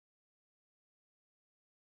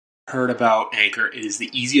heard about Anchor, it is the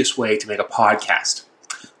easiest way to make a podcast.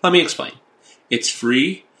 Let me explain. It's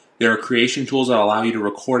free. There are creation tools that allow you to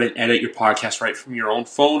record and edit your podcast right from your own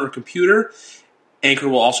phone or computer. Anchor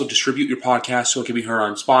will also distribute your podcast so it can be heard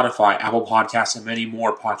on Spotify, Apple Podcasts, and many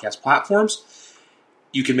more podcast platforms.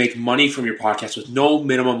 You can make money from your podcast with no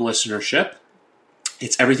minimum listenership.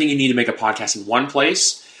 It's everything you need to make a podcast in one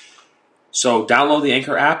place. So download the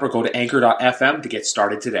Anchor app or go to anchor.fm to get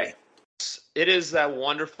started today. It is that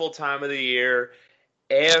wonderful time of the year.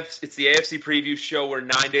 It's the AFC Preview Show. We're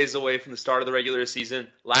 9 days away from the start of the regular season.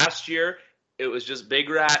 Last year, it was just Big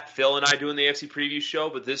Rat, Phil, and I doing the AFC Preview Show.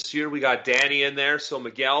 But this year, we got Danny in there. So,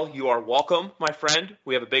 Miguel, you are welcome, my friend.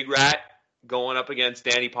 We have a Big Rat going up against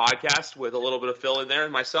Danny podcast with a little bit of Phil in there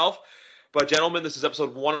and myself. But, gentlemen, this is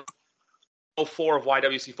episode 104 of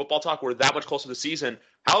YWC Football Talk. We're that much closer to the season.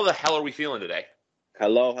 How the hell are we feeling today?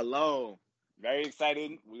 Hello. Very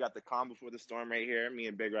excited. We got the calm before the storm right here. Me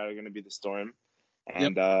and Big Rat are going to be the storm.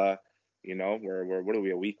 And, we're what are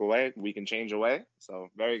we, a week and change away? So,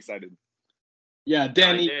 very excited. Yeah,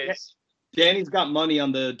 Danny's got money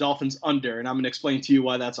on the Dolphins under, and I'm going to explain to you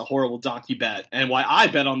why that's a horrible donkey bet and why I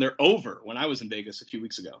bet on their over when I was in Vegas a few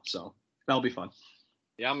weeks ago. So, that'll be fun.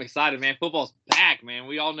 Yeah, I'm excited, man. Football's back, man.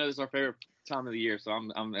 We all know this is our favorite time of the year, so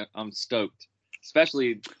I'm stoked,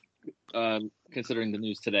 especially considering the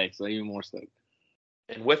news today, so even more stoked.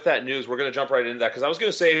 And with that news, we're going to jump right into that because I was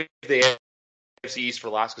going to say the AFC East for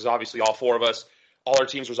last because obviously all four of us, all our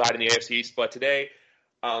teams reside in the AFC East. But today,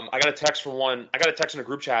 I got a text in a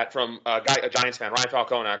group chat from a Giants fan, Ryan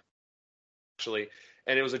Falcone, actually,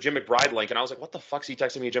 and it was a Jim McBride link, and I was like, "What the fuck's he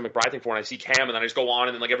texting me a Jim McBride thing for?" And I see Cam, and then I just go on,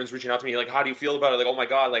 and then like everyone's reaching out to me, like, "How do you feel about it?" Like, "Oh my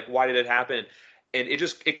god, like why did it happen?" And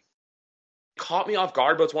it caught me off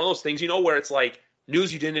guard, but it's one of those things, where it's like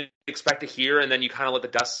news you didn't expect to hear, and then you kind of let the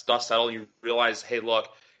dust settle, and you realize, hey, look,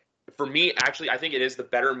 for me, actually, I think it is the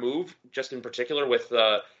better move, just in particular with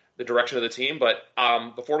the direction of the team. But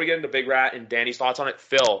before we get into Big Rat and Danny's thoughts on it,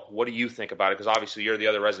 Phil, what do you think about it? Because obviously you're the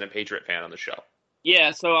other resident Patriot fan on the show.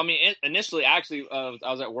 Yeah, so, I mean, initially, actually, I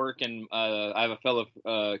was at work, and I have a fellow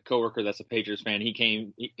coworker that's a Patriots fan.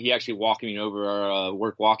 He actually walked me over our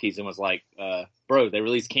work walkies and was like, bro, they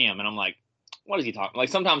released Cam. And I'm like, what is he talking? Like,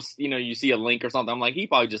 sometimes, you see a link or something. I'm like, he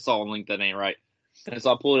probably just saw a link that ain't right. And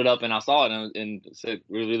so I pulled it up and I saw it and said,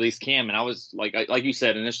 we released Cam. And I was like you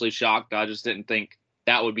said, initially shocked. I just didn't think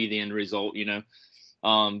that would be the end result,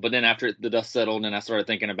 But then after the dust settled and I started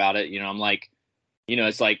thinking about it, I'm like,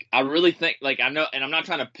 it's like, I really think, like, I know, and I'm not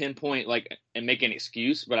trying to pinpoint, like, and make an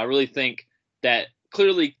excuse, but I really think that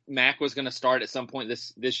clearly Mac was going to start at some point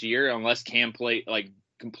this year, unless Cam played, like,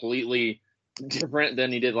 completely different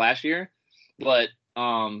than he did last year. But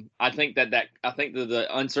I think that the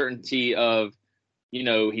uncertainty of,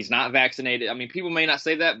 he's not vaccinated. I mean, people may not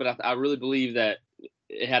say that, but I really believe that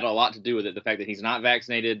it had a lot to do with it. The fact that he's not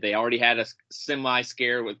vaccinated. They already had a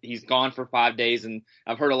semi-scare with he's gone for 5 days. And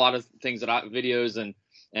I've heard a lot of things videos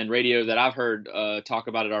and radio that I've heard talk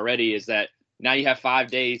about it already is that now you have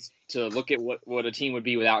 5 days to look at what a team would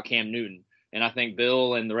be without Cam Newton. And I think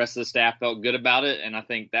Bill and the rest of the staff felt good about it. And I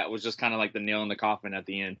think that was just kind of like the nail in the coffin at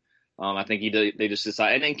the end. I think they just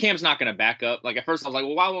decided. And then Cam's not going to back up. Like, at first I was like,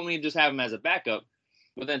 well, why won't we just have him as a backup?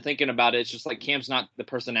 But then thinking about it, it's just like Cam's not the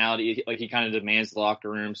personality. Like, he kind of demands the locker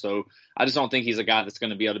room. So I just don't think he's a guy that's going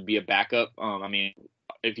to be able to be a backup. I mean,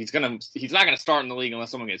 if he's not going to start in the league unless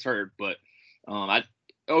someone gets hurt. But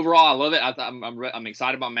overall, I love it. I'm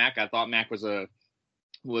excited about Mac. I thought Mac was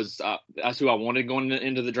that's who I wanted going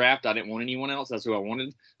into the draft. I didn't want anyone else. That's who I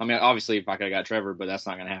wanted. I mean, obviously, if I could have got Trevor, but that's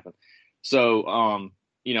not going to happen. So,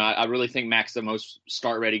 I really think Mac's the most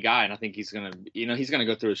start-ready guy, and I think he's gonna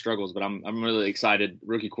go through his struggles. But I'm really excited,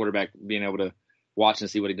 rookie quarterback, being able to watch and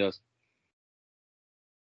see what he does.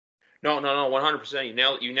 No, 100%.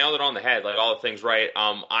 You nailed it on the head, like all the things right.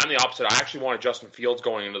 I'm the opposite. I actually wanted Justin Fields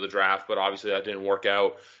going into the draft, but obviously that didn't work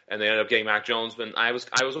out, and they ended up getting Mac Jones. But I was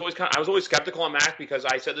always skeptical on Mac because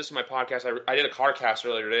I said this in my podcast. I did a car cast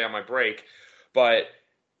earlier today on my break, but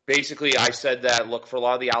basically, I said that, look, for a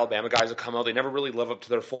lot of the Alabama guys that come out, they never really live up to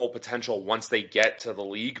their full potential once they get to the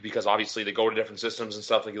league because obviously they go to different systems and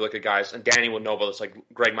stuff. Like, you look at guys, and Danny would know about this, like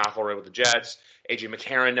Greg McElroy with the Jets, A.J.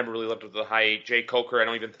 McCarron never really lived up to the height, Jay Coker, I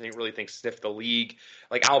don't even really think sniffed the league.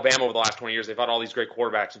 Like, Alabama over the last 20 years, they've had all these great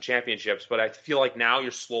quarterbacks and championships, but I feel like now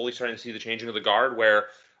you're slowly starting to see the changing of the guard where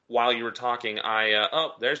while you were talking,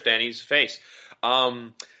 there's Danny's face. But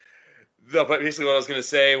basically what I was going to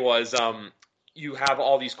say was you have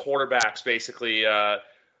all these quarterbacks basically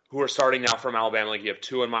who are starting now from Alabama. Like, you have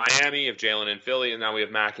two in Miami, you have Jalen in Philly, and now we have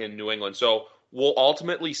Mac in New England. So we'll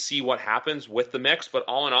ultimately see what happens with the mix. But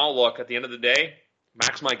all in all, look, at the end of the day,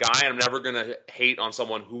 Mac's my guy, and I'm never going to hate on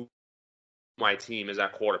someone who my team is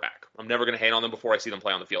at quarterback. I'm never going to hate on them before I see them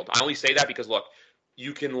play on the field. I only say that because, look,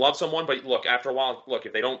 you can love someone, but look, after a while, look,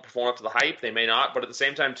 if they don't perform up to the hype, they may not. But at the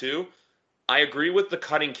same time, too, I agree with the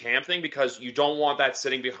cutting Cam thing because you don't want that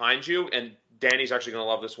sitting behind you. And Danny's actually going to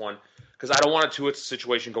love this one because I don't want a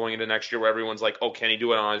situation going into next year where everyone's like, oh, can he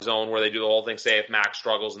do it on his own? Where they do the whole thing, say if Mac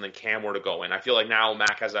struggles and then Cam were to go in. I feel like now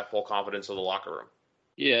Mac has that full confidence of the locker room.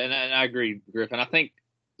 Yeah, and I agree, Griff. And I think,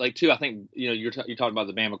 I think you're talking about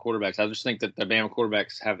the Bama quarterbacks. I just think that the Bama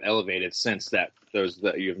quarterbacks have elevated since those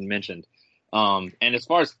that you've mentioned. And as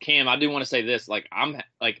far as Cam, I do want to say this: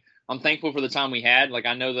 I'm thankful for the time we had.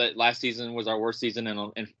 I know that last season was our worst season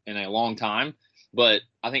in a long time, but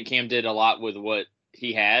I think Cam did a lot with what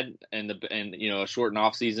he had and a shortened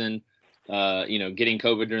off season. Getting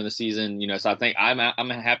COVID during the season. So I think I'm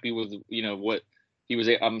happy with what.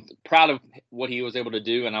 I'm proud of what he was able to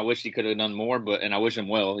do, and I wish he could have done more. And I wish him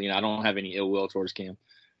well. I don't have any ill will towards Cam.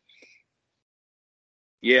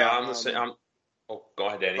 Yeah, I'm the same. Go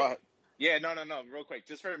ahead, Danny. Go ahead. Yeah, no. Real quick,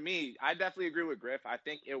 just for me, I definitely agree with Griff. I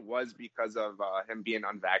think it was because of him being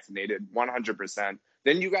unvaccinated, 100%.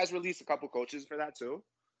 Then you guys released a couple coaches for that too.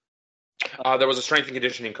 There was a strength and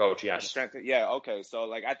conditioning coach, yes. Yeah, okay.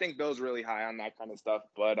 So I think Bill's really high on that kind of stuff.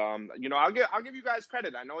 But I'll give you guys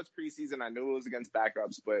credit. I know it's preseason. I knew it was against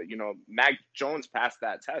backups, but Mac Jones passed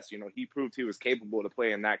that test. He proved he was capable to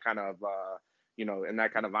play in that kind of in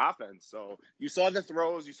that kind of offense. So you saw the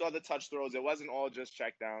throws, you saw the touch throws. It wasn't all just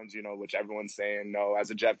checkdowns, which everyone's saying. No,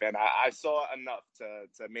 as a Jet fan, I saw enough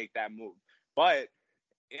to make that move. But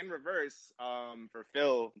in reverse, for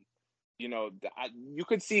Phil, you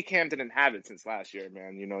could see Cam didn't have it since last year,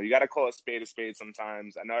 man. You got to call a spade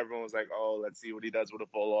sometimes. I know everyone was like, oh, let's see what he does with a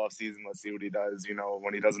full off season. Let's see what he does,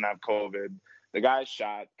 when he doesn't have COVID. The guy's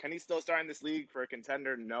shot. Can he still start in this league for a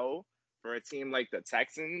contender? No. For a team like the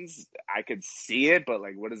Texans, I could see it, but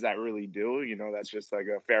what does that really do? That's just like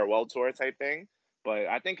a farewell tour type thing. But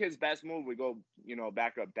I think his best move would go,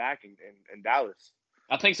 back up Dak in Dallas.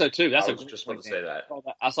 I think so too. I was just going to say that.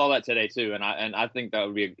 I saw that today too, and I think that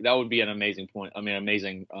would be an amazing point. I mean,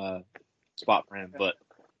 amazing spot for him. But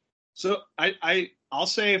so I'll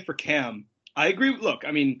say for Cam, I agree. Look,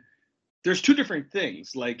 I mean, there's two different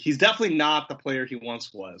things. He's definitely not the player he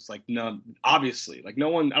once was. No, obviously, no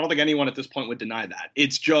one. I don't think anyone at this point would deny that.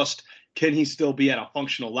 It's just, can he still be at a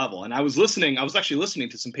functional level? And I was actually listening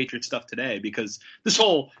to some Patriot stuff today because this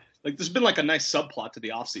whole. There's been a nice subplot to the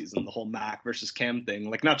offseason, the whole Mac versus Cam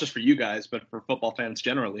thing, not just for you guys, but for football fans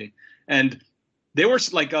generally. And they were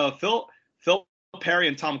Phil Perry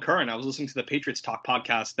and Tom Curran. I was listening to the Patriots Talk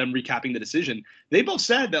podcast, them recapping the decision. They both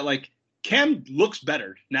said that Cam looks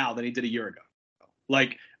better now than he did a year ago.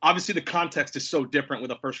 Obviously the context is so different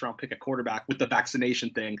with a first round pick at quarterback with the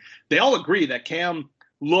vaccination thing. They all agree that Cam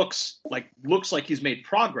looks like he's made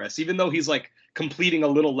progress, even though he's completing a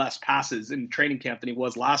little less passes in training camp than he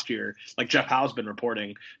was last year, like Jeff Howe's been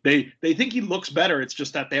reporting. They think he looks better. It's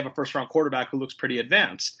just that they have a first-round quarterback who looks pretty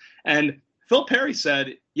advanced. And Phil Perry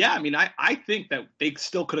said, yeah, I mean, I think that they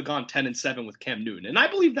still could have gone 10-7 with Cam Newton. And I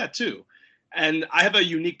believe that too. And I have a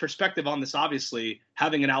unique perspective on this, obviously,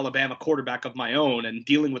 having an Alabama quarterback of my own and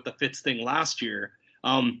dealing with the Fitz thing last year.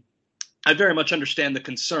 I very much understand the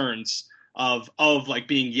concerns of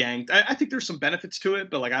being yanked. I think there's some benefits to it,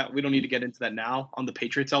 but we don't need to get into that now on the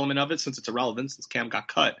Patriots element of it since it's irrelevant since Cam got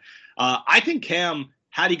cut. I think Cam,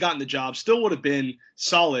 had he gotten the job, still would have been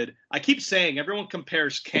solid. I keep saying everyone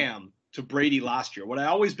compares Cam to Brady last year. What I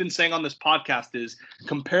always been saying on this podcast is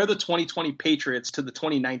compare the 2020 Patriots to the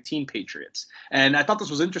 2019 Patriots. And I thought this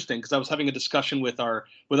was interesting because I was having a discussion with our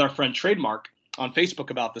friend Trademark on Facebook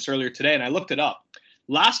about this earlier today, and I looked it up.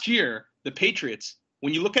 Last year, the Patriots,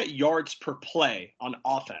 when you look at yards per play on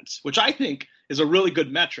offense, which I think is a really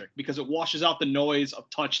good metric because it washes out the noise of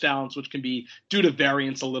touchdowns, which can be due to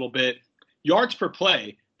variance a little bit. Yards per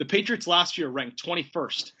play, the Patriots last year ranked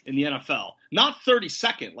 21st in the NFL, not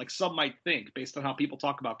 32nd like some might think based on how people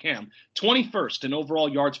talk about Cam, 21st in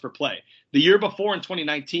overall yards per play. The year before in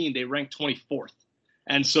 2019, they ranked 24th.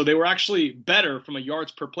 And so they were actually better from a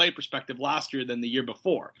yards per play perspective last year than the year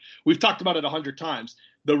before. We've talked about it 100 times.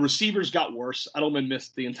 The receivers got worse. Edelman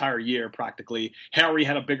missed the entire year practically. Harry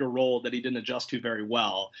had a bigger role that he didn't adjust to very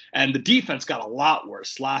well. And the defense got a lot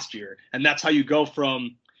worse last year. And that's how you go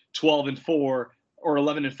from 12-4 or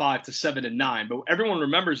 11-5 to 7-9. But everyone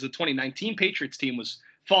remembers the 2019 Patriots team was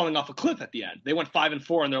falling off a cliff at the end. They went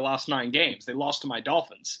 5-4 in their last 9 games. They lost to my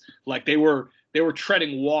Dolphins. They were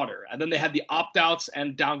treading water. And then they had the opt-outs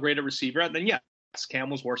and downgraded receiver. And then, yes,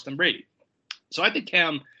 Cam was worse than Brady. So I think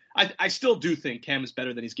Cam – I still do think Cam is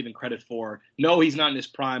better than he's given credit for. No, he's not in his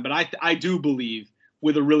prime, but I do believe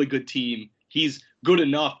with a really good team, he's good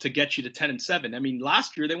enough to get you to 10-7. I mean,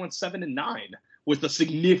 last year they went 7-9 with a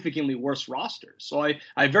significantly worse roster. So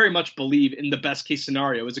I very much believe in the best case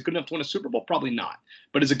scenario. Is it good enough to win a Super Bowl? Probably not.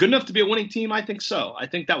 But is it good enough to be a winning team? I think so. I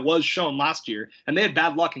think that was shown last year, and they had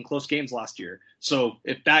bad luck in close games last year. So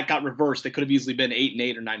if that got reversed, they could have easily been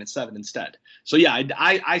 8-8 or 9-7 instead. So yeah,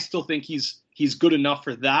 I still think he's good enough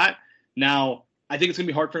for that. Now, I think it's going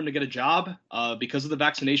to be hard for him to get a job because of the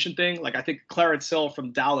vaccination thing. Like, I think Clarence Hill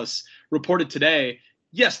from Dallas reported today,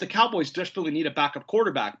 yes, the Cowboys desperately need a backup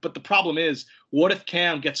quarterback, but the problem is, what if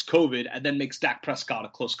Cam gets COVID and then makes Dak Prescott a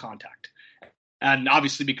close contact? And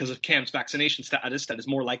obviously, because of Cam's vaccination status, that is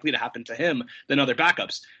more likely to happen to him than other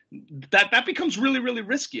backups. That becomes really, really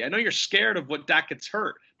risky. I know you're scared of what Dak gets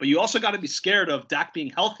hurt, but you also got to be scared of Dak being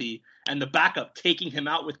healthy and the backup taking him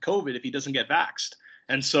out with COVID if he doesn't get vaxxed.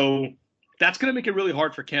 And so that's going to make it really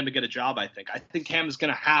hard for Cam to get a job, I think. I think Cam is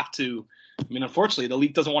going to have to – I mean, unfortunately, the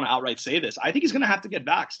league doesn't want to outright say this. I think he's going to have to get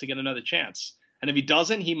vaxxed to get another chance. And if he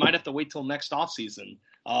doesn't, he might have to wait till next offseason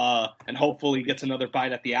and hopefully gets another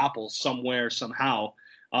bite at the apple somewhere, somehow.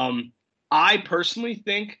 I personally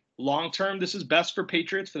think long-term this is best for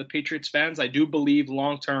Patriots, for the Patriots fans. I do believe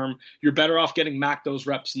long-term you're better off getting Mac those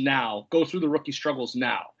reps now, go through the rookie struggles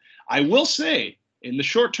now. I will say, in the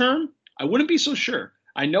short term, I wouldn't be so sure.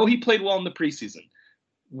 I know he played well in the preseason.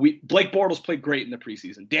 Blake Bortles played great in the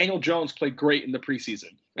preseason. Daniel Jones played great in the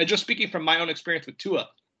preseason. And just speaking from my own experience with Tua,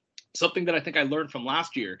 something that I think I learned from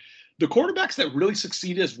last year, the quarterbacks that really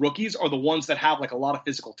succeed as rookies are the ones that have like a lot of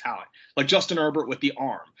physical talent, like Justin Herbert with the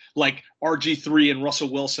arm, like RG3 and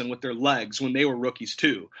Russell Wilson with their legs when they were rookies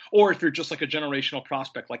too. Or if you're just like a generational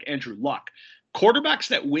prospect like Andrew Luck. Quarterbacks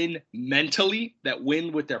that win mentally, that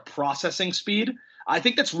win with their processing speed, I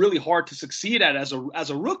think that's really hard to succeed at as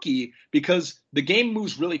a rookie because the game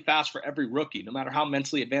moves really fast for every rookie, no matter how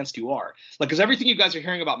mentally advanced you are. Like, because everything you guys are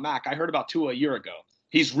hearing about Mac, I heard about Tua a year ago.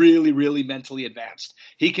 He's really, really mentally advanced.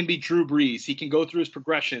 He can be Drew Brees. He can go through his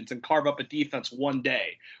progressions and carve up a defense one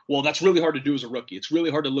day. Well, that's really hard to do as a rookie. It's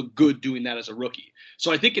really hard to look good doing that as a rookie.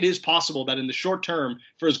 So I think it is possible that in the short term,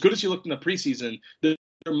 for as good as he looked in the preseason, there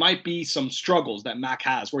might be some struggles that Mac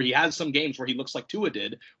has, where he has some games where he looks like Tua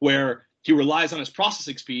did, where he relies on his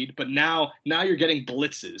processing speed, but now you're getting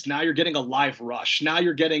blitzes. Now you're getting a live rush. Now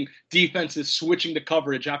you're getting defenses switching to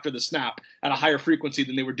coverage after the snap at a higher frequency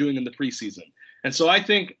than they were doing in the preseason. And so I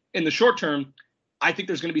think in the short term, I think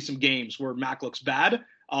there's going to be some games where Mac looks bad,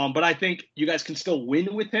 but I think you guys can still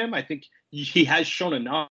win with him. I think he has shown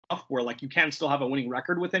enough where like you can still have a winning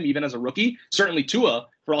record with him even as a rookie. Certainly Tua,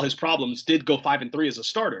 for all his problems, did go 5-3 as a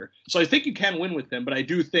starter. So I think you can win with him, but I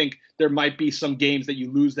do think there might be some games that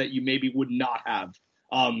you lose that you maybe would not have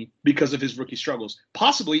because of his rookie struggles.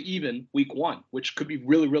 Possibly even week 1, which could be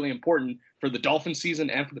really, really important for the Dolphins season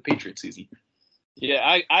and for the Patriots season.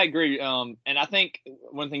 Yeah, I agree. And I think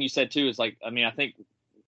one thing you said too is like, I mean, I think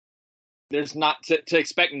there's not to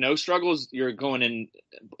expect no struggles. You're going in,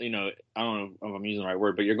 I don't know if I'm using the right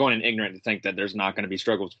word, but you're going in ignorant to think that there's not going to be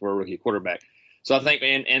struggles for a rookie quarterback. So I think,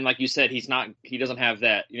 and like you said, he doesn't have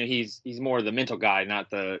that. He's more the mental guy, not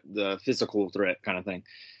the physical threat kind of thing.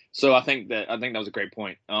 So I think that was a great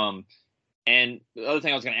point. And the other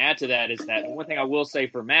thing I was going to add to that is that one thing I will say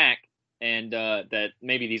for Mac, and that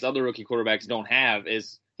maybe these other rookie quarterbacks don't have,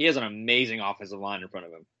 is he has an amazing offensive line in front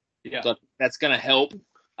of him. Yeah, so that's going to help.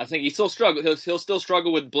 I think he still struggle. He'll still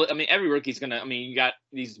struggle with. I mean, every rookie's gonna. I mean, you got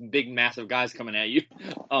these big, massive guys coming at you.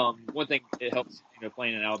 One thing it helps,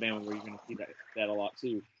 playing in Alabama where you're going to see that a lot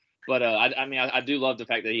too. But I do love the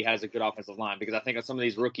fact that he has a good offensive line because I think of some of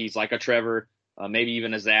these rookies like a Trevor, maybe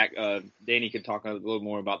even a Zach. Danny could talk a little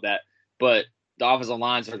more about that. But the offensive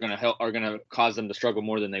lines are going to cause them to struggle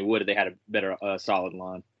more than they would if they had a better, solid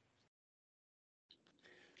line.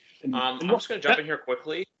 I'm just going to jump in here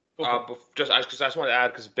quickly. I just wanted to add,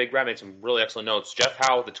 because Big Brad made some really excellent notes. Jeff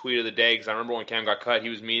Howe with the tweet of the day, because I remember when Cam got cut, he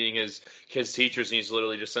was meeting his kids' teachers, and he's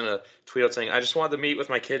literally just sent a tweet out saying, "I just wanted to meet with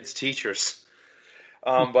my kids' teachers."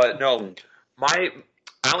 But no, I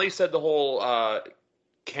only said the whole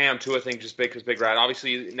Cam Tua thing just because Big Brad.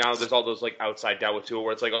 Obviously, now there's all those like outside doubt with Tua,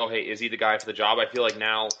 where it's like, oh hey, is he the guy for the job? I feel like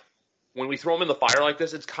now when we throw him in the fire like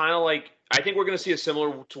this, it's kind of like, I think we're going to see a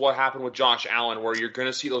similar to what happened with Josh Allen, where you're going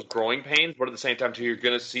to see those growing pains, but at the same time, too, you're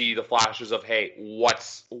going to see the flashes of, hey,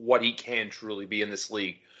 what he can truly be in this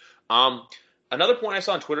league. Another point I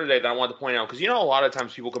saw on Twitter today that I wanted to point out, because a lot of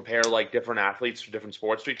times people compare like different athletes for different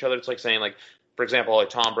sports to each other. It's like saying, like, for example, like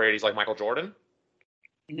Tom Brady's like Michael Jordan.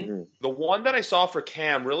 Mm-hmm. The one that I saw for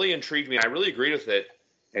Cam really intrigued me, and I really agreed with it,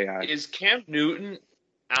 is Cam Newton,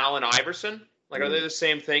 Allen Iverson. Like, are they the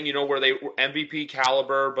same thing, where they were MVP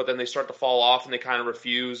caliber, but then they start to fall off and they kind of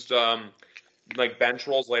refused like bench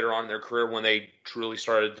roles later on in their career when they truly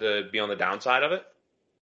started to be on the downside of it?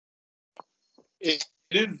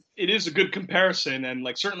 It is a good comparison, and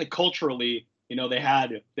like certainly culturally, they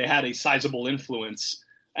had a sizable influence,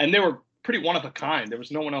 and they were pretty one of a kind. There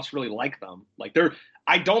was no one else really like them. Like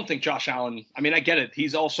I don't think Josh Allen. I mean, I get it.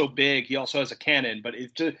 He's also big. He also has a cannon, but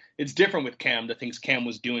it's different with Cam. The things Cam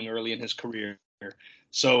was doing early in his career.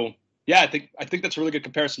 So yeah, I think that's a really good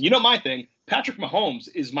comparison. My thing. Patrick Mahomes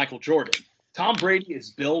is Michael Jordan. Tom Brady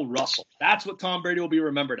is Bill Russell. That's what Tom Brady will be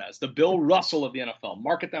remembered as, the Bill Russell of the NFL.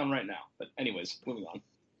 Mark it down right now. But anyways, moving on.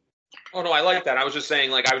 Oh, no, I like that. I was just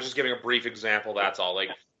saying, like, I was just giving a brief example. That's all. Like,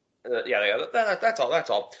 that's all. That's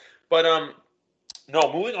all. But,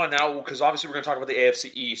 no, moving on now, because obviously we're going to talk about the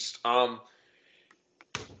AFC East. I'm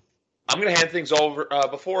going to hand things over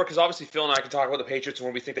before, because obviously Phil and I can talk about the Patriots and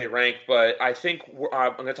where we think they rank. But I think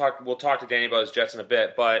we'll talk to Danny about his Jets in a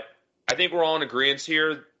bit. But I think we're all in agreement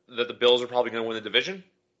here that the Bills are probably going to win the division?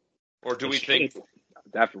 Or do we think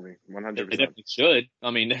definitely 100%? They definitely should.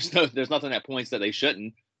 I mean, there's nothing that points that they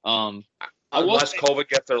shouldn't. Unless COVID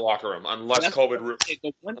gets their locker room. Unless COVID.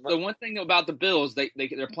 The one thing about the Bills,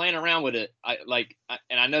 they're playing around with it.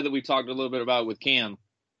 And I know that we talked a little bit about it with Cam.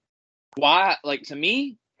 Why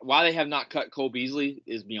they have not cut Cole Beasley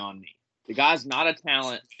is beyond me. The guy's not a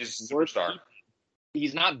talent. He's a superstar.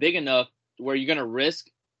 He's not big enough where you're going to risk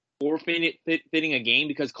forfeiting a game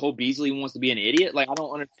because Cole Beasley wants to be an idiot. Like, I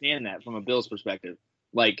don't understand that from a Bills perspective.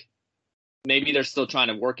 Like, maybe they're still trying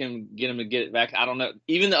to work him, get him to get it back. I don't know.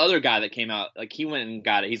 Even the other guy that came out, like, he went and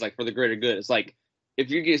got it. He's like, for the greater good. It's like, if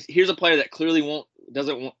here's a player that clearly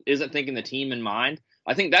isn't thinking the team in mind.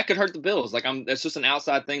 I think that could hurt the Bills. Like, that's just an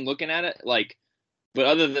outside thing looking at it. Like, but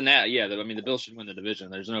other than that, yeah, I mean, the Bills should win the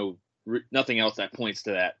division. There's nothing else that points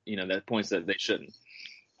to that. That points that they shouldn't.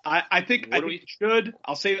 I think we should.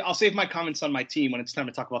 I'll save my comments on my team when it's time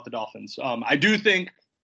to talk about the Dolphins. I do think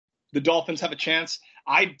the Dolphins have a chance.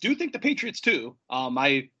 I do think the Patriots too.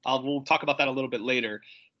 We'll talk about that a little bit later.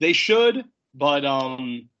 They should, but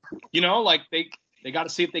like they got to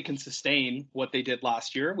see if they can sustain what they did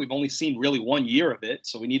last year. We've only seen really 1 year of it,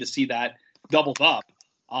 so we need to see that doubled up.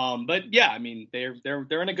 But yeah, I mean they're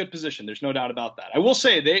in a good position. There's no doubt about that. I will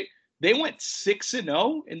say they went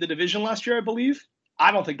 6-0 in the division last year, I believe.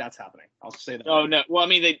 I don't think that's happening. I'll say that. Oh no. Well,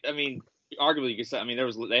 arguably you could say. I mean,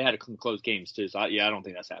 they had close games too. So I don't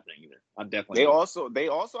think that's happening either. I'm definitely. They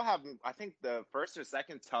also have, I think, the first or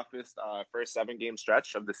second toughest first 7-game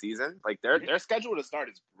stretch of the season. Like their schedule to start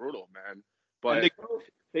is brutal, man. But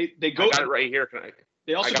they go. I got it right here.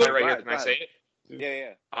 They also got it right here. Can I say it?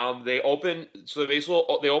 Yeah. They open. So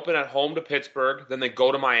they open at home to Pittsburgh. Then they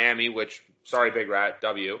go to Miami. Which, sorry, Big Rat,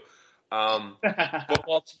 W.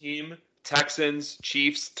 Football team. Texans,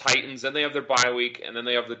 Chiefs, Titans, then they have their bye week, and then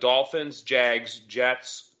they have the Dolphins, Jags,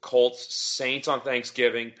 Jets, Colts, Saints on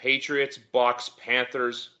Thanksgiving, Patriots, Bucks,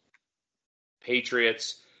 Panthers,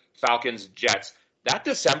 Patriots, Falcons, Jets. That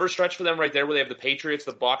December stretch for them right there where they have the Patriots,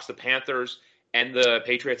 the Bucks, the Panthers, and the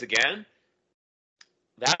Patriots again,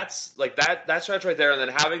 that's like that stretch right there, and then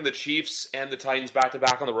having the Chiefs and the Titans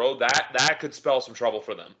back-to-back on the road, that could spell some trouble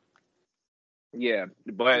for them. Yeah,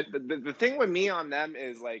 but the thing with me on them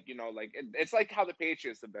is like, it's like how the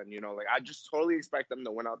Patriots have been, like I just totally expect them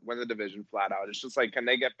to win the division flat out. It's just like, can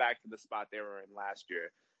they get back to the spot they were in last year?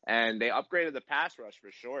 And they upgraded the pass rush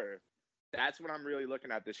for sure. That's what I'm really looking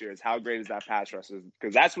at this year is how great is that pass rush is,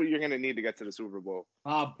 because that's what you're going to need to get to the Super Bowl.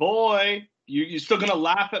 Boy, you still going to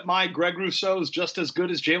laugh at my Greg Rousseau's just as good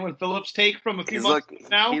as Jalen Phillips take from a few months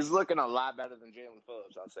now? He's looking a lot better than Jalen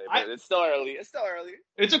Phillips, I'll say. But it's still early.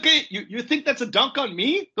 It's okay. You think that's a dunk on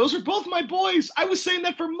me? Those are both my boys. I was saying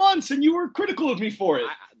that for months, and you were critical of me for it.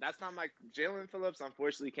 That's not my Jalen Phillips.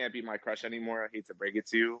 Unfortunately, can't be my crush anymore. I hate to break it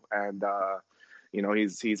to you, and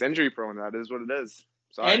he's injury prone. That is what it is.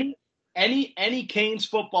 Sorry. Any Canes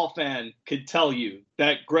football fan could tell you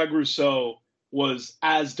that Greg Rousseau was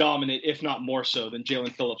as dominant, if not more so, than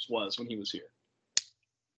Jalen Phillips was when he was here.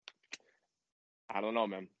 I don't know,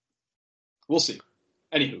 man. We'll see.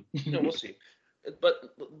 Anywho. We'll see.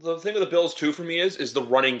 But the thing with the Bills, too, for me is the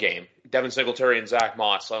running game. Devin Singletary and Zach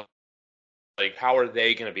Moss. Like, how are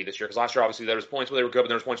they going to be this year? Because last year, obviously, there was points where they were good, but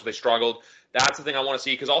there was points where they struggled. That's the thing I want to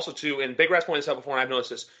see. Because also, too, and Big Rat's pointed this out before, and I've noticed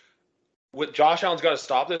this, with Josh Allen's got to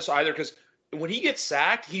stop this either, because when he gets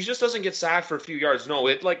sacked, he just doesn't get sacked for a few yards. No,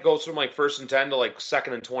 it goes from 1st and 10 to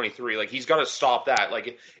 2nd and 23. Like, he's got to stop that.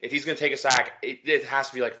 Like, if he's going to take a sack, it has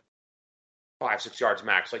to be 5-6 yards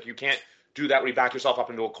max. Like, you can't do that when you back yourself up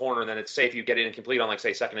into a corner and then it's safe you get in and complete on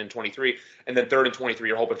say 2nd and 23, and then 3rd and 23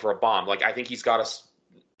 you're hoping for a bomb. Like, I think he's got to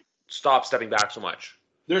stop stepping back so much.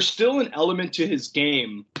 there's still an element to his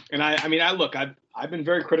game. And I've been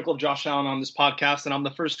very critical of Josh Allen on this podcast, and I'm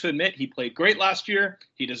the first to admit he played great last year.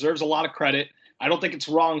 He deserves a lot of credit. I don't think it's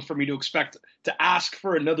wrong for me to expect to ask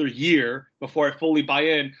for another year before I fully buy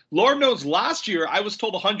in. Lord knows last year I was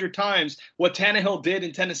told 100 times what Tannehill did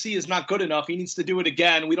in Tennessee is not good enough. He needs to do it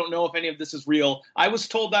again. We don't know if any of this is real. I was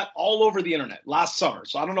told that all over the internet last summer.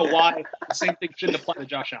 So I don't know why the same thing shouldn't apply to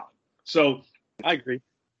Josh Allen. So I agree.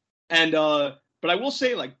 And but I will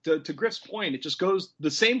say, like, to Griff's point, it just goes the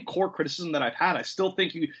same core criticism that I've had. I still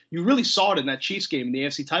think you really saw it in that Chiefs game, in the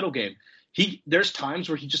AFC title game. There's times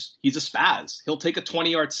where he's a spaz. He'll take a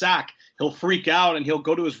 20-yard sack, he'll freak out, and he'll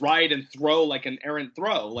go to his right and throw like an errant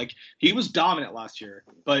throw. Like, he was dominant last year.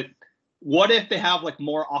 But what if they have like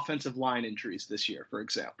more offensive line injuries this year, for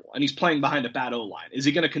example, and he's playing behind a bad O-line? Is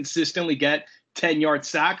he going to consistently get 10-yard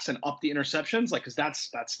sacks and up the interceptions? Like, because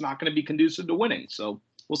that's not going to be conducive to winning. So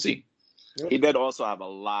we'll see. He did also have a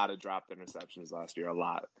lot of dropped interceptions last year, a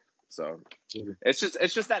lot. So it's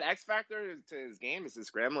just that X factor to his game is his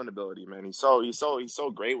scrambling ability, man. He's so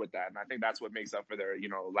great with that, and I think that's what makes up for their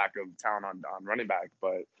lack of talent on running back.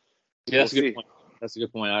 But yeah, that's a good point. That's a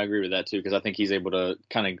good point. I agree with that too, because I think he's able to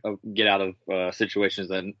kind of get out of situations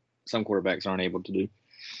that some quarterbacks aren't able to do.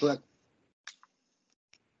 Correct.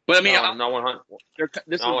 But I mean, not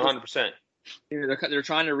 100%. They're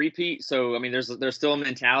trying to repeat, so I mean, there's still a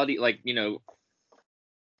mentality, like,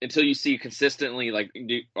 until you see consistently, like,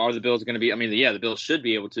 are the Bills going to be? I mean, yeah, the Bills should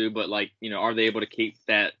be able to, but like, are they able to keep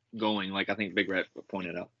that going? Like I think Big Rat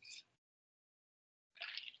pointed out.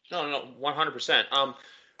 No, 100%.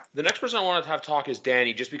 The next person I wanted to have talk is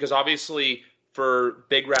Danny, just because obviously for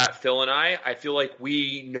Big Rat, Phil, and I feel like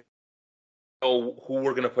we know who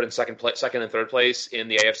we're going to put in second and third place in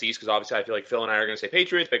the AFCs, because obviously I feel like Phil and I are going to say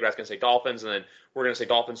Patriots, Big Rat's going to say Dolphins, and then we're going to say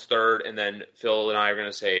Dolphins third, and then Phil and I are going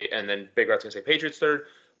to say, and then Big Rat's going to say Patriots third.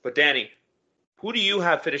 But Danny, who do you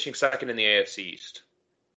have finishing second in the AFC East?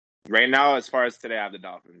 Right now, as far as today, I have the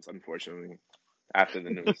Dolphins, unfortunately, after the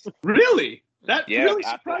news. Really? That really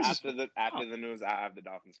surprises me. After the news, I have the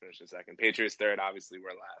Dolphins finishing second. Patriots third, obviously, we're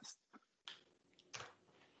last.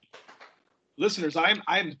 Listeners,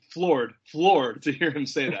 I'm floored to hear him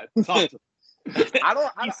say that. Talk to him. I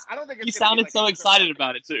don't think it's he sounded so excited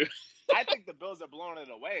about it too. I think the Bills are blowing it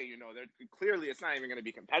away. They're clearly, it's not even going to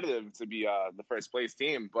be competitive to be the first place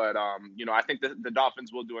team. But I think the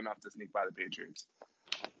Dolphins will do enough to sneak by the Patriots.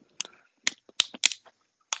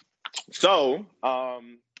 So, are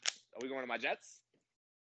we going to my Jets?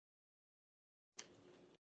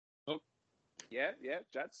 Oh, yeah,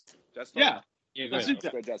 Jets. Yeah.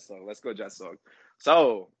 Let's go Jets talk.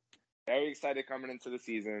 So, very excited coming into the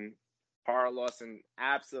season. Carl Lawson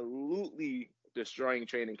absolutely destroying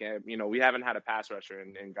training camp. We haven't had a pass rusher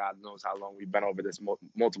in God knows how long. We've been over this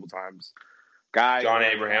multiple times. John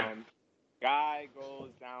Abraham. Guy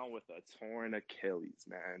goes down with a torn Achilles,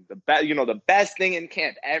 man. The best thing in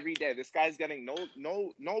camp every day. This guy's getting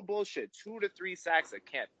no bullshit. 2 to 3 sacks at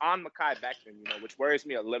camp on Mekhi Becton, which worries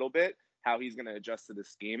me a little bit how he's going to adjust to the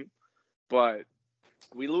scheme. But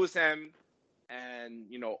we lose him, and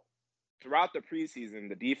throughout the preseason,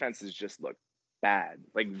 the defenses just look bad,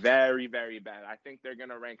 like very, very bad. I think they're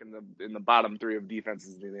gonna rank in the bottom 3 of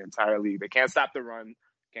defenses in the entire league. They can't stop the run,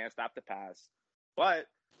 can't stop the pass. But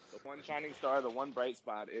the one shining star, the one bright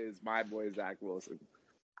spot is my boy Zach Wilson.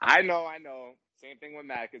 I know. Same thing with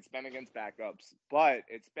Mac. It's been against backups, but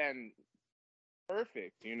it's been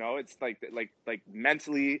perfect. It's like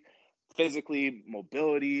mentally, physically,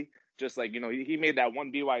 mobility. Just like, he made that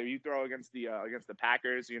one BYU throw against the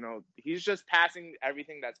Packers. He's just passing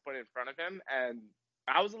everything that's put in front of him. And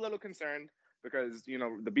I was a little concerned because,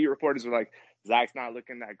 the beat reporters were like, Zach's not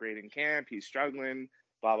looking that great in camp. He's struggling,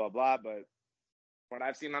 blah, blah, blah. But what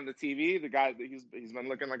I've seen on the TV, the guy, he's been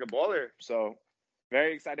looking like a baller. So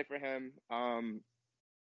very excited for him.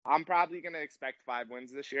 I'm probably going to expect 5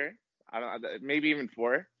 wins this year. Maybe even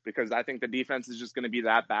 4, because I think the defense is just going to be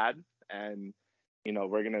that bad. And,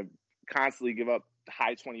 we're going to constantly give up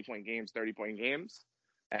high 20-point games, 30-point games.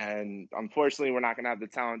 And unfortunately, we're not going to have the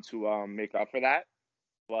talent to make up for that.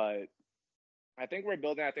 But I think we're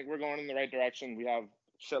building. I think we're going in the right direction. We have a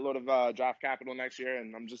shitload of draft capital next year,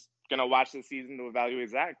 and I'm just going to watch this season to evaluate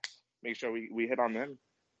Zach, make sure we hit on him.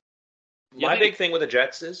 My big thing with the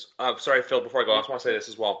Jets is, sorry, Phil, before I go, I just want to say this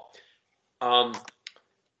as well.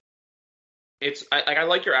 I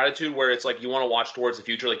like your attitude where it's like you want to watch towards the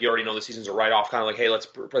future, like you already know the season's a write-off, kind of like, hey, let's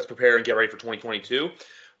prepare and get ready for 2022.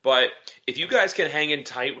 But if you guys can hang in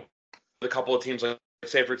tight with a couple of teams, like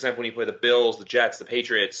say for example when you play the Bills, the Jets, the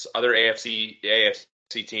Patriots, other AFC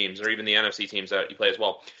teams, or even the NFC teams that you play as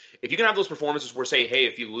well, if you can have those performances where say, hey,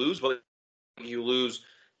 if you lose, but you lose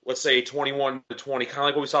let's say 21-20, kind of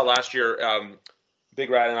like what we saw last year. Big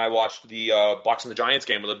Rat and I watched the Bucks and the Giants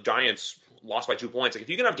game where the Giants lost by 2 points. Like if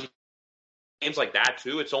you can have games like that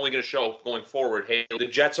too, it's only going to show going forward. Hey, the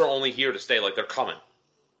Jets are only here to stay. Like they're coming.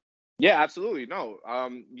 Yeah, absolutely. No,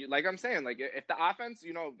 like I'm saying, like if the offense,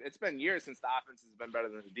 it's been years since the offense has been better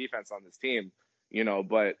than the defense on this team,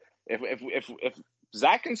 but if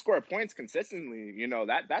Zach can score points consistently,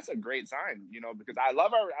 that's a great sign, because I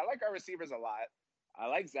like our receivers a lot. I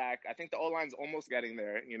like Zach. I think the O-line's almost getting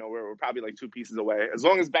there. We're probably like 2 pieces away. As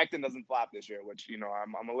long as Becton doesn't flop this year, which,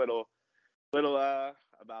 I'm a little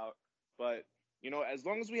about. But, as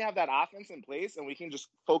long as we have that offense in place and we can just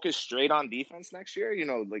focus straight on defense next year,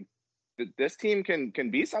 like this team can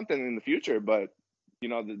be something in the future. But,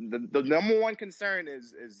 the number one concern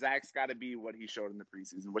is Zach's got to be what he showed in the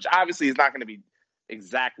preseason, which obviously is not going to be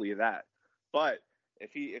exactly that. But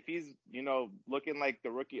if he's looking like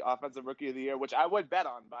the offensive rookie of the year, which I would bet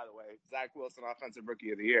on, by the way, Zach Wilson offensive rookie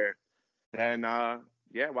of the year, then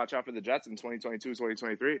watch out for the Jets in 2022,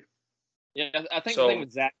 2023. Yeah, I think the thing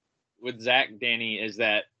with Zach, Danny, is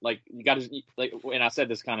that like you got to and I said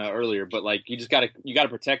this kind of earlier, but like you got to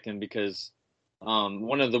protect him because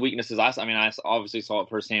one of the weaknesses I obviously saw it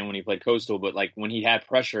firsthand when he played Coastal, but like when he had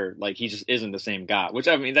pressure, like he just isn't the same guy. Which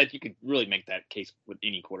I mean that you could really make that case with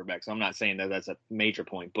any quarterback. So I'm not saying that that's a major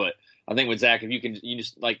point, but I think with Zach, if you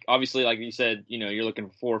just like obviously like you said, you're looking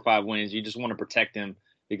for 4 or 5 wins. You just want to protect him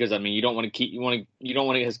because I mean you don't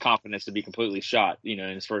want his confidence to be completely shot, in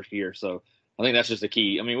his first year. So I think that's just the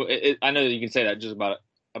key. I mean, I know that you can say that just about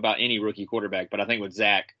any rookie quarterback, but I think with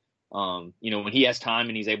Zach. When he has time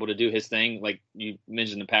and he's able to do his thing, like you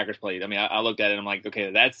mentioned the Packers played. I mean, I looked at it and I'm like,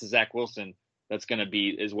 okay, that's the Zach Wilson that's going to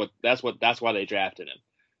be that's why they drafted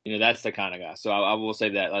him. That's the kind of guy. So I will say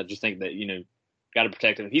that I just think that, got to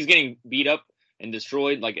protect him. If he's getting beat up and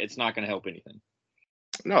destroyed, like it's not going to help anything.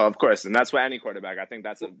 No, of course. And that's why any quarterback, I think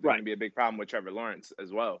that's going to be a big problem with Trevor Lawrence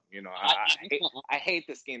as well. I hate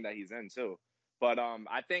the scheme that he's in too. But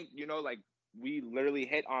I think, like, we literally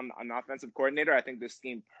hit on an offensive coordinator. I think this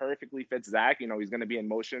scheme perfectly fits Zach. He's going to be in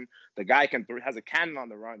motion. The guy has a cannon on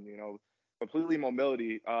the run. Complete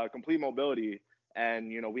mobility.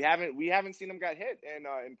 And we haven't seen him get hit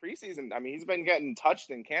in preseason. I mean, he's been getting touched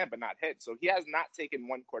in camp but not hit. So he has not taken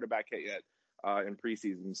one quarterback hit yet in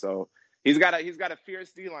preseason. So he's got a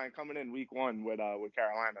fierce D-line coming in week 1 with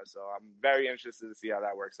Carolina. So I'm very interested to see how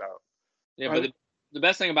that works out. Yeah, but the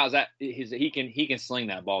best thing about Zach is that he can sling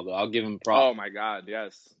that ball though. I'll give him props. Oh my God,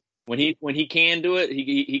 yes. When he can do it,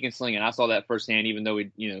 he can sling it. I saw that firsthand, even though we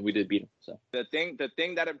did beat him. So the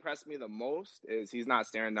thing that impressed me the most is he's not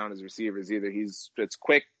staring down his receivers either. It's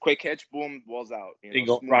quick hitch, boom, balls out.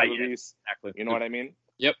 Right, release. Yeah, exactly. You know what I mean?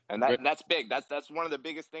 Yep. And that's big. That's one of the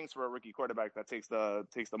biggest things for a rookie quarterback that takes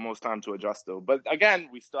the most time to adjust to. But again,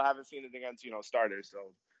 we still haven't seen it against starters. So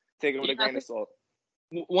take it with a grain of salt.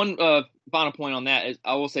 One final point on that is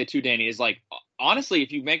I will say too, Danny, is like honestly,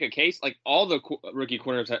 if you make a case, like all the rookie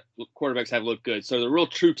quarterbacks have looked good. So the real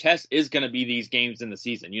true test is going to be these games in the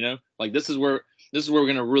season. Like this is where we're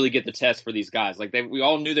going to really get the test for these guys. Like we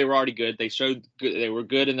all knew they were already good. They showed they were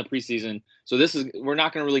good in the preseason. So we're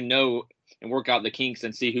not going to really know and work out the kinks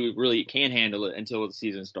and see who really can handle it until the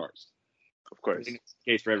season starts. Of course, I think it's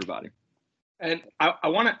the case for everybody. And I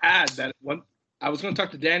want to add that I was going to talk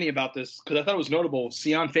to Danny about this because I thought it was notable.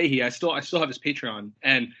 Sion Fahey, I still have his Patreon,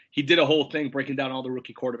 and he did a whole thing breaking down all the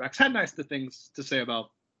rookie quarterbacks. Had nice things to say about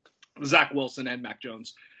Zach Wilson and Mac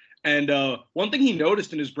Jones. And one thing he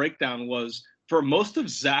noticed in his breakdown was for most of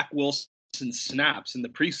Zach Wilson's snaps in the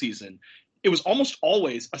preseason, it was almost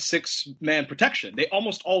always a 6-man protection. They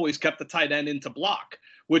almost always kept the tight end into block,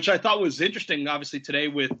 which I thought was interesting, obviously, today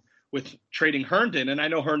with trading Herndon. And I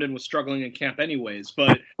know Herndon was struggling in camp anyways,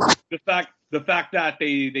 but the fact that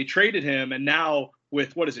they traded him and now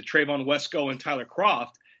with, Trayvon Wesco and Tyler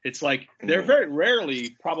Kroft, it's like they're very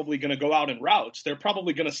rarely probably going to go out in routes. They're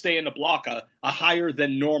probably going to stay in the block a higher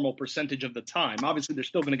than normal percentage of the time. Obviously, they're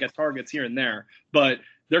still going to get targets here and there, but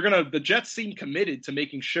the Jets seem committed to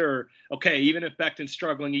making sure, okay, even if Becton's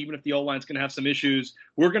struggling, even if the O-line's going to have some issues,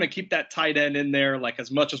 we're going to keep that tight end in there like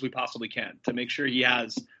as much as we possibly can to make sure he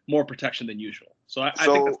has more protection than usual. So I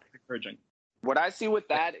think that's encouraging. What I see with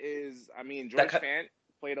that is, I mean, George Fant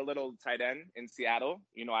played a little tight end in Seattle.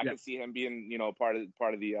 I can see him being, part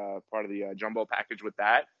of the jumbo package with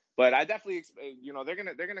that. But I definitely,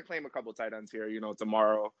 they're gonna claim a couple tight ends here,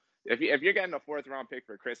 tomorrow. If you're getting a 4th round pick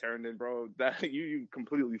for Chris Herndon, bro, that you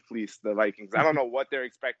completely fleeced the Vikings. I don't know what they're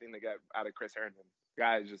expecting to get out of Chris Herndon.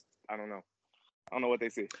 Guys, just I don't know what they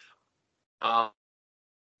see.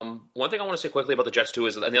 One thing I want to say quickly about the Jets too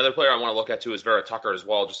is, and the other player I want to look at too is Vera Tucker as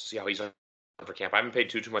well, just to see how he's for camp. I haven't paid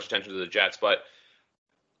too much attention to the Jets, but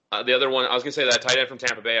the other one, I was going to say that tight end from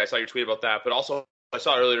Tampa Bay. I saw your tweet about that, but also I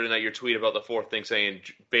saw earlier tonight your tweet about the fourth thing saying,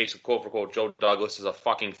 basic quote for quote, Joe Douglas is a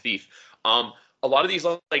fucking thief. A lot of these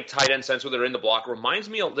like tight end sense where they're in the block reminds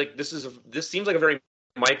me of like this seems like a very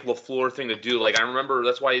Mike LaFleur thing to do. Like I remember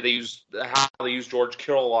that's why they used George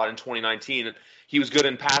Kittle a lot in 2019. He was good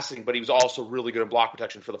in passing, but he was also really good in block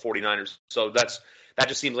protection for the 49ers. So that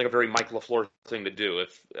just seems like a very Mike LaFleur thing to do,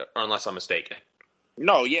 unless I'm mistaken.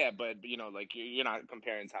 No, yeah, but like you're not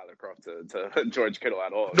comparing Tyler Kroft to George Kittle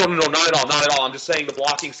at all. No, not at all. I'm just saying the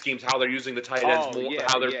blocking schemes, how they're using the tight ends,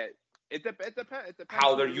 It depends.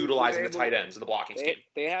 How they're utilizing the tight ends in the blocking scheme.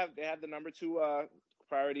 They have the number 2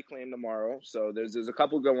 priority claim tomorrow, so there's a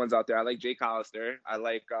couple good ones out there. I like Jake Hollister. I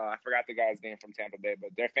like I forgot the guy's name from Tampa Bay, but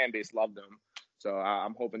their fan base loved him. So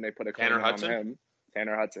I'm hoping they put a claim on him.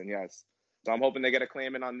 Tanner Hudson, yes. So I'm hoping they get a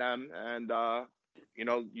claim in on them, and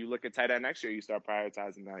you look at tight end next year, you start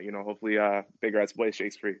prioritizing that. Hopefully Big Red's boy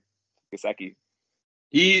shakes free. Gesicki.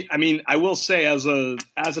 I will say as a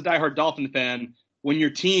diehard Dolphin fan, when your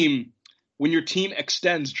team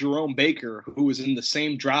extends Jerome Baker, who is in the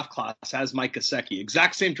same draft class as Mike Gesicki,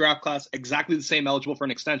 exact same draft class, exactly the same eligible for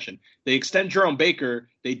an extension. They extend Jerome Baker,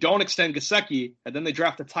 they don't extend Gesicki, and then they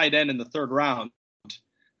draft a tight end in the 3rd round.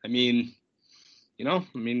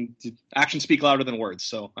 Actions speak louder than words.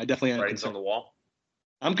 So I definitely am Writings on the wall.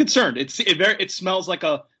 I'm concerned. It smells like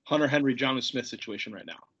a Hunter Henry, Jonnu Smith situation right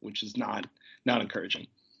now, which is not encouraging.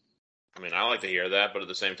 I like to hear that, but at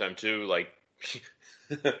the same time too, like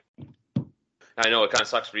I know it kind of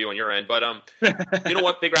sucks for you on your end, but you know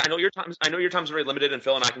what, Big Rat? I know your time's very limited, and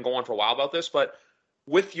Phil and I can go on for a while about this, but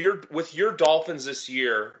with your Dolphins this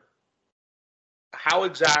year, how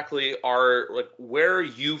exactly where are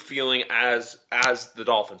you feeling as the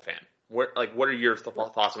Dolphin fan? What are your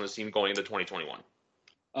thoughts on this team going into 2021?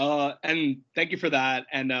 And thank you for that.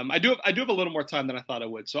 And I do have a little more time than I thought I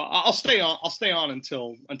would, so I'll stay on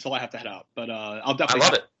until I have to head out. But I'll definitely. I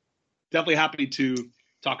love it. Definitely happy to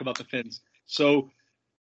talk about the Fins. So,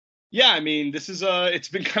 yeah, this is it's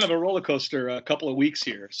been kind of a roller coaster a couple of weeks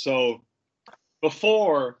here. So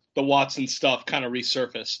before the Watson stuff kind of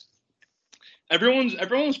resurfaced, everyone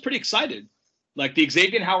was pretty excited. Like the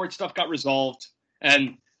Xavier Howard stuff got resolved,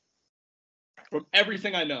 and from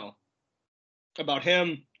everything I know about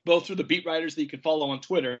him, both through the beat writers that you can follow on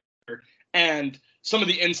Twitter and some of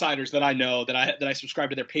the insiders that I know that I subscribe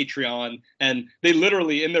to their Patreon, and they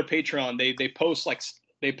literally in their Patreon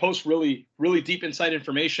they post really, really deep inside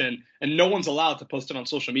information, and no one's allowed to post it on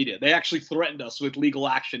social media. They actually threatened us with legal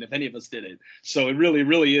action if any of us did it. So it really,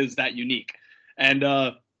 really is that unique. And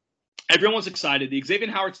everyone's excited. The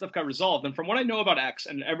Xavier Howard stuff got resolved. And from what I know about X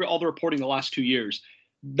and all the reporting the last 2 years,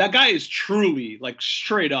 that guy is truly,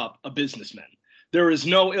 straight up a businessman. There is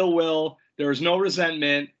no ill will. There is no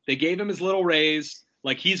resentment. They gave him his little raise.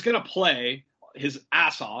 He's going to play his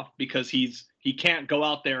ass off because he can't go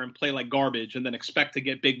out there and play like garbage and then expect to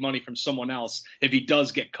get big money from someone else if he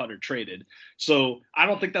does get cut or traded. So I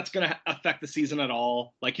don't think that's going to affect the season at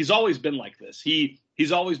all. He's always been like this.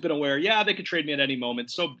 He's always been aware, they could trade me at any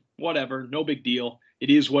moment. So whatever, no big deal. It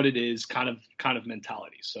is what it is kind of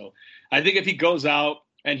mentality. So I think if he goes out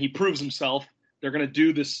and he proves himself, they're going to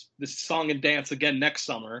do this song and dance again next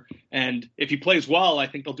summer. And if he plays well, I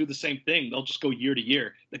think they'll do the same thing. They'll just go year to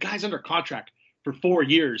year. The guy's under contract for 4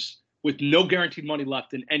 years with no guaranteed money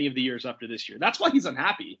left in any of the years after this year. That's why he's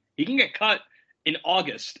unhappy. He can get cut in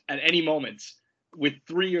August at any moment with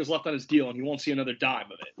 3 years left on his deal, and he won't see another dime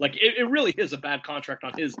of it. It really is a bad contract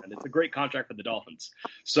on his end. It's a great contract for the Dolphins.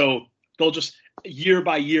 So they'll just, year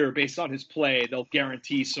by year, based on his play, they'll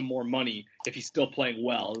guarantee some more money if he's still playing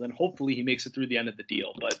well. And then hopefully he makes it through the end of the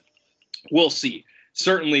deal. But we'll see.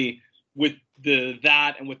 Certainly with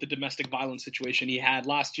that and with the domestic violence situation he had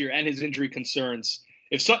last year and his injury concerns,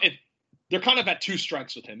 if they're kind of at 2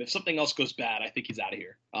 strikes with him. If something else goes bad, I think he's out of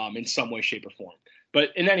here in some way, shape, or form. But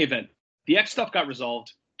in any event, the X stuff got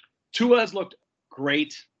resolved. Tua has looked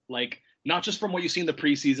great, not just from what you see in the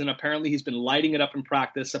preseason. Apparently he's been lighting it up in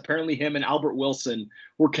practice. Apparently him and Albert Wilson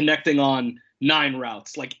were connecting on 9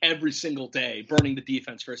 routes, every single day, burning the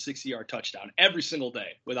defense for a 60-yard touchdown, every single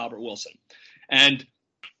day with Albert Wilson. And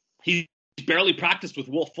he barely practiced with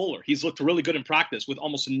Will Fuller. He's looked really good in practice with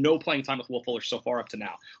almost no playing time with Will Fuller so far up to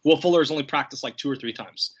now. Will Fuller has only practiced 2 or 3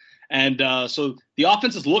 times. And so the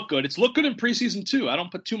offenses look good. It's looked good in preseason too. I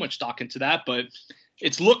don't put too much stock into that, but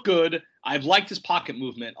it's looked good. I've liked his pocket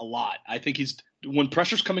movement a lot. I think when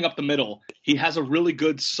pressure's coming up the middle, he has a really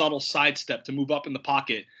good subtle sidestep to move up in the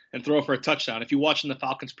pocket and throw for a touchdown. If you watch in the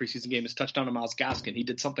Falcons preseason game, his touchdown to Myles Gaskin, he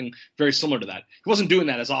did something very similar to that. He wasn't doing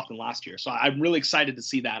that as often last year. So I'm really excited to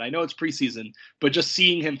see that. I know it's preseason, but just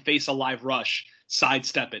seeing him face a live rush,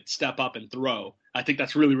 sidestep it, step up and throw, I think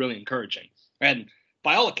that's really, really encouraging. And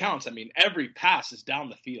by all accounts, I mean, every pass is down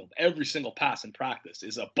the field. Every single pass in practice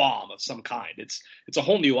is a bomb of some kind. It's a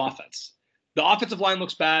whole new offense. The offensive line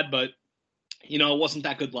looks bad, but, it wasn't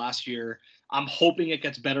that good last year. I'm hoping it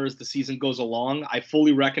gets better as the season goes along. I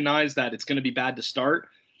fully recognize that it's going to be bad to start,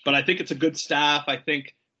 but I think it's a good staff. I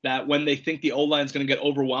think that when they think the O-line is going to get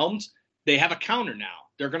overwhelmed, they have a counter now.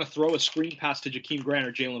 They're going to throw a screen pass to Jakeem Grant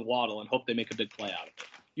or Jalen Waddle and hope they make a big play out of it.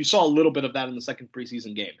 You saw a little bit of that in the second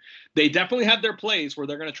preseason game. They definitely have their plays where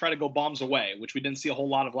they're going to try to go bombs away, which we didn't see a whole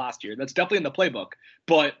lot of last year. That's definitely in the playbook.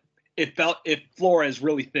 But if Flores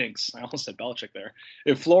really thinks, I almost said Belichick there,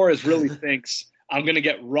 if Flores really thinks I'm going to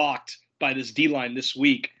get rocked by this D-line this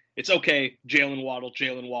week, it's okay, Jalen Waddle.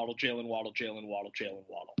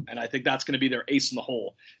 And I think that's going to be their ace in the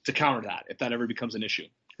hole to counter that if that ever becomes an issue.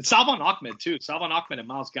 And Salvon Ahmed, too. Salvon Ahmed and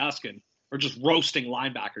Myles Gaskin are just roasting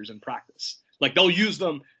linebackers in practice. Like, they'll use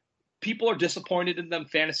them. People are disappointed in them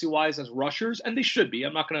fantasy-wise as rushers, and they should be.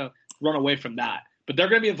 I'm not going to run away from that. But they're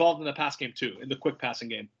going to be involved in the pass game, too, in the quick passing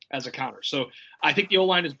game as a counter. So I think the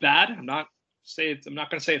O-line is bad. I'm not going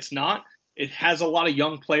to say it's not. It has a lot of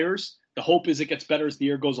young players. The hope is it gets better as the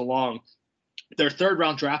year goes along. Their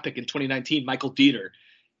third-round draft pick in 2019, Michael Dieter,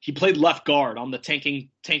 he played left guard on the tanking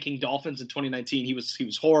Dolphins in 2019. He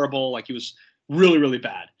was horrible. Like, he was really, really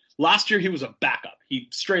bad. Last year, he was a backup. He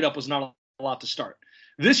straight up was not allowed to start.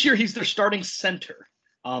 This year, he's their starting center.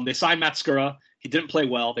 They signed Matt Skura. He didn't play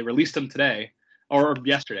well. They released him today, or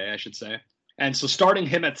yesterday, I should say. And so starting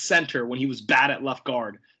him at center when he was bad at left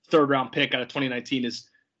guard, third-round pick out of 2019 is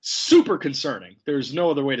super concerning. There's no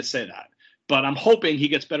other way to say that. But I'm hoping he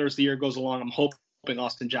gets better as the year goes along. I'm hoping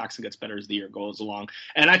Austin Jackson gets better as the year goes along.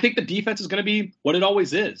 And I think the defense is going to be what it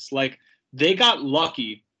always is. Like, they got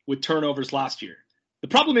lucky with turnovers last year. The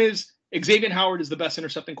problem is Xavier Howard is the best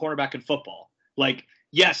intercepting cornerback in football. Like,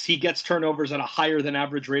 yes, he gets turnovers at a higher than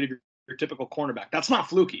average rate of your typical cornerback. That's not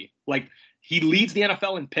fluky. Like, he leads the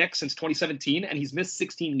NFL in picks since 2017, and he's missed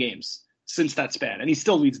 16 games since that span, and he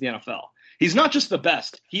still leads the NFL. He's not just the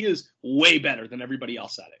best. He is way better than everybody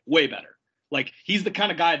else at it. Way better. Like, he's the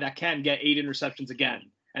kind of guy that can get 8 interceptions again,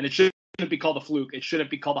 and it shouldn't be called a fluke. It shouldn't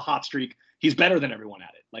be called a hot streak. He's better than everyone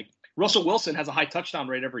at it. Like, Russell Wilson has a high touchdown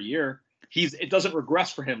rate every year. It doesn't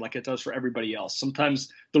regress for him like it does for everybody else.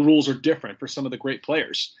 Sometimes the rules are different for some of the great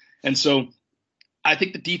players. And so I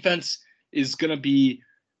think the defense is going to be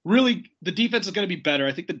better.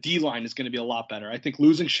 I think the D-line is going to be a lot better. I think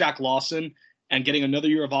losing Shaq Lawson and getting another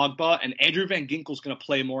year of Ogba, and Andrew Van Ginkel is going to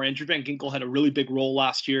play more. Andrew Van Ginkel had a really big role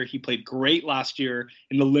last year. He played great last year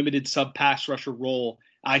in the limited sub-pass rusher role.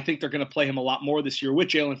 I think they're going to play him a lot more this year with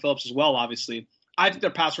Jalen Phillips as well, obviously. I think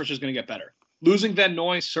their pass rush is going to get better. Losing Van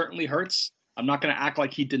Noy certainly hurts. I'm not going to act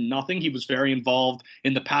like he did nothing. He was very involved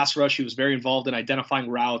in the pass rush. He was very involved in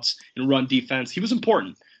identifying routes and run defense. He was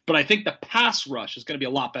important. But I think the pass rush is going to be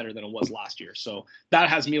a lot better than it was last year. So that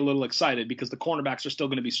has me a little excited because the cornerbacks are still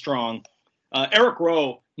going to be strong. Eric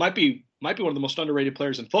Rowe might be one of the most underrated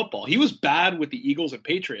players in football. He was bad with the Eagles and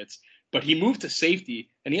Patriots, but he moved to safety,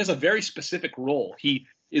 and he has a very specific role. He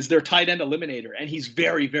is their tight end eliminator, and he's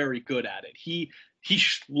very, very good at it. He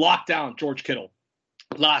locked down George Kittle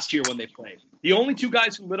last year when they played. The only 2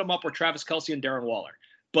 guys who lit him up were Travis Kelce and Darren Waller.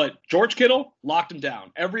 But George Kittle locked him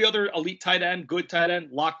down. Every other elite tight end, good tight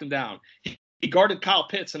end, locked him down. He guarded Kyle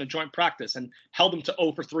Pitts in a joint practice and held him to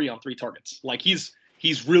 0 for 3 on 3 targets. Like, he's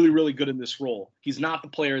really, really good in this role. He's not the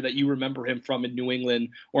player that you remember him from in New England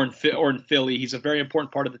or in Philly. He's a very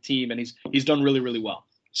important part of the team, and he's done really, really well.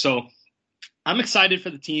 So I'm excited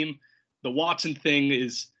for the team. The Watson thing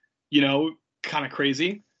is, kind of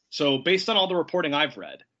crazy. So based on all the reporting I've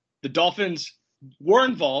read, the Dolphins were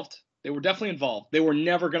involved. They were definitely involved. They were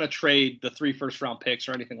never going to trade the 3 first-round picks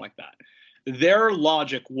or anything like that. Their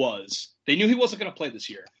logic was they knew he wasn't going to play this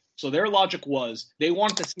year. So their logic was they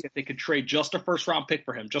wanted to see if they could trade just a first-round pick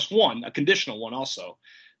for him, just one, a conditional one also.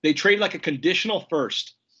 They trade like a conditional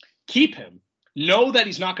first, keep him, know that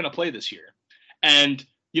he's not going to play this year. And,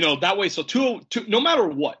 that way, so Tua, no matter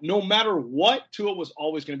what, Tua was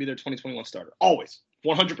always going to be their 2021 starter. Always.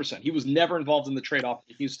 100%. He was never involved in the trade-off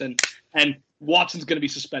in Houston, and Watson's going to be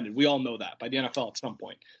suspended. We all know that by the NFL at some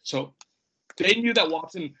point. So they knew that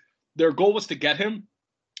Watson, their goal was to get him,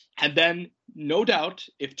 and then, no doubt,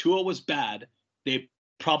 if Tua was bad, they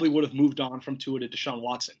probably would have moved on from Tua to Deshaun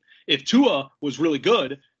Watson. If Tua was really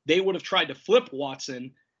good, they would have tried to flip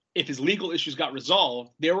Watson if his legal issues got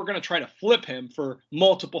resolved, they were going to try to flip him for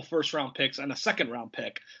multiple first-round picks and a second-round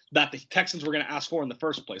pick that the Texans were going to ask for in the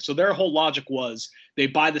first place. So their whole logic was they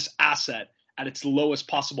buy this asset at its lowest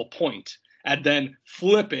possible point and then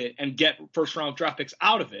flip it and get first-round draft picks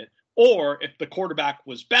out of it. Or if the quarterback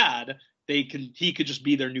was bad, he could just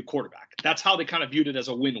be their new quarterback. That's how they kind of viewed it as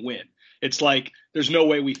a win-win. It's like there's no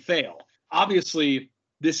way we fail. Obviously,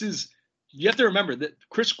 you have to remember that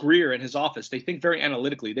Chris Greer and his office, they think very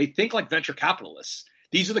analytically. They think like venture capitalists.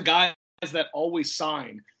 These are the guys that always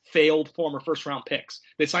sign failed former first-round picks.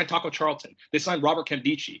 They signed Taco Charlton. They signed Robert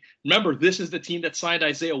Camdici. Remember, this is the team that signed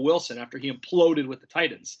Isaiah Wilson after he imploded with the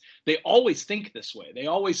Titans. They always think this way. They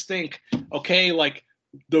always think, okay, like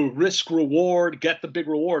the risk reward, get the big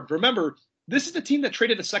reward. Remember, this is the team that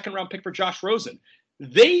traded a second-round pick for Josh Rosen.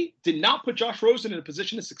 They did not put Josh Rosen in a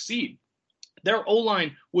position to succeed. Their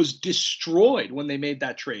O-line was destroyed when they made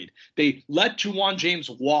that trade. They let Juwan James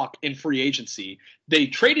walk in free agency. They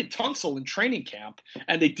traded Tunsil in training camp,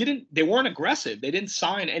 and they weren't aggressive. They didn't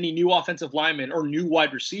sign any new offensive linemen or new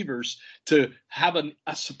wide receivers to have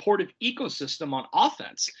a supportive ecosystem on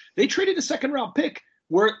offense. They traded a second-round pick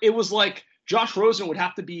where it was like Josh Rosen would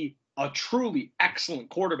have to be a truly excellent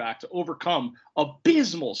quarterback to overcome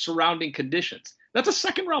abysmal surrounding conditions. That's a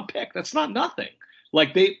second-round pick. That's not nothing.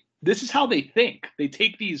 This is how they think. They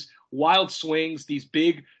take these wild swings, these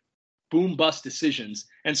big boom-bust decisions.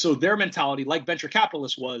 And so their mentality, like venture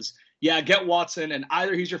capitalists, was, get Watson, and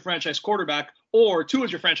either he's your franchise quarterback or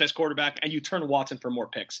Tua's your franchise quarterback, and you turn Watson for more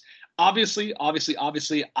picks. Obviously,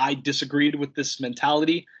 I disagreed with this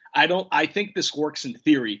mentality. I think this works in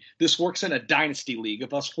theory. This works in a dynasty league.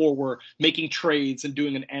 If us four were making trades and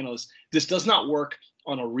doing an analyst, this does not work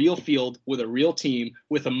on a real field with a real team,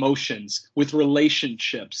 with emotions, with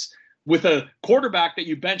relationships, with a quarterback that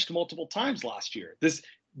you benched multiple times last year. This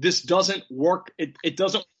doesn't work. It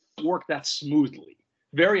doesn't work that smoothly.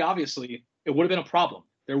 Very obviously, it would have been a problem.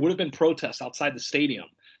 There would have been protests outside the stadium.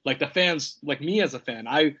 Like the fans, like me as a fan,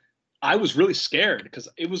 I was really scared because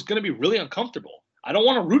it was going to be really uncomfortable. I don't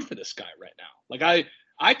want to root for this guy right now. Like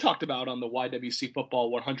I talked about on the YWC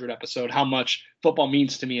Football 100 episode how much football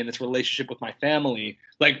means to me and its relationship with my family.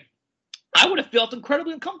 Like, I would have felt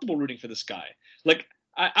incredibly uncomfortable rooting for this guy. Like,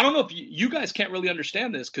 I don't know if you guys can't really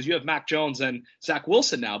understand this because you have Mac Jones and Zach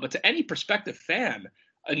Wilson now, but to any prospective fan,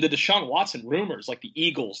 and the Deshaun Watson rumors, like the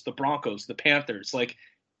Eagles, the Broncos, the Panthers, like,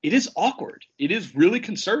 it is awkward. It is really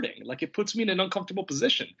concerning. Like, it puts me in an uncomfortable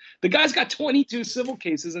position. The guy's got 22 civil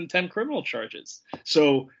cases and 10 criminal charges.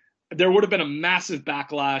 So there would have been a massive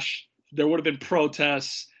backlash. There would have been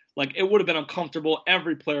protests. Like, it would have been uncomfortable.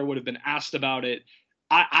 Every player would have been asked about it.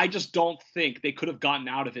 I just don't think they could have gotten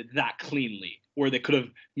out of it that cleanly, where they could have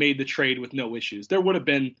made the trade with no issues. There would have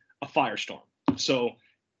been a firestorm. So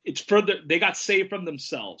it's further, they got saved from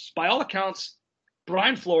themselves. By all accounts,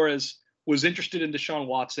 Brian Flores was interested in Deshaun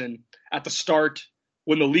Watson at the start.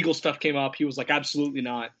 When the legal stuff came up, he was like, absolutely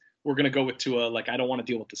not. We're going to go with Tua. Like, I don't want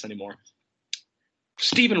to deal with this anymore.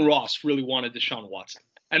 Stephen Ross really wanted Deshaun Watson.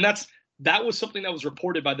 And that was something that was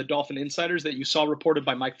reported by the Dolphin insiders that you saw reported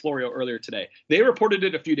by Mike Florio earlier today. They reported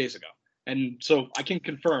it a few days ago. And so I can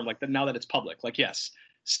confirm, like, that now that it's public, like, yes,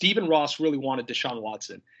 Stephen Ross really wanted Deshaun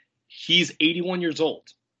Watson. He's 81 years old.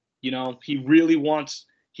 You know,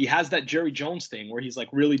 he has that Jerry Jones thing where he's like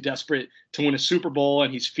really desperate to win a Super Bowl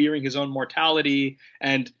and he's fearing his own mortality.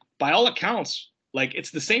 And by all accounts, like,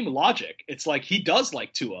 it's the same logic. It's like he does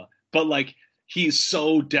like Tua, but like he's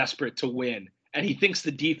so desperate to win and he thinks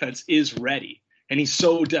the defense is ready and he's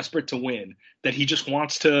so desperate to win that he doesn't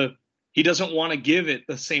want to give it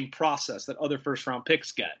the same process that other first round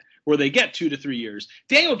picks get, where they get 2 to 3 years.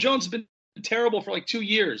 Daniel Jones has been terrible for like 2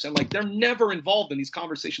 years, and like they're never involved in these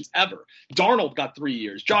conversations ever. Darnold got 3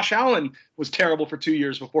 years. Josh Allen was terrible for 2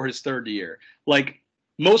 years before his third year. Like,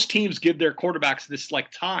 most teams give their quarterbacks this like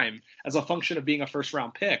time as a function of being a first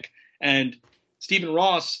round pick. And Stephen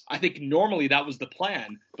Ross, I think normally that was the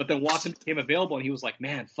plan, but then Watson became available and he was like,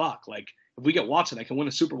 man, fuck, like if we get Watson, I can win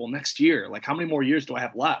a Super Bowl next year. Like, how many more years do I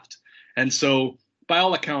have left? And so by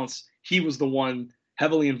all accounts, he was the one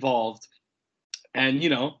heavily involved. And, you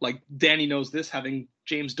know, like Danny knows this, having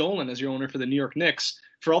James Dolan as your owner for the New York Knicks,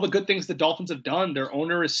 for all the good things the Dolphins have done, their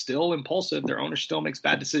owner is still impulsive. Their owner still makes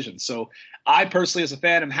bad decisions. So I personally, as a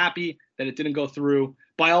fan, am happy that it didn't go through.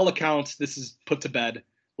 By all accounts, this is put to bed.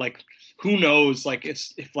 Like, who knows? Like,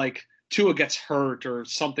 if like Tua gets hurt or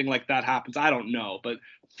something like that happens, I don't know. But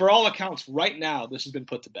for all accounts, right now, this has been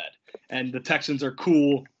put to bed. And the Texans are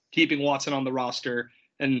cool keeping Watson on the roster,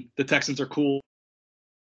 and the Texans are cool.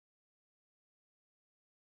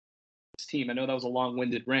 Team. I know that was a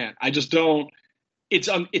long-winded rant. I just don't. It's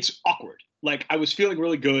awkward. like I was feeling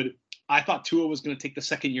really good. I thought Tua was going to take the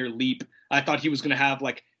second-year leap. I thought he was going to have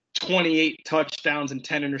like 28 touchdowns and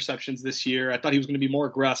 10 interceptions this year. I thought he was going to be more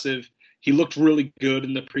aggressive. He looked really good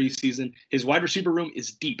in the preseason. His wide receiver room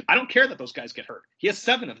is deep. I don't care that those guys get hurt. He has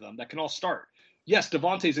 7 of them that can all start. Yes,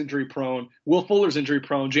 Devontae's injury prone, Will Fuller's injury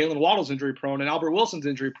prone, Jalen Waddle's injury prone, and Albert Wilson's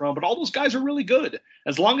injury prone, but all those guys are really good.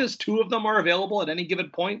 As long as 2 of them are available at any given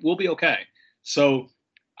point, we'll be okay. So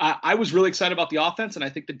I was really excited about the offense, and I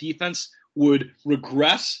think the defense would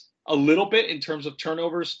regress a little bit in terms of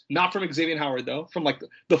turnovers, not from Xavier Howard, though, from like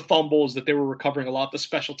the fumbles that they were recovering a lot, the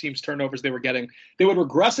special teams turnovers they were getting. They would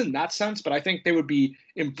regress in that sense, but I think they would be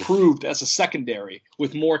improved as a secondary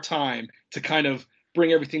with more time to kind of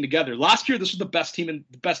bring everything together. Last year, this was the best team and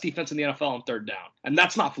the best defense in the NFL on third down, and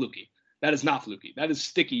that's not fluky. That is not fluky. That is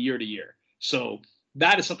sticky year to year. So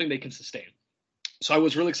that is something they can sustain. So I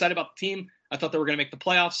was really excited about the team. I thought they were going to make the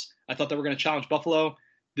playoffs. I thought they were going to challenge Buffalo.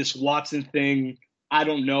 This Watson thing, I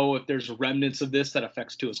don't know if there's remnants of this that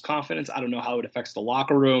affects Tua's confidence. I don't know how it affects the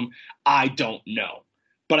locker room. I don't know.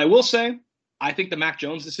 But I will say, I think the Mac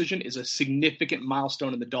Jones decision is a significant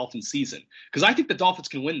milestone in the Dolphins season because I think the Dolphins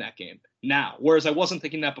can win that game now, whereas I wasn't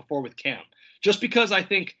thinking that before with Cam. Just because I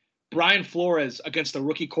think Brian Flores against the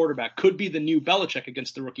rookie quarterback could be the new Belichick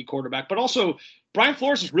against the rookie quarterback, but also Brian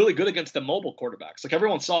Flores is really good against the mobile quarterbacks. Like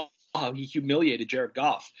everyone saw how he humiliated Jared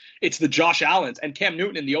Goff. It's the Josh Allens and Cam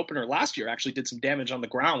Newton in the opener last year actually did some damage on the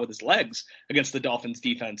ground with his legs against the Dolphins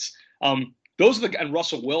defense. Those are and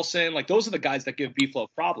Russell Wilson, like those are the guys that give B-Flow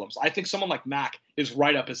problems. I think someone like Mac is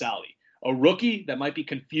right up his alley. A rookie that might be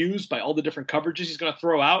confused by all the different coverages he's going to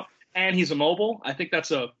throw out, and he's immobile. I think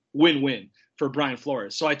that's a win-win for Brian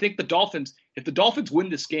Flores. So I think the Dolphins, if the Dolphins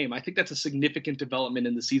win this game, I think that's a significant development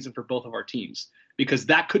in the season for both of our teams because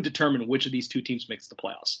that could determine which of these 2 teams makes the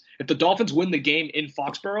playoffs. If the Dolphins win the game in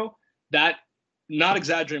Foxborough, that, not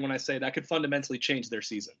exaggerating when I say that, could fundamentally change their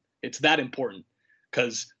season. It's that important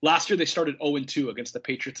because last year they started 0-2 against the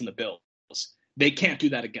Patriots and the Bills. They can't do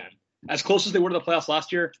that again. As close as they were to the playoffs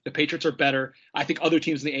last year, the Patriots are better. I think other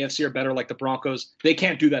teams in the AFC are better, like the Broncos. They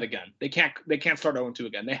can't do that again. They can't start 0-2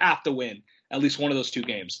 again. They have to win at least one of those 2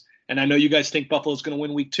 games. And I know you guys think Buffalo's going to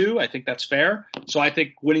win week 2. I think that's fair. So I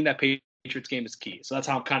think winning that Patriots game is key. So that's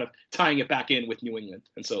how I'm kind of tying it back in with New England.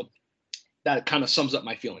 And so that kind of sums up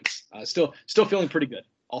my feelings. Still feeling pretty good,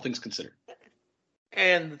 all things considered.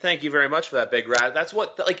 And thank you very much for that, Big Rat. That's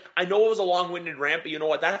what, like, I know it was a long-winded rant, but you know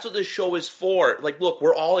what? That's what this show is for. Like, look,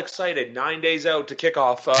 we're all excited. 9 days out to kick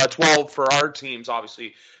off 12 for our teams,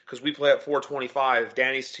 obviously, because we play at 4:25.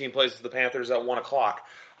 Danny's team plays the Panthers at 1 o'clock.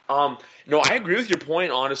 No, I agree with your point,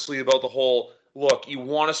 honestly, about the whole, look, you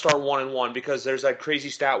want to start 1-1 because there's that crazy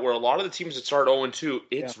stat where a lot of the teams that start 0-2,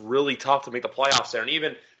 it's really tough to make the playoffs there. And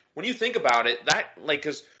even when you think about it, that, like,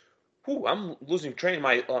 because I'm losing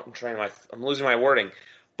my wording.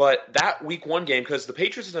 But that week 1 game, because the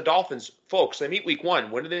Patriots and the Dolphins, folks, they meet week 1.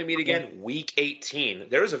 When do they meet again? Week 18.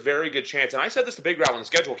 There's a very good chance, and I said this to Big Rat when the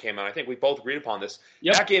schedule came out. I think we both agreed upon this.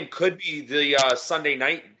 Yep. That game could be the Sunday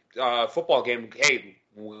night football game. Hey,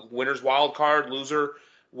 winner's wild card, loser,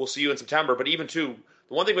 we'll see you in September. But even too,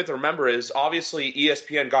 the one thing we have to remember is obviously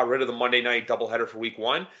ESPN got rid of the Monday night doubleheader for week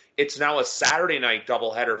 1. It's now a Saturday night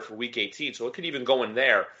doubleheader for week 18, so it could even go in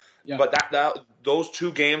there. Yeah. But those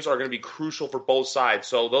 2 games are going to be crucial for both sides.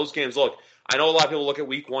 So those games, look, I know a lot of people look at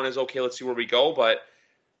week 1 as, okay, let's see where we go. But,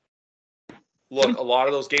 look, a lot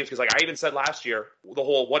of those games, because like I even said last year, the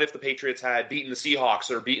whole what if the Patriots had beaten the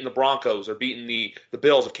Seahawks or beaten the Broncos or beaten the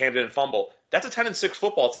Bills if Cam didn't fumble. That's a 10-6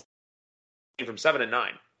 football team from 7-9.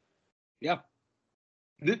 Yeah.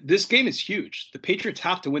 This game is huge. The Patriots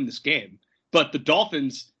have to win this game. But the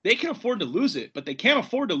Dolphins, they can afford to lose it, but they can't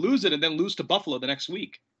afford to lose it and then lose to Buffalo the next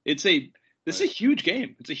week. This is a huge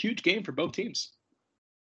game. It's a huge game for both teams.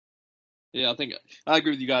 Yeah, I think I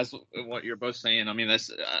agree with you guys what you're both saying. I mean, that's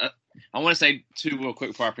I want to say too real quick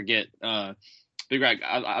before I forget. Big Rack,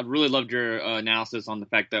 I really loved your analysis on the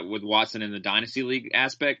fact that with Watson in the Dynasty League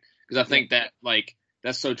aspect, because I think that like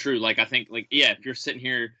that's so true. Like I think like if you're sitting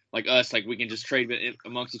here like us, like we can just trade it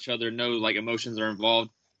amongst each other, no like emotions are involved.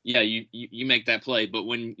 Yeah, you make that play, but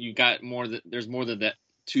when you got there's more than that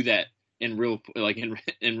to that in real like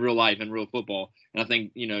in real life and real football. And I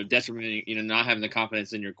think detrimenting not having the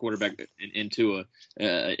confidence in your quarterback in Tua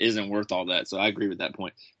isn't worth all that. So I agree with that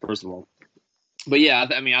point first of all. But yeah,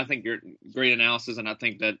 I think you're great analysis, and I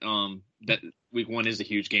think that that week 1 is a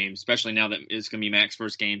huge game, especially now that it's going to be Mac's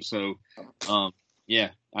first game. So yeah,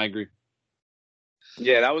 I agree.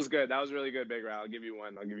 Yeah, that was good. That was really good, Big Rat. I'll give you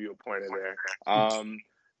one. I'll give you a point in there.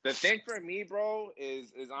 The thing for me, bro,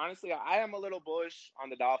 is honestly, I am a little bullish on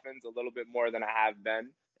the Dolphins a little bit more than I have been.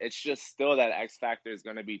 It's just still that X factor is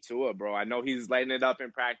going to be Tua, bro. I know he's lighting it up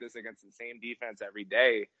in practice against the same defense every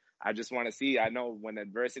day. I just want to see. I know when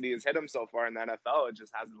adversity has hit him so far in the NFL, it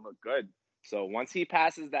just hasn't looked good. So once he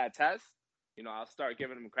passes that test, I'll start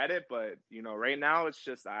giving him credit. But right now it's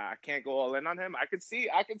just I can't go all in on him. I could see,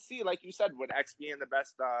 like you said, with X being the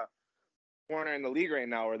best corner in the league right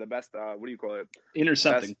now, or the best what do you call it?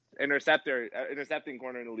 Intercepting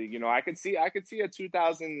corner in the league. I could see a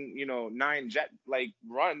 2009 Jet like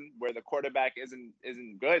run where the quarterback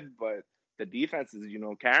isn't good, but the defense is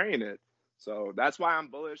carrying it. So that's why I'm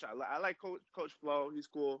bullish. I like Coach Flo. He's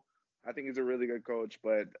cool. I think he's a really good coach,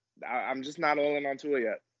 but I'm just not all in on Tua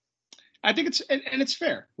yet. I think it's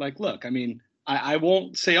fair. Like, look, I mean, I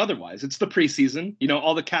won't say otherwise. It's the preseason.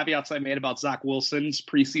 All the caveats I made about Zach Wilson's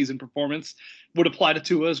preseason performance would apply to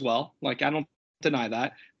Tua as well. Like, I don't deny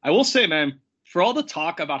that. I will say, man, for all the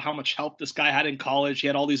talk about how much help this guy had in college, he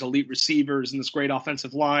had all these elite receivers and this great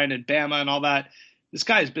offensive line and Bama and all that, this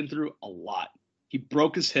guy has been through a lot. He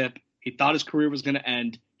broke his hip. He thought his career was going to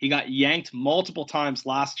end. He got yanked multiple times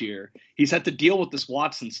last year. He's had to deal with this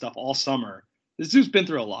Watson stuff all summer. This dude's been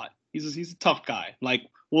through a lot. He's a tough guy. Like,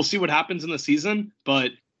 we'll see what happens in the season,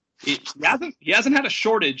 but he hasn't had a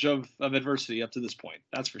shortage of adversity up to this point.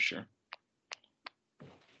 That's for sure.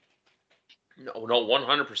 No,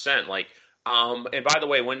 100%. Like, and by the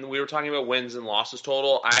way, when we were talking about wins and losses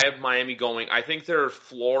total, I have Miami going. I think their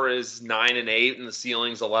floor is 9-8 and the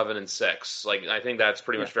ceiling's 11-6. Like, I think that's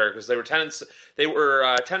pretty much fair because they were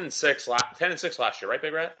 10-6 last year, right,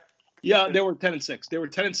 Big Rat? Yeah, they were 10-6. They were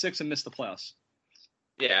 10-6 and missed the playoffs.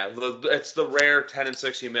 Yeah, it's the rare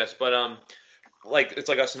 10-6 you miss, but it's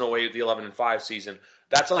like us in 08, the 11-5 season.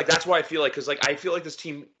 That's why I feel like, because I feel like this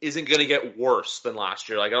team isn't going to get worse than last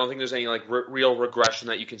year. Like, I don't think there's any real regression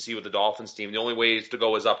that you can see with the Dolphins team. The only way to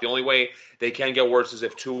go is up. The only way they can get worse is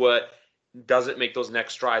if Tua doesn't make those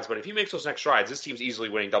next strides. But if he makes those next strides, this team's easily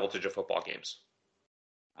winning double-digit football games.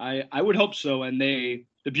 I would hope so. And the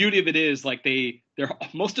beauty of it is, like,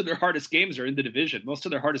 most of their hardest games are in the division. Most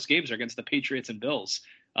of their hardest games are against the Patriots and Bills.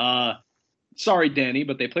 Sorry, Danny,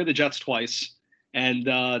 but they play the Jets twice. And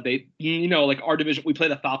like our division, we play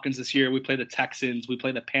the Falcons this year. We play the Texans. We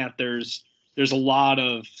play the Panthers. There's a lot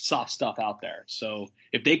of soft stuff out there. So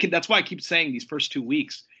if they can, that's why I keep saying these first 2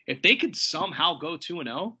 weeks, if they could somehow go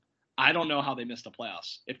 2-0, I don't know how they missed the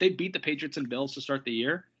playoffs. If they beat the Patriots and Bills to start the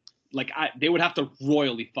year, they would have to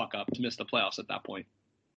royally fuck up to miss the playoffs at that point.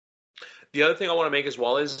 The other thing I want to make as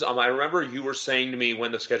well is I remember you were saying to me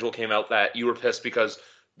when the schedule came out that you were pissed because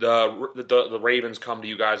the Ravens come to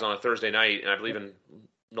you guys on a Thursday night, and I believe in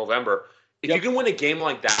November. If you can win a game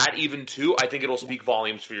like that, even too, I think it'll speak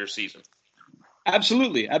volumes for your season.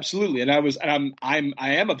 Absolutely. And I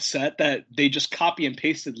am upset that they just copy and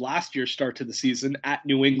pasted last year's start to the season at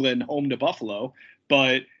New England, home to Buffalo.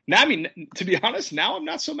 But now, I mean, to be honest, now I'm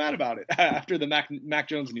not so mad about it after the Mac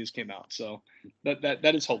Jones news came out. So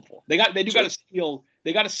that is hopeful. They got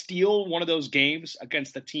to steal one of those games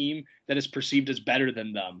against a team that is perceived as better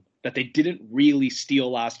than them that they didn't really steal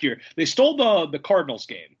last year. They stole the Cardinals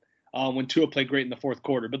game when Tua played great in the fourth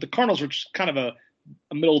quarter, but the Cardinals were just kind of a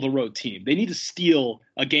middle of the road team. They need to steal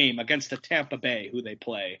a game against the Tampa Bay, who they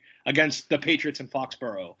play, against the Patriots in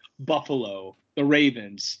Foxborough, Buffalo, the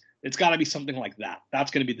Ravens. It's got to be something like that.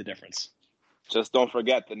 That's going to be the difference. Just don't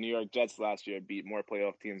forget the New York Jets last year beat more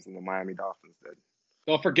playoff teams than the Miami Dolphins did.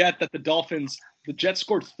 Don't forget that the Jets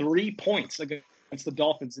scored 3 points against the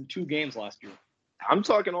Dolphins in 2 games last year. I'm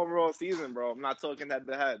talking overall season, bro. I'm not talking head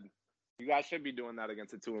to head. You guys should be doing that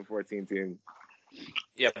against a 2-14 team.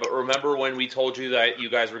 Yeah, but remember when we told you that you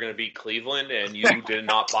guys were going to beat Cleveland and you did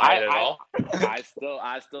not buy it at all? I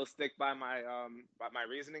still stick by my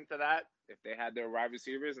reasoning to that. If they had their wide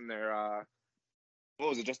receivers and their what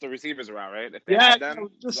was it? Just the receivers around, right? If they had them,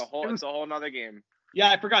 it's a whole nother game. Yeah,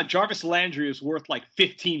 I forgot. Jarvis Landry is worth like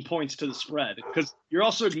 15 points to the spread because you're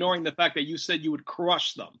also ignoring the fact that you said you would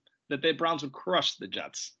crush them, that the Browns would crush the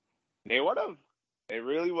Jets. They would have. They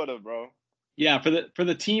really would have, bro. Yeah, for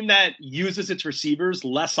the team that uses its receivers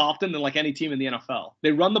less often than like any team in the NFL.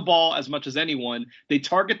 They run the ball as much as anyone. They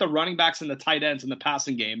target the running backs and the tight ends in the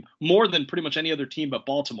passing game more than pretty much any other team but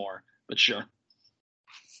Baltimore. But sure.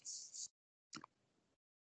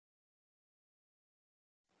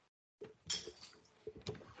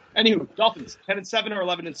 Anywho, Dolphins 10-7 or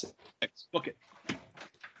 11-6. Book it.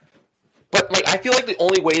 But I feel like the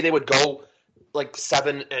only way they would go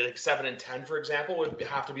 7-10, for example, would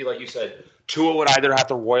have to be like you said. Tua would either have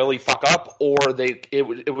to royally fuck up, or it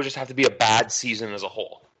would just have to be a bad season as a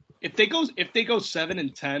whole. If they go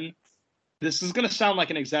 7-10, this is going to sound like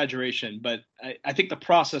an exaggeration, but I think the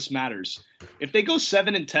process matters. If they go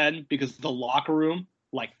 7-10 because the locker room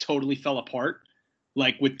like totally fell apart,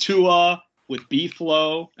 like with Tua, with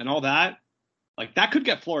B-Flow and all that, like that could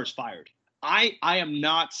get Flores fired. I am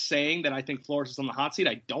not saying that I think Flores is on the hot seat.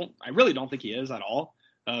 I really don't think he is at all,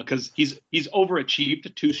 because he's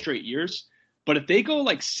overachieved 2 straight years. But if they go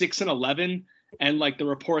like 6-11 and like the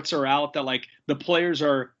reports are out that like the players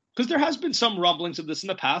are, because there has been some rumblings of this in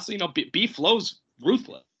the past. You know, B-Flow's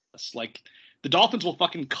ruthless. Like the Dolphins will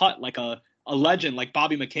fucking cut like a legend like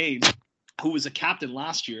Bobby McCain, who was a captain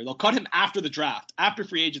last year. They'll cut him after the draft, after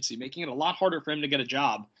free agency, making it a lot harder for him to get a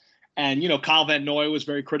job. And, you know, Kyle Van Noy was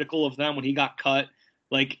very critical of them when he got cut.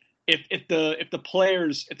 Like if the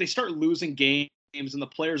players, if they start losing games and the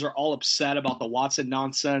players are all upset about the Watson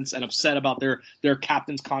nonsense and upset about their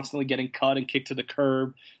captains constantly getting cut and kicked to the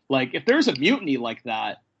curb, like if there's a mutiny like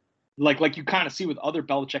that, like you kind of see with other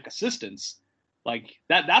Belichick assistants, like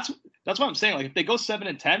that's what I'm saying. Like if they go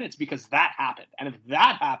 7-10, it's because that happened. And if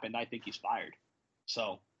that happened, I think he's fired.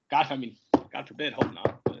 So God forbid, hope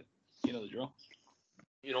not, but you know the drill.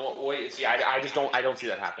 You know what? Wait, see, I just don't see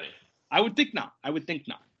that happening. I would think not.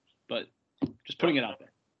 But just putting it out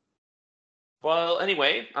there. Well,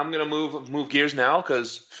 anyway, I'm gonna move gears now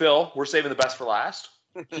because Phil, we're saving the best for last.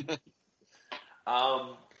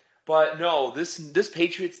 But no, this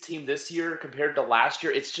Patriots team this year compared to last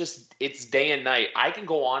year, it's day and night. I can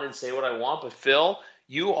go on and say what I want, but Phil,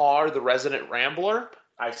 you are the resident rambler.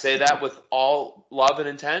 I say that with all love and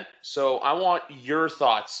intent. So I want your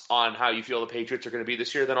thoughts on how you feel the Patriots are going to be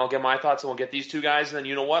this year. Then I'll get my thoughts, and we'll get these two guys. And then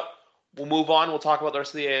you know what? We'll move on. We'll talk about the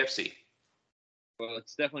rest of the AFC. Well,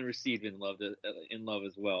 it's definitely received in love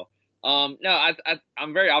as well. No,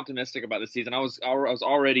 I'm very optimistic about the season. I was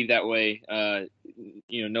already that way.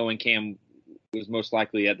 Knowing Cam was most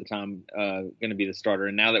likely at the time going to be the starter,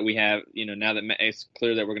 and now that we have, now that it's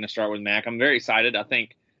clear that we're going to start with Mac, I'm very excited. I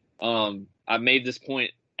think I've made this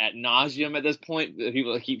point ad nauseum at this point.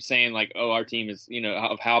 People keep saying like, "Oh, our team is,"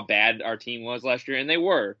 of how bad our team was last year, and they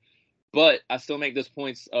were. But I still make this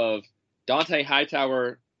points of Dante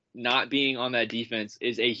Hightower not being on that defense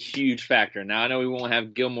is a huge factor. Now I know we won't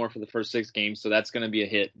have Gilmore for the first 6 games, so that's going to be a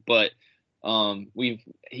hit. But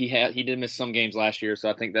he did miss some games last year, so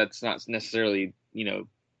I think that's not necessarily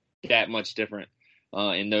that much different.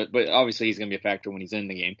 But obviously he's going to be a factor when he's in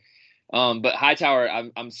the game. But Hightower,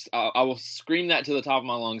 I will scream that to the top of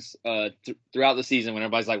my lungs throughout the season when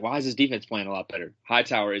everybody's like, "Why is his defense playing a lot better?"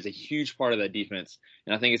 Hightower is a huge part of that defense,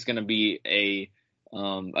 and I think it's going to be a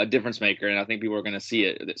difference maker, and I think people are going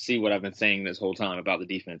to see what I've been saying this whole time about the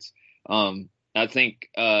defense. I think,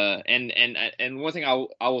 and one thing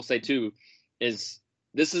I will say too is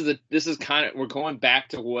this is kind of, we're going back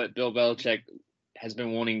to what Bill Belichick has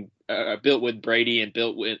been wanting, built with Brady and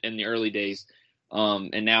built with in the early days.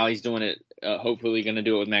 And now he's doing it, hopefully going to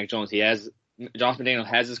do it with Mac Jones. Josh McDaniel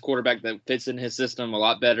has his quarterback that fits in his system a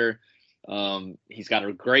lot better. He's got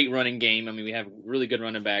a great running game. I mean, we have really good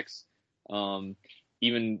running backs.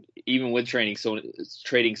 Even with trading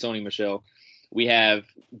Sony Michel, we have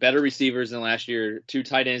better receivers than last year. 2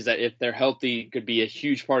 tight ends that, if they're healthy, could be a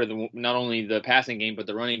huge part of not only the passing game, but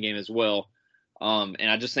the running game as well. And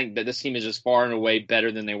I just think that this team is just far and away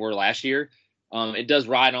better than they were last year. It does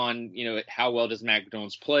ride on, how well does Mac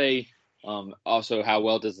Jones play? Also, how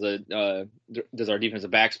well does our defensive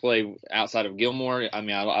backs play outside of Gilmore? I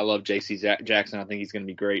mean, I love J.C. Jackson. I think he's going to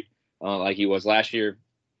be great, like he was last year.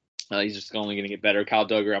 He's just only going to get better. Kyle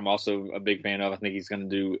Duggar, I'm also a big fan of. I think he's going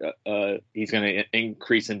to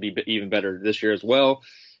increase and be even better this year as well.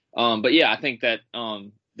 But yeah, I think that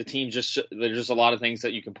the team there's just a lot of things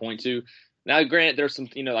that you can point to. Now, granted, there's some,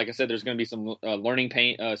 like I said, there's going to be some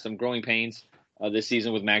some growing pains this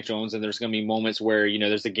season with Mac Jones, and there's going to be moments where,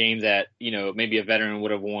 there's a game that, maybe a veteran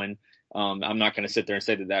would have won. I'm not going to sit there and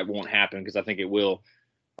say that won't happen, because I think it will.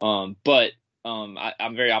 But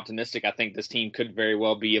I'm very optimistic. I think this team could very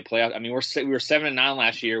well be a playoff. I mean, we were 7-9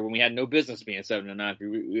 last year when we had no business being 7-9.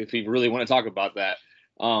 If we really want to talk about that,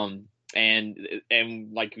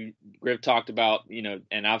 and like Griff talked about,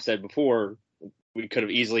 and I've said before, we could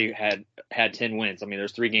have easily had 10 wins. I mean,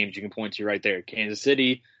 there's 3 games you can point to right there. Kansas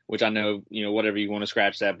City, which I know, whatever you want to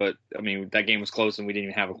scratch that, but I mean, that game was close and we didn't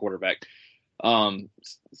even have a quarterback.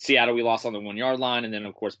 Seattle, we lost on the 1-yard line, and then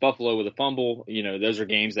of course Buffalo with a fumble. Those are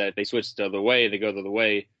games that they switch the other way, they go the other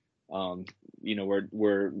way.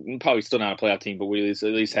 We're probably still not a playoff team, but we at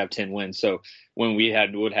least have 10 wins. So when we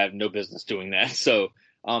would have no business doing that. So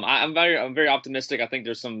I'm very optimistic. I think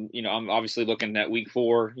there's some, I'm obviously looking at week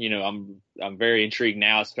 4. I'm very intrigued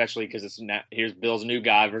now, especially because here's Bill's new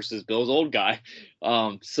guy versus Bill's old guy.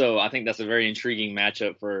 So I think that's a very intriguing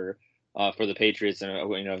matchup for for the Patriots,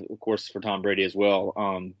 and of course for Tom Brady as well.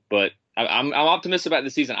 But I'm optimistic about the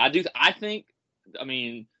season. I think. I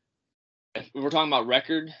mean, if we're talking about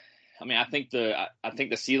record, I mean, I think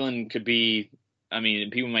the ceiling could be. I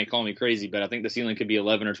mean, people might call me crazy, but I think the ceiling could be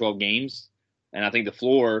 11 or 12 games, and I think the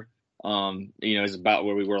floor, is about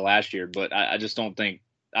where we were last year. But I just don't think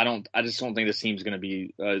this team's going to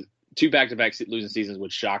be 2 back-to-back losing seasons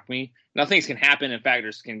would shock me. Now things can happen and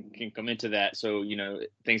factors can come into that, so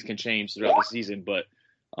things can change throughout the season. But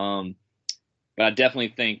I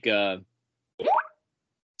definitely think that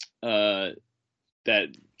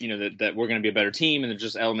we're going to be a better team, and there's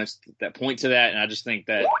just elements that point to that. And I just think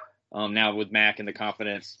that now with Mac and the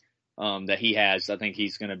confidence that he has, I think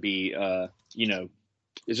he's going to be,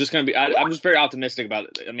 it's just going to be. I'm just very optimistic about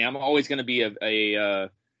it. I mean, I'm always going to be a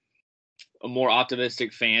more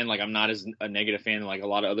optimistic fan. Like, I'm not as a negative fan like a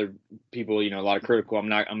lot of other people. A lot of critical. I'm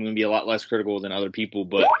going to be a lot less critical than other people.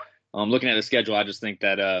 But looking at the schedule, I just think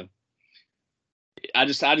that I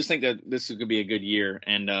just think that this is going to be a good year.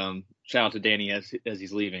 And shout out to Danny as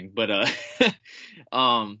he's leaving. But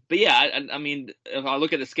yeah, I mean, if I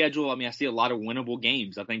look at the schedule, I mean, I see a lot of winnable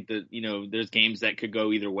games. I think that there's games that could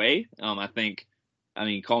go either way. I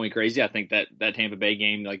mean, call me crazy. I think that Tampa Bay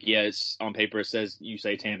game, like, yeah, it's on paper it says you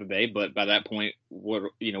say Tampa Bay, but by that point, what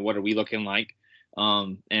are we looking like?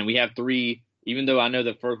 And we have 3. Even though I know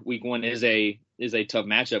that for week 1 is a tough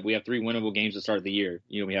matchup, we have 3 winnable games to start the year.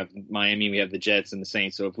 We have Miami, we have the Jets, and the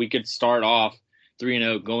Saints. So if we could start off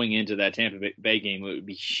 3-0 going into that Tampa Bay game, it would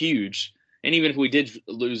be huge. And even if we did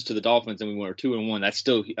lose to the Dolphins and we were 2-1,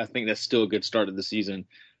 I think that's still a good start of the season.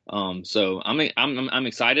 So I'm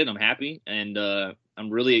excited. I'm happy, and I'm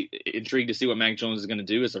really intrigued to see what Mac Jones is going to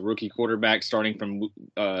do as a rookie quarterback starting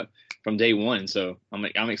from day one. So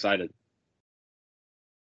I'm excited.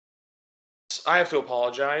 I have to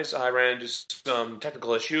apologize. I ran into some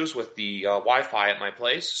technical issues with the Wi-Fi at my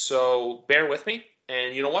place, so bear with me.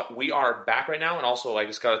 And you know what? We are back right now, and also I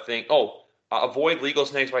just got to think, avoid legal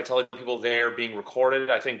snakes by telling people they're being recorded.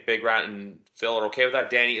 I think Big Rat and Phil are okay with that.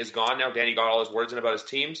 Danny is gone now. Danny got all his words in about his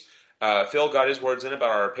teams. Phil got his words in about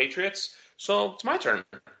our Patriots. So it's my turn.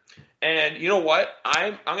 And you know what?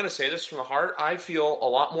 I'm going to say this from the heart. I feel a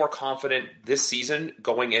lot more confident this season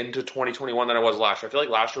going into 2021 than I was last year. I feel like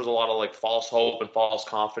last year was a lot of like false hope and false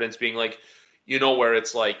confidence being like, where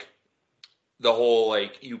it's like the whole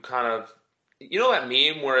like you kind of, that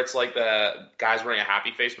meme where it's like the guy's wearing a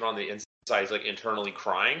happy face, but on the inside he's like internally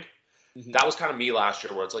crying. Mm-hmm. That was kind of me last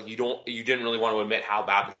year, where it's like you didn't really want to admit how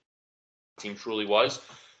bad the team truly was.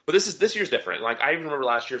 But this year's different. Like, I even remember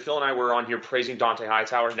last year, Phil and I were on here praising Dante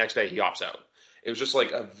Hightower. Next day, he opts out. It was just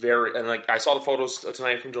like I saw the photos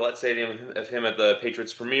tonight from Gillette Stadium of him at the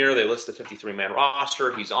Patriots premiere. They list the 53-man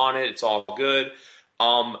roster. He's on it. It's all good.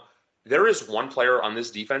 There is one player on this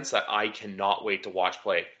defense that I cannot wait to watch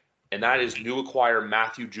play, and that is new acquire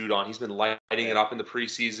Matthew Judon. He's been lighting it up in the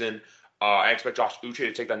preseason. I expect Josh Uche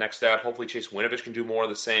to take that next step. Hopefully, Chase Winovich can do more of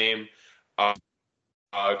the same.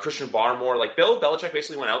 Christian Barmore, like Bill Belichick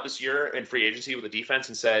basically went out this year in free agency with the defense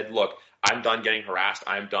and said, look, I'm done getting harassed.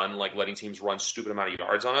 I'm done like letting teams run stupid amount of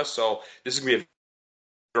yards on us. So this is going to be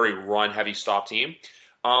a very run heavy stop team.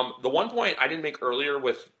 The one point I didn't make earlier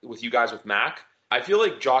with you guys with Mac, I feel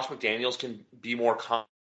like Josh McDaniels can be more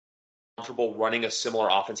comfortable running a similar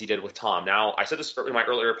offense he did with Tom. Now, I said this in my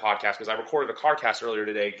earlier podcast because I recorded a CarCast earlier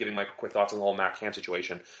today giving my quick thoughts on the whole Mac Cam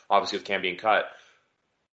situation, obviously with Cam being cut.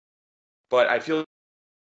 But I feel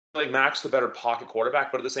like Mac's the better pocket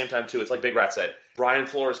quarterback, but at the same time, too, it's like Big Rat said, Brian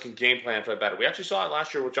Flores can game plan for it better. We actually saw it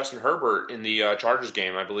last year with Justin Herbert in the Chargers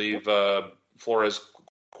game. I believe Flores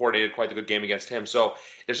coordinated quite a good game against him. So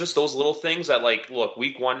there's just those little things that, like, look,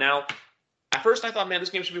 week 1 now. At first, I thought, man, this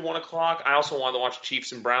game should be 1 o'clock. I also wanted to watch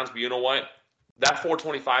Chiefs and Browns, but you know what? That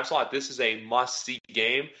 4:25 slot, this is a must-see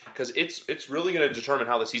game because it's really going to determine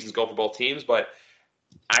how the seasons go for both teams, but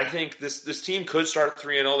I think this team could start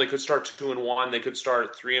 3-0. They could start 2-1. They could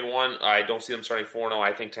start 3-1. I don't see them starting 4-0.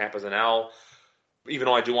 I think Tampa's an L, even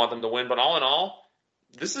though I do want them to win. But all in all,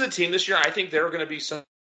 this is a team this year. I think they're going to be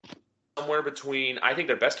somewhere between. I think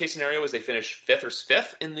their best case scenario is they finish 5th or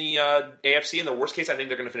 5th in the AFC. In the worst case, I think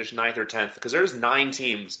they're going to finish 9th or 10th because there's 9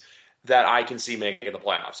 teams that I can see making the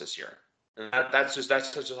playoffs this year. And that's just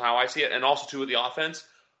how I see it. And also too with the offense.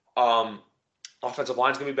 Offensive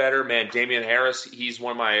line's going to be better. Man, Damian Harris, he's one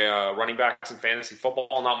of my running backs in fantasy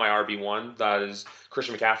football, not my RB1. That is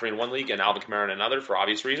Christian McCaffrey in one league and Alvin Kamara in another for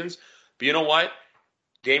obvious reasons. But you know what?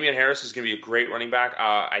 Damian Harris is going to be a great running back.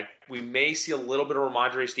 We may see a little bit of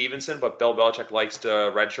Ramondre Stevenson, but Bill Belichick likes to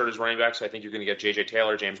redshirt his running back, so I think you're going to get J.J.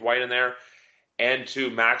 Taylor, James White in there. And two,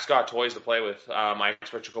 Max got toys to play with. I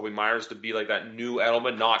expect Jacoby Myers to be like that new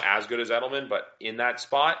Edelman, not as good as Edelman, but in that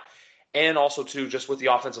spot. And also, too, just with the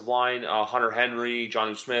offensive line, Hunter Henry,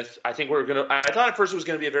 Jonnu Smith, I thought at first it was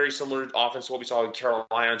going to be a very similar offense to what we saw in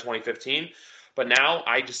Carolina in 2015. But now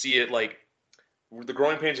I just see it like the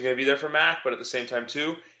growing pains are going to be there for Mac, but at the same time,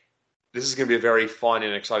 too, this is going to be a very fun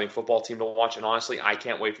and exciting football team to watch. And honestly, I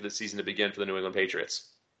can't wait for the season to begin for the New England Patriots.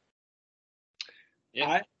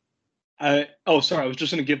 Yeah. Sorry. I was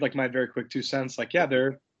just going to give like my very quick 2 cents. Like, yeah,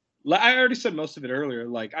 I already said most of it earlier.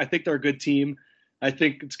 Like, I think they're a good team. I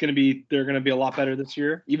think they're going to be a lot better this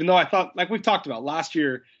year. Even though I thought, like we've talked about last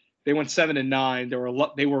year, they went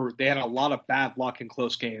 7-9. They had a lot of bad luck in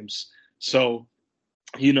close games. So,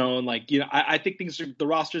 I think the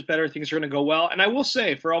roster's better. Things are going to go well. And I will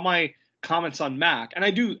say, for all my comments on Mac, and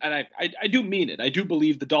I do mean it. I do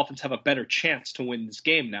believe the Dolphins have a better chance to win this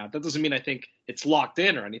game now. That doesn't mean I think it's locked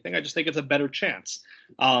in or anything. I just think it's a better chance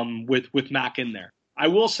with Mac in there. I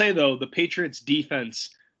will say, though, the Patriots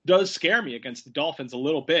defense does scare me against the Dolphins a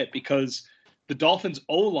little bit because the Dolphins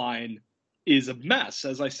O-line is a mess,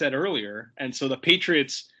 as I said earlier. And so the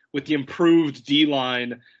Patriots, with the improved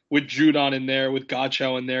D-line, with Judon in there, with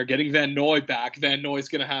Godchow in there, getting Van Noy back, Van Noy's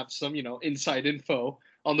going to have some, inside info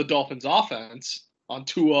on the Dolphins offense, on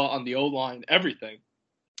Tua, on the O-line, everything.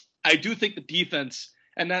 I do think the defense,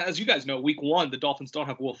 and as you guys know, week 1, the Dolphins don't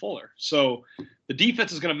have Will Fuller. So the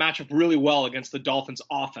defense is going to match up really well against the Dolphins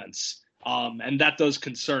offense. And that does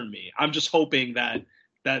concern me. I'm just hoping that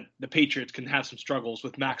the Patriots can have some struggles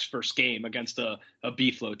with Mac's first game against a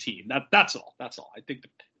B-flow team. That's all. I think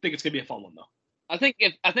it's gonna be a fun one though. I think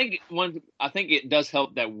it does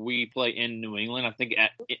help that we play in New England. I think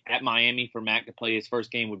at Miami for Mac to play his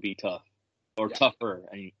first game would be tough, or tougher,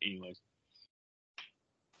 anyways.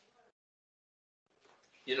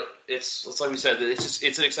 It's like we said,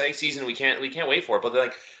 it's an exciting season. We can't wait for it. But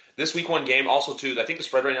like this week 1 game, also too, I think the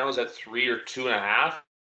spread right now is at 3 or 2.5.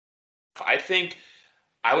 I think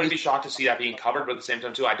I wouldn't be shocked to see that being covered, but at the same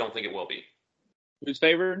time too, I don't think it will be. Who's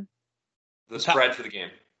favored? The spread for the game.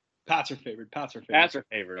 Pats are favored. Pats are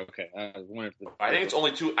favored. Okay. I think it's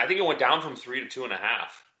only 2. I think it went down from 3 to 2.5.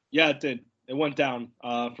 Yeah, it did. It went down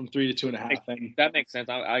from 3 to 2.5. That makes sense.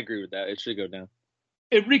 I agree with that. It should go down.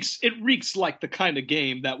 It reeks like the kind of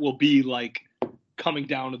game that will be like coming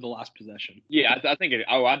down to the last possession. Yeah, I think it.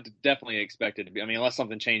 I definitely expect it to be. I mean, unless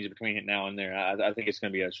something changes between now and there, I think it's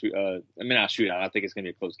going to be not a shootout. I think it's going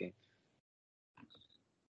to be a close game.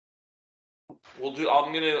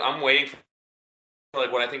 I'm waiting for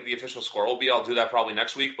like what I think the official score will be. I'll do that probably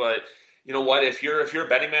next week. But you know what? If you're a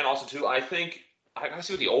betting man, also too, I think I gotta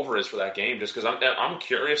see what the over is for that game, just because I'm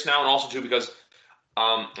curious now, and also too because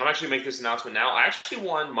I'm actually making this announcement now. I actually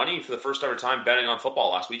won money for the first ever time betting on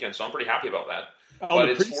football last weekend, so I'm pretty happy about that. But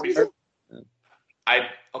it's 44.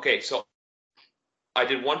 So I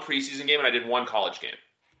did 1 preseason game and I did 1 college game.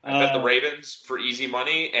 I bet the Ravens for easy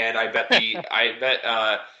money, and I bet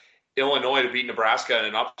Illinois to beat Nebraska in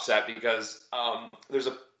an upset because there's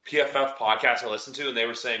a PFF podcast I listened to, and they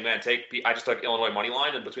were saying, "Man, I just took Illinois money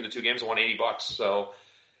line, and between the 2 games, I won $80." So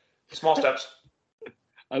small steps.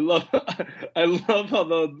 I love how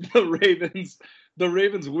the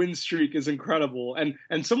Ravens win streak is incredible,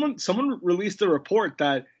 and someone released a report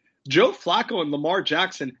that Joe Flacco and Lamar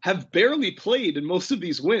Jackson have barely played in most of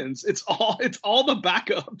these wins. It's all the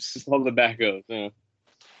backups. It's all the backups. Yeah.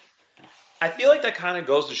 I feel like that kind of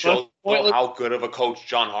goes to show how good of a coach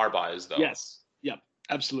John Harbaugh is, though. Yes. Yep.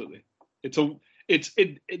 Absolutely.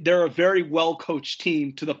 They're a very well coached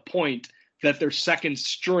team to the point that their second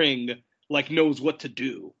string knows what to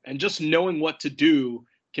do, and just knowing what to do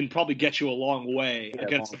can probably get you a long way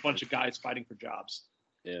against a bunch of guys fighting for jobs.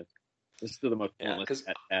 Yeah. This is still the most pointless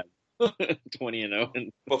at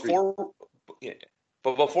 20-0.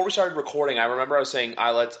 But before we started recording, I remember I was saying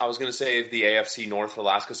I was going to save the AFC North for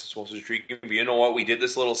last because it's supposed to be intriguing. But you know what? We did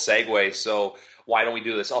this little segue, so why don't we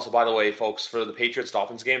do this? Also, by the way, folks, for the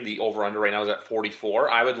Patriots-Dolphins game, the over-under right now is at 44.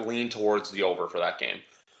 I would lean towards the over for that game.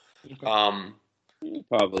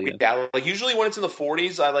 Probably. Yeah, usually when it's in the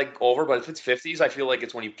 40s, I like over, but if it's 50s, I feel like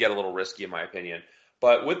it's when you get a little risky, in my opinion.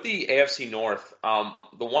 But with the AFC North,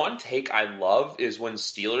 the one take I love is when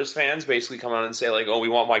Steelers fans basically come out and say, "Oh, we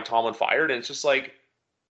want Mike Tomlin fired," and it's just like,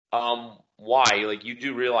 why? You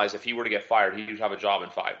do realize if he were to get fired, he would have a job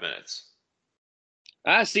in 5 minutes.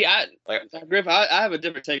 Griff, I have a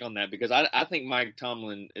different take on that because I think Mike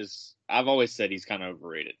Tomlin is. I've always said he's kind of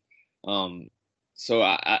overrated. So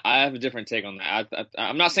I have a different take on that.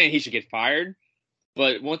 I'm not saying he should get fired,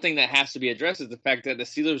 but one thing that has to be addressed is the fact that the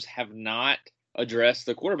Steelers have not addressed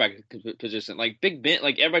the quarterback position. Big Ben,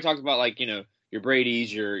 everybody talks about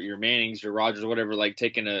Brady's, your Mannings, your Rodgers, whatever, like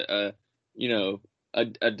taking a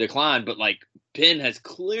decline, but like Penn has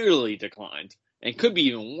clearly declined and could be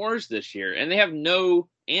even worse this year, and they have no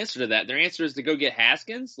answer to that. Their answer is to go get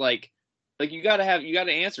Haskins. Like you got to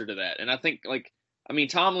answer to that, and I think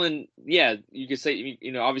Tomlin, yeah, you could say,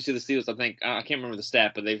 obviously the Steelers, I think, I can't remember the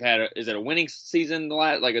stat, but they've had is it a winning season the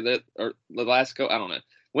last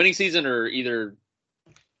winning season, or either,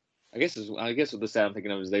 I guess what the stat I'm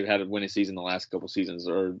thinking of is they've had a winning season the last couple seasons,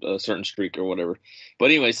 or a certain streak or whatever. But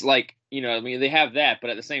anyways, they have that, but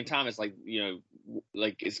at the same time, it's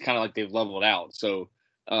it's kind of like they've leveled out. So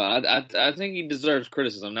I think he deserves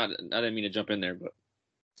criticism. I didn't mean to jump in there, but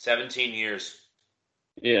 17 years.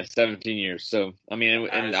 Yeah, 17 years. So we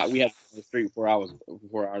had the streak before ours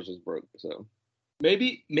was broke. So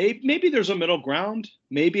maybe there's a middle ground.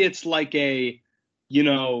 Maybe it's like a,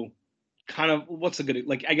 kind of, what's a good,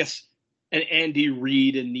 like, I guess an Andy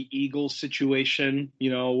Reid in the Eagles situation,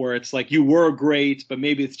 where it's like you were great, but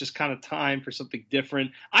maybe it's just kind of time for something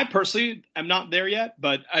different. I personally am not there yet,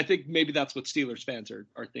 but I think maybe that's what Steelers fans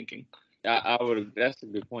are thinking. I would have. That's a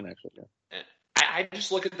good point, actually. Yeah. I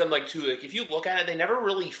just look at them if you look at it, they never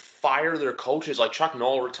really fire their coaches. Like Chuck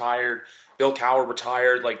Noll retired, Bill Cowher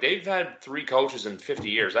retired. Like they've had 3 coaches in 50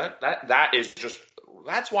 years.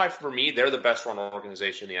 That's why for me they're the best run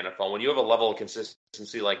organization in the NFL. When you have a level of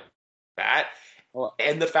consistency like that,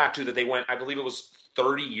 and the fact too that they went, I believe it was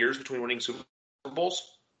 30 years between winning Super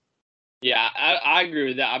Bowls. Yeah, I agree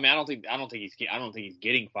with that. I don't think he's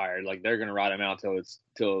getting fired. Like they're gonna ride him out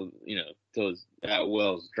till that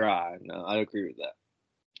well's dry. No, I agree with that.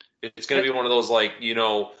 It's gonna be one of those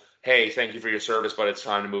hey, thank you for your service, but it's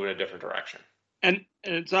time to move in a different direction. And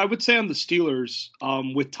so I would say on the Steelers,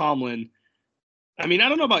 with Tomlin, I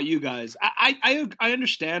don't know about you guys. I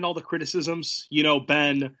understand all the criticisms.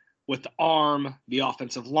 Ben with the arm, the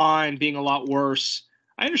offensive line being a lot worse.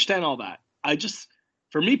 I understand all that.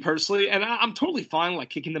 For me personally, and I'm totally fine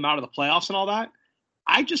kicking them out of the playoffs and all that,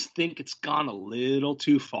 I just think it's gone a little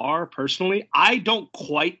too far personally. I don't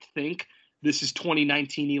quite think this is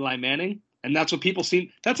 2019 Eli Manning, and that's what people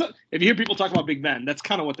seem – if you hear people talk about Big Ben, that's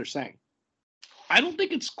kind of what they're saying. I don't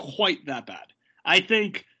think it's quite that bad. I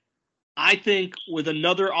think with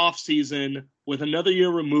another offseason, with another year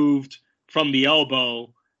removed from the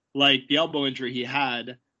elbow, like the elbow injury he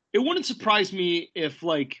had, it wouldn't surprise me if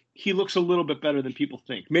he looks a little bit better than people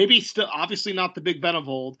think. Maybe still, obviously not the Big Ben of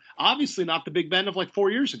old, obviously not the Big Ben of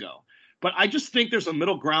 4 years ago. But I just think there's a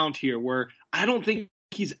middle ground here where I don't think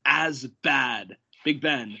he's as bad, Big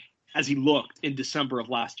Ben, as he looked in December of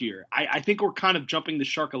last year. I think we're kind of jumping the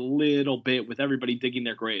shark a little bit with everybody digging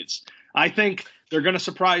their graves. I think they're going to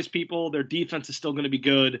surprise people. Their defense is still going to be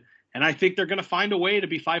good. And I think they're going to find a way to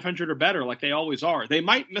be 500 or better, like they always are. They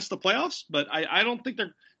might miss the playoffs, but I don't think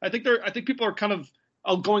they're. I think people are kind of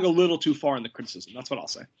going a little too far in the criticism. That's what I'll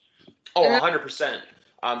say. Oh, 100%.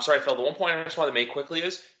 Sorry, Phil. The one point I just want to make quickly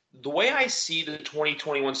is the way I see the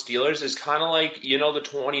 2021 Steelers is kind of like, the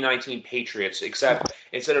 2019 Patriots, except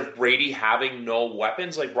instead of Brady having no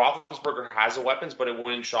weapons, like Roethlisberger has the weapons, but it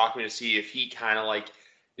wouldn't shock me to see if he kind of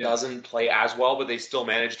doesn't play as well, but they still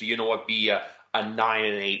manage to, be a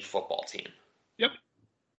 9-8 football team. Yep.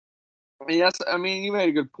 Yes, you made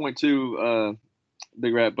a good point too,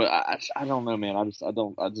 Big Rat, but I don't know, man. I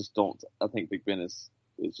just don't. I think Big Ben is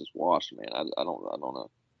just washed, man. I don't know.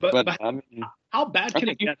 But how bad can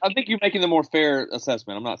it get? I think you're making the more fair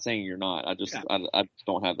assessment. I'm not saying you're not. I just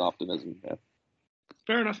don't have the optimism. Yeah.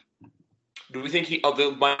 Fair enough. Do we think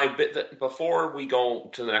before we go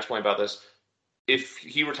to the next point about this, if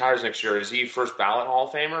he retires next year, is he first ballot Hall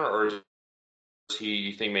of Famer, or is he,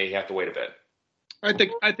 you think maybe have to wait a bit? I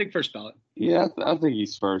think first ballot. Yeah, I think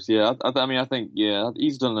he's first. Yeah, I think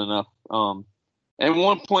he's done enough. And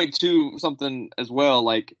 1.2 something as well.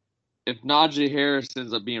 If Najee Harris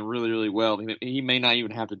ends up being really, really well, he may not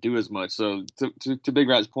even have to do as much. So to Big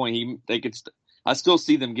Rat's point, I still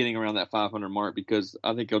see them getting around that 500 mark because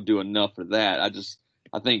I think he'll do enough for that.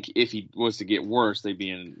 I think if he was to get worse, they'd be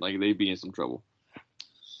in some trouble.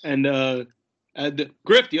 And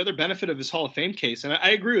Griff, the other benefit of his Hall of Fame case, and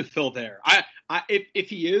I agree with Phil there. If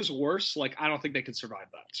he is worse, I don't think they can survive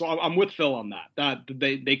that. So I'm with Phil on that. That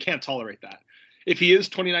they can't tolerate that. If he is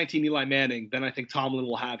 2019 Eli Manning, then I think Tomlin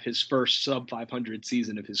will have his first sub 500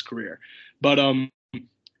 season of his career. But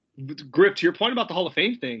Griff, to your point about the Hall of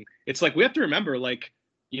Fame thing, it's we have to remember,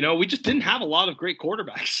 we just didn't have a lot of great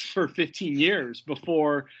quarterbacks for 15 years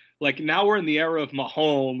before. Now we're in the era of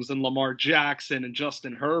Mahomes and Lamar Jackson and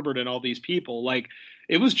Justin Herbert and all these people.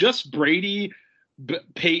 It was just Brady,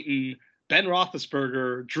 Peyton, Ben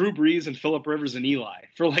Roethlisberger, Drew Brees, and Phillip Rivers and Eli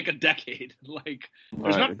for like a decade. Like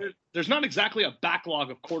there's not exactly a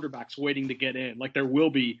backlog of quarterbacks waiting to get in. Like there will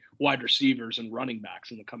be wide receivers and running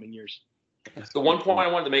backs in the coming years. The one point I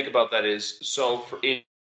wanted to make about that is, in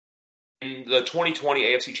the 2020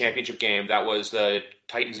 AFC Championship game, that was the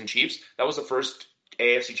Titans and Chiefs. That was the first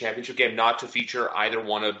AFC Championship game not to feature either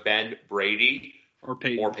one of Ben Brady or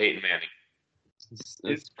Peyton Manning.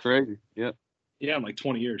 It's crazy. Yeah. Yeah, in like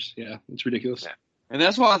 20 years. Yeah, it's ridiculous. Yeah. And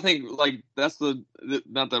that's why I think, like, that's the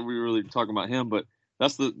not that we were really talking about him, but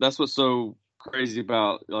that's what's so crazy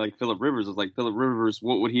about, like, Phillip Rivers is, like, Phillip Rivers,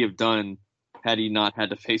 what would he have done had he not had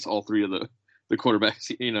to face all three of the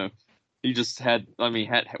quarterbacks? You know, he just had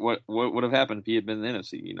what would have happened if he had been in the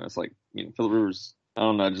NFC? You know, it's like, you know, Phillip Rivers, I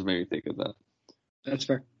don't know, it just made me think of that. That's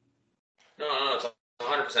fair. No, it's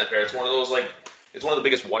 100% fair. It's one of those, like, it's one of the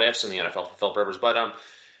biggest what-ifs in the NFL for Phillip Rivers. But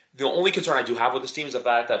the only concern I do have with this team is the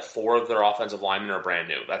fact that 4 of their offensive linemen are brand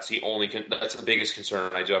new. That's the biggest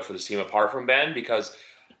concern I do have for this team, apart from Ben, because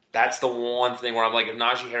that's the one thing where I'm like, if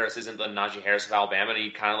Najee Harris isn't the Najee Harris of Alabama, and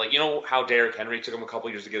he kind of like, you know how Derrick Henry took him a couple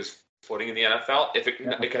years to get his footing in the NFL,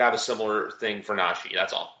 it could have a similar thing for Najee.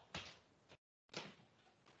 That's all.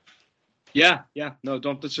 Yeah, no,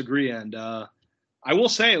 don't disagree. And I will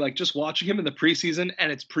say, like, just watching him in the preseason,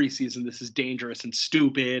 and it's preseason, this is dangerous and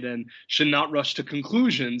stupid and should not rush to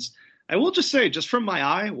conclusions. I will just say, just from my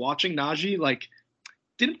eye, watching Najee, like,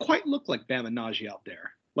 didn't quite look like Bama Najee out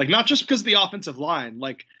there. Like, not just because of the offensive line,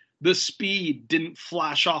 like, the speed didn't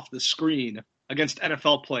flash off the screen against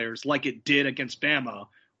NFL players like it did against Bama,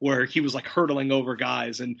 where he was, like, hurdling over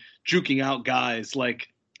guys and juking out guys. Like,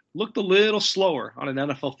 looked a little slower on an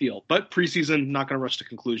NFL field. But preseason, not going to rush to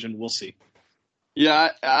conclusion. We'll see. Yeah,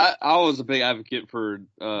 I was a big advocate for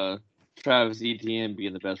Travis Etienne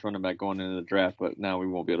being the best running back going into the draft, but now we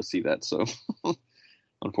won't be able to see that. So,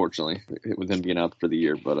 unfortunately, with him being out for the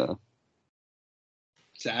year, but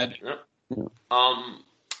sad. Yeah.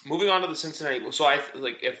 Moving on to the Cincinnati. So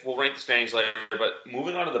if we'll rank the standings later, but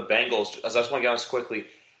moving on to the Bengals, as I just want to get on this quickly,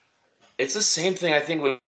 it's the same thing I think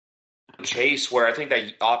with Chase, where I think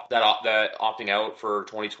that opting out for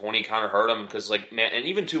 2020 kind of hurt him because, like, man, and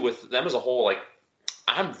even too with them as a whole, like,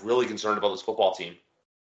 I'm really concerned about this football team.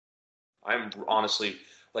 I'm honestly,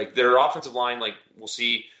 like, their offensive line, like, we'll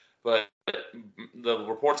see, but the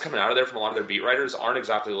reports coming out of there from a lot of their beat writers aren't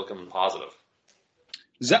exactly looking positive.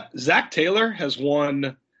 Zach Taylor has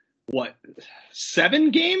won,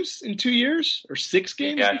 7 games in 2 years or 6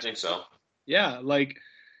 games? Yeah, I think so. Yeah, like,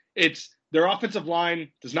 their offensive line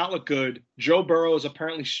does not look good. Joe Burrow is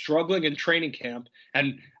apparently struggling in training camp.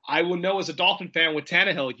 And I will know as a Dolphin fan with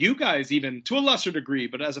Tannehill, you guys even to a lesser degree,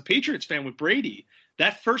 but as a Patriots fan with Brady,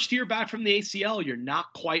 that first year back from the ACL, you're not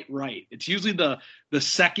quite right. It's usually the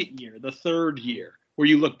second year, the third year where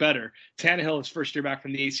you look better. Tannehill, his first year back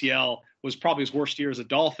from the ACL, was probably his worst year as a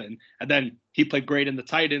Dolphin. And then he played great in the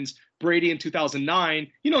Titans. Brady in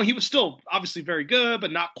 2009, he was still obviously very good,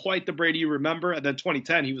 but not quite the Brady you remember. And then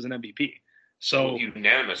 2010, he was an MVP. So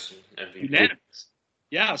unanimous MVP. Unanimous.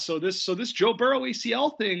 Yeah. So this Joe Burrow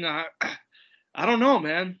ACL thing, I don't know,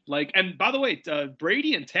 man. Like, and by the way,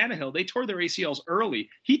 Brady and Tannehill, they tore their ACLs early.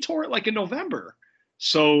 He tore it like in November.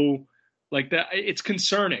 So like that, it's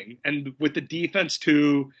concerning. And with the defense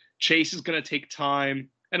too, Chase is going to take time.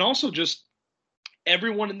 And also just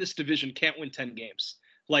everyone in this division can't win 10 games.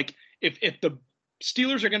 Like if the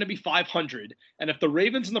Steelers are going to be 500 and if the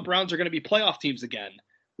Ravens and the Browns are going to be playoff teams again,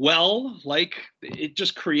 well, like it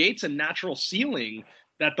just creates a natural ceiling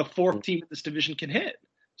that the fourth team in this division can hit.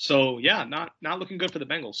 So yeah, not looking good for the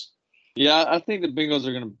Bengals. Yeah, I think the Bengals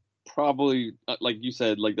are going to probably, like you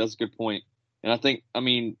said, like that's a good point. And I think, I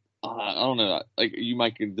don't know, like you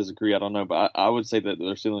might disagree, I don't know, but I would say that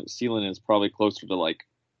their ceiling is probably closer to like,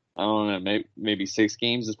 I don't know, maybe 6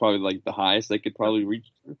 games is probably like the highest they could probably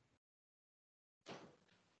reach.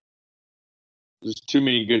 There's too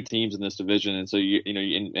many good teams in this division, and so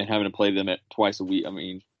and having to play them twice a week. I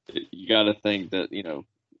mean, you got to think that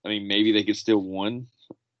maybe they could still win.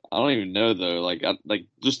 I don't even know though. Like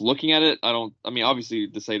just looking at it, obviously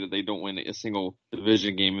to say that they don't win a single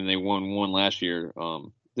division game and they won one last year.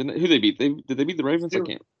 Who they beat? Did they beat the Ravens? I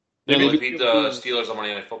can't. They beat the Steelers on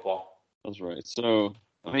Monday Night Football. That's right. So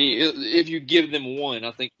if you give them one,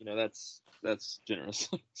 I think that's generous.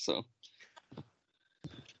 So.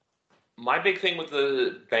 My big thing with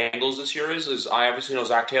the Bengals this year is I obviously know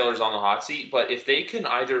Zach Taylor's on the hot seat, but if they can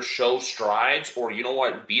either show strides or,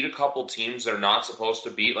 beat a couple teams they're not supposed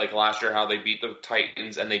to beat, like last year how they beat the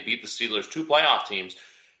Titans and they beat the Steelers, 2 playoff teams,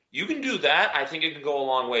 you can do that. I think it can go a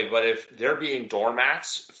long way. But if they're being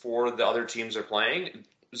doormats for the other teams they're playing,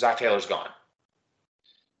 Zach Taylor's gone.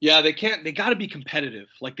 Yeah, they can't. They got to be competitive.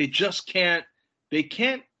 Like they just can't. They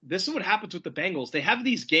can't. This is what happens with the Bengals. They have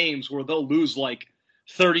these games where they'll lose like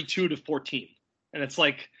 32-14, and it's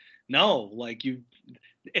like, no, like you.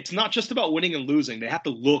 It's not just about winning and losing. They have to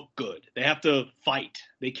look good. They have to fight.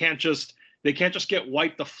 They can't just get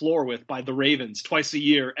wiped the floor with by the Ravens twice a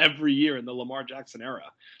year, every year in the Lamar Jackson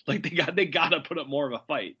era. Like they got to put up more of a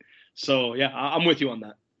fight. So yeah, I'm with you on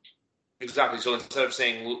that. Exactly. So instead of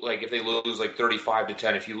saying like if they lose like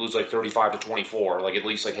 35-10, if you lose like 35-24, like at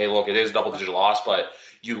least like, hey, look, it is a double digit loss, but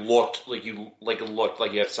you looked like it looked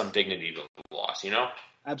like you had some dignity to the loss, you know?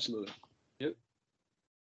 Absolutely. Yep.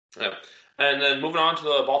 Yeah. And then moving on to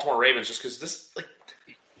the Baltimore Ravens, just because this like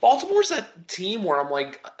Baltimore's that team where I'm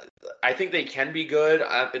like, I think they can be good.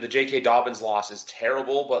 The J.K. Dobbins loss is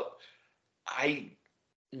terrible, but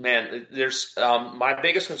there's my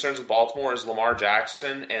biggest concerns with Baltimore is Lamar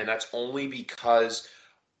Jackson, and that's only because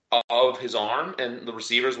of his arm and the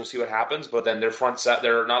receivers. We'll see what happens, but then they're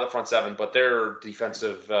not the front seven, but their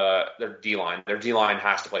defensive, their D-line. Their D-line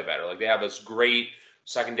has to play better. Like they have this great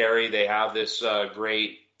secondary. They have this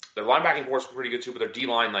great. Their linebacking force is pretty good too, but their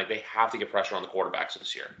D-line, like they have to get pressure on the quarterbacks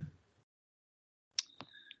this year.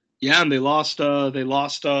 Yeah, and they lost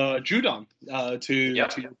Judon to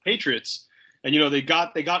the Patriots. And they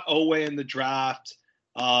got Owe in the draft.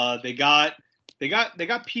 They got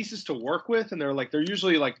pieces to work with, and they're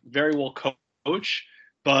usually like very well coached.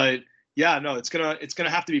 But yeah, no, it's gonna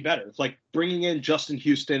have to be better. Like bringing in Justin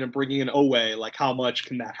Houston and bringing in Owe, like how much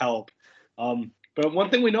can that help? But one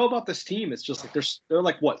thing we know about this team is just like they're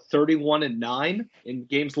like what 31-9 in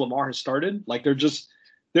games Lamar has started. Like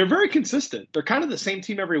they're very consistent. They're kind of the same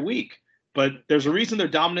team every week, but there's a reason they're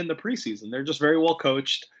dominant in the preseason. They're just very well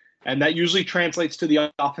coached. And that usually translates to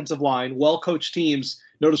the offensive line. Well-coached teams,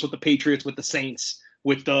 notice with the Patriots, with the Saints,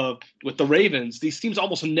 with the Ravens, these teams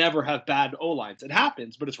almost never have bad O-lines. It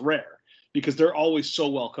happens, but it's rare because they're always so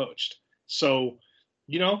well-coached. So,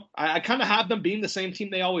 I kind of have them being the same team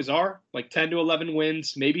they always are, like 10-11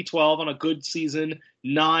 wins, maybe 12 on a good season,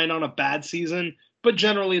 9 on a bad season. But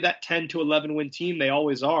generally that 10-11 win team they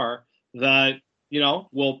always are that,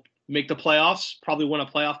 will make the playoffs, probably win a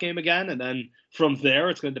playoff game again, and then from there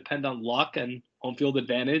it's going to depend on luck and home field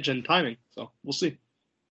advantage and timing. So we'll see.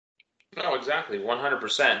 No, exactly,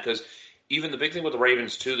 100%. Because even the big thing with the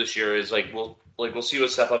Ravens too this year is we'll see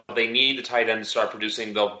what step up. They need the tight end to start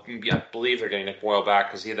producing. I believe they're getting Nick Boyle back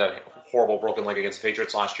because he had that horrible broken leg against the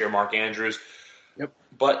Patriots last year. Mark Andrews. Yep.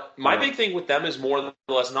 But my big thing with them is more or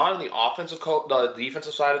less not on the the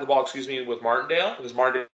defensive side of the ball. With Martindale, because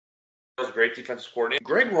Martindale was a great defensive coordinator.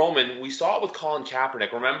 Greg Roman, we saw it with Colin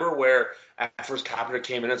Kaepernick. Remember where at first Kaepernick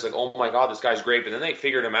came in, it's like, oh my God, this guy's great. But then they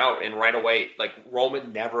figured him out, and right away, like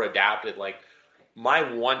Roman never adapted. Like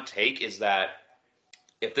my one take is that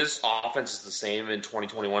if this offense is the same in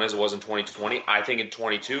 2021 as it was in 2020, I think in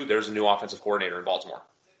 22 there's a new offensive coordinator in Baltimore.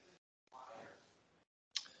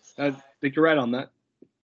 I think you're right on that.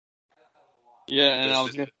 Yeah, and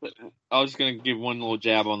I was gonna give one little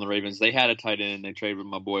jab on the Ravens. They had a tight end, and they traded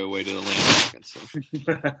my boy away to the Falcons.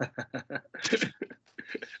 So.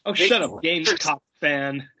 Oh, shut up, Gamecock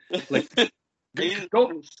fan! Like,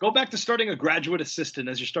 go back to starting a graduate assistant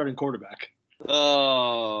as your starting quarterback.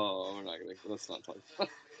 Oh, we're not gonna. Let's not talk.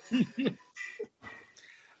 And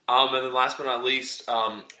then last but not least,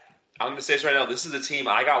 I'm going to say this right now. This is the team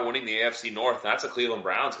I got winning the AFC North. That's the Cleveland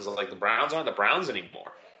Browns because the Browns aren't the Browns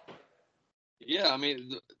anymore. Yeah, I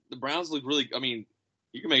mean, the Browns look really – I mean,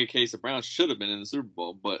 you can make a case the Browns should have been in the Super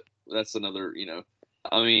Bowl, but that's another,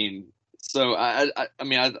 I mean, so I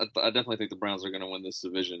definitely think the Browns are going to win this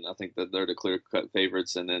division. I think that they're the clear-cut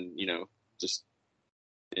favorites, and then, just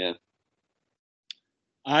 – yeah.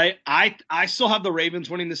 I still have the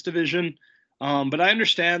Ravens winning this division, but I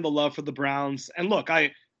understand the love for the Browns. And look,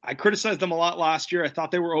 I criticized them a lot last year. I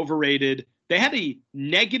thought they were overrated. They had a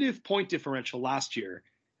negative point differential last year.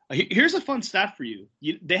 Here's a fun stat for you.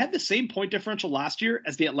 They had the same point differential last year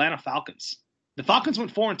as the Atlanta Falcons. The Falcons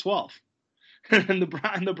went 4-12, and the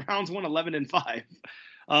Browns won 11-5.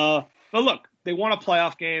 But look, they won a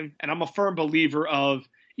playoff game, and I'm a firm believer of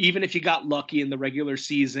even if you got lucky in the regular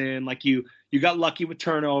season, like you got lucky with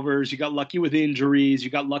turnovers, you got lucky with injuries, you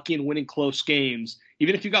got lucky in winning close games.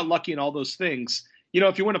 Even if you got lucky in all those things,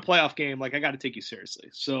 if you win a playoff game, like I got to take you seriously.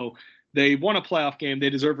 So they won a playoff game. They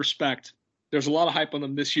deserve respect. There's a lot of hype on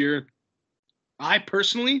them this year. I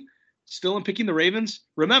personally still am picking the Ravens.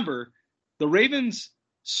 Remember, the Ravens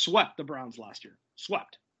swept the Browns last year.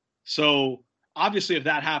 Swept. So obviously, if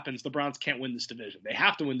that happens, the Browns can't win this division. They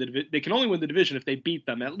have to win the division. They can only win the division if they beat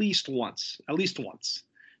them at least once. At least once.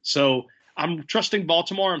 So I'm trusting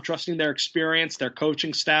Baltimore. I'm trusting their experience, their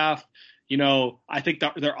coaching staff. I think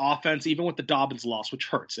their offense, even with the Dobbins loss, which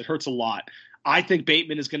hurts, it hurts a lot. I think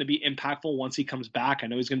Bateman is going to be impactful once he comes back. I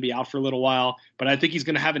know he's going to be out for a little while, but I think he's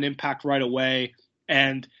going to have an impact right away.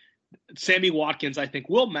 And Sammy Watkins, I think,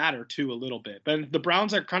 will matter too a little bit. But the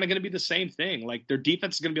Browns are kind of going to be the same thing. Like, their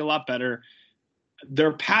defense is going to be a lot better.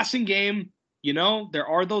 Their passing game, there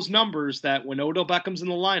are those numbers that when Odell Beckham's in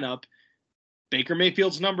the lineup, Baker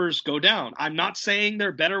Mayfield's numbers go down. I'm not saying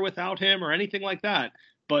they're better without him or anything like that,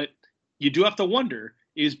 but you do have to wonder,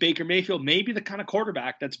 is Baker Mayfield maybe the kind of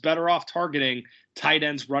quarterback that's better off targeting tight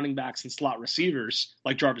ends, running backs, and slot receivers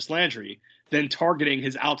like Jarvis Landry than targeting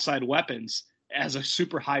his outside weapons as a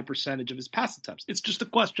super high percentage of his pass attempts? It's just a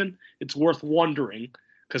question. It's worth wondering,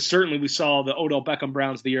 because certainly we saw the Odell Beckham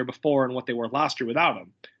Browns the year before and what they were last year without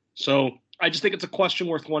him. So I just think it's a question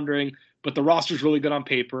worth wondering, but the roster's really good on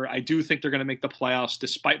paper. I do think they're going to make the playoffs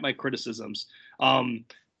despite my criticisms.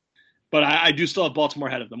 But I do still have Baltimore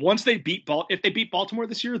ahead of them. Once they if they beat Baltimore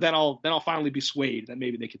this year, then I'll finally be swayed that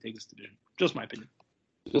maybe they could take this division. Just my opinion.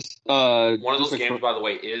 Just one of those games, by the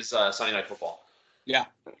way, is Sunday Night Football. Yeah,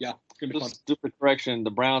 it's gonna be fun. Stupid correction.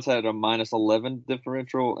 The Browns had a -11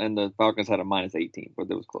 differential, and the Falcons had a -18, but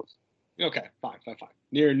it was close. Okay, fine.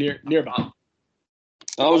 Nearby.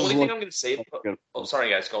 The only thing I'm going to say. Oh, sorry,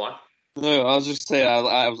 guys, go on. No, I was just saying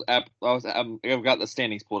I've got the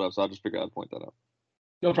standings pulled up, so I just figured I'd point that out.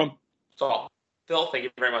 No problem. So, Phil, thank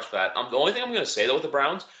you very much for that. The only thing I'm going to say, though, with the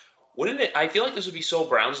Browns, I feel like this would be so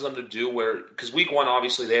Browns of them to do because week one,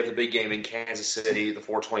 obviously, they have the big game in Kansas City, the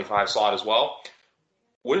 425 slot as well.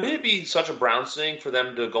 Wouldn't it be such a Browns thing for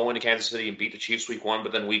them to go into Kansas City and beat the Chiefs week one,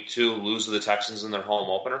 but then week two lose to the Texans in their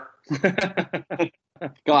home opener?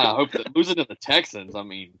 God, I hope they lose it to the Texans. I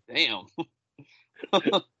mean, damn.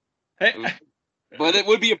 But it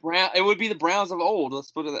would be the Browns of old.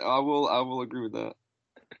 Let's put it. I will agree with that.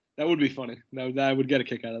 That would be funny. I would get a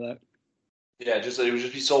kick out of that. Yeah, it would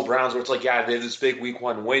just be so Browns where it's like, yeah, they had this big week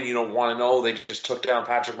one win. You don't want to know they just took down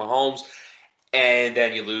Patrick Mahomes, and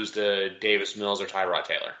then you lose to Davis Mills or Tyrod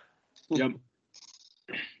Taylor. Yep.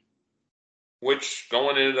 Which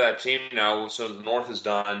going into that team now, so the North is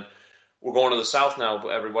done. We're going to the South now,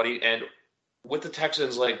 everybody, and with the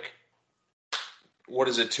Texans, like, what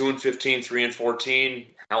is it? 2-15,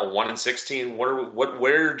 3-14, hell, 1-16.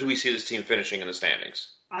 Where do we see this team finishing in the standings?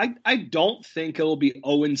 I don't think it'll be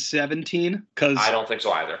 0-17 because I don't think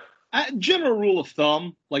so either. General rule of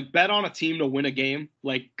thumb, like, bet on a team to win a game,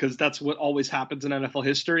 like, because that's what always happens in NFL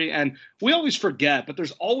history, and we always forget, but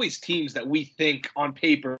there's always teams that we think on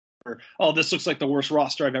paper, oh, this looks like the worst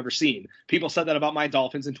roster I've ever seen. People said that about my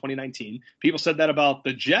Dolphins in 2019. People said that about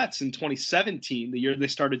the Jets in 2017, the year they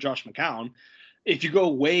started Josh McCown. If you go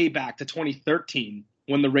way back to 2013,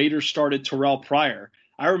 when the Raiders started Terrell Pryor,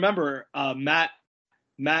 I remember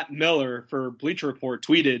Matt Miller for Bleacher Report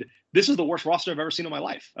tweeted, "This is the worst roster I've ever seen in my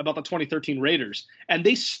life," about the 2013 Raiders. And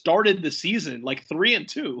they started the season like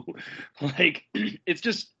 3-2. Like,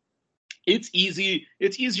 it's easy.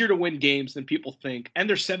 It's easier to win games than people think. And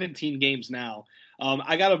there's 17 games now.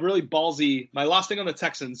 I got a really ballsy, my last thing on the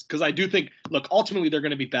Texans, because I do think, look, ultimately they're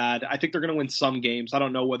going to be bad. I think they're going to win some games. I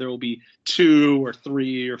don't know whether it will be 2 or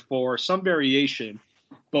 3 or 4, some variation.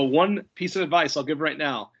 But one piece of advice I'll give right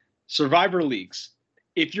now, Survivor leagues.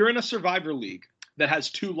 If you're in a Survivor league that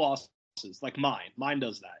has 2 losses, like mine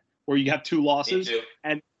does that, where you have 2 losses,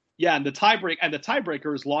 and the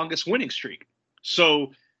tiebreaker is longest winning streak.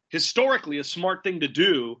 So historically, a smart thing to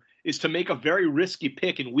do is to make a very risky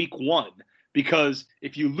pick in week 1, because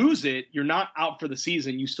if you lose it, you're not out for the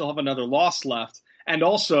season. You still have another loss left. And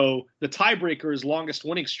also, the tiebreaker is longest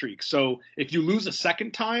winning streak. So if you lose a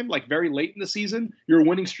second time, like very late in the season, your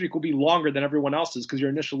winning streak will be longer than everyone else's because your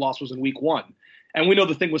initial loss was in week 1. And we know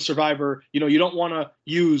the thing with Survivor, you don't want to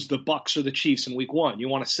use the Bucs or the Chiefs in week 1. You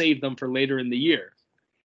want to save them for later in the year.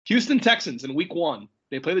 Houston Texans in week 1,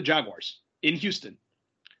 they play the Jaguars in Houston.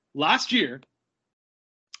 Last year,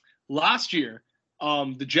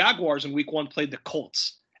 the Jaguars in week 1 played the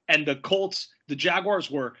Colts. And the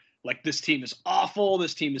Jaguars were like, this team is awful.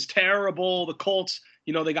 This team is terrible. The Colts,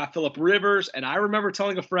 they got Phillip Rivers. And I remember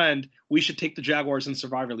telling a friend, we should take the Jaguars in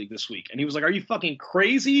Survivor League this week. And he was like, are you fucking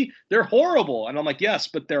crazy? They're horrible. And I'm like, yes,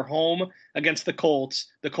 but they're home against the Colts.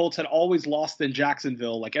 The Colts had always lost in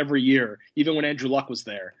Jacksonville, like every year, even when Andrew Luck was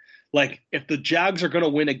there. Like, if the Jags are going to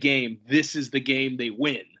win a game, this is the game they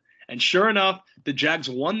win. And sure enough, the Jags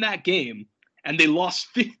won that game, and they lost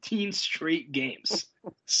 15 straight games.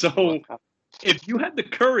 So if you had the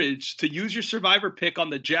courage to use your Survivor pick on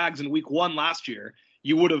the Jags in week 1 last year,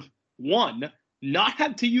 you would have, not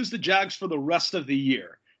had to use the Jags for the rest of the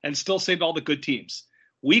year and still saved all the good teams.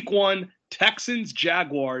 Week 1, Texans,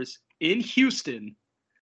 Jaguars in Houston.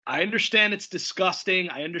 I understand it's disgusting.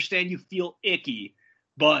 I understand you feel icky,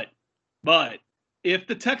 but if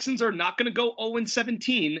the Texans are not going to go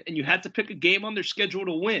 0-17 and you had to pick a game on their schedule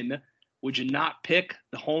to win, would you not pick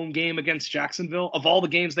the home game against Jacksonville of all the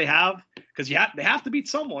games they have? Because they have to beat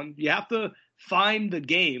someone. You have to find the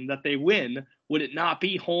game that they win. Would it not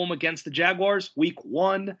be home against the Jaguars week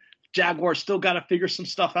 1? Jaguars still got to figure some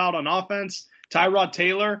stuff out on offense. Tyrod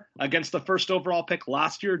Taylor against the first overall pick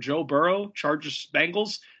last year, Joe Burrow,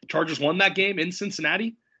 Chargers-Bengals. Chargers won that game in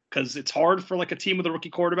Cincinnati because it's hard for like a team with a rookie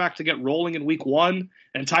quarterback to get rolling in week 1.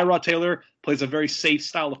 And Tyrod Taylor plays a very safe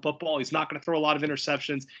style of football. He's not going to throw a lot of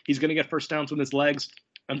interceptions. He's going to get first downs with his legs.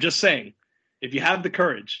 I'm just saying, if you have the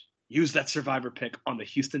courage, use that survivor pick on the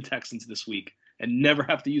Houston Texans this week and never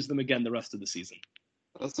have to use them again the rest of the season.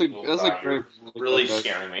 That's a great, really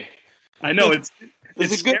scaring me. I know it's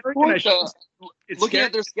a good point. Looking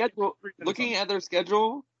at their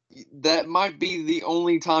schedule, that might be the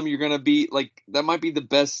only time you're gonna be like. That might be the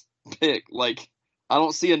best pick. Like, I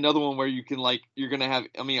don't see another one where you can you're gonna have.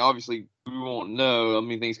 I mean, obviously we won't know. I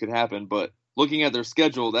mean, things could happen, but looking at their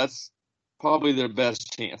schedule, that's probably their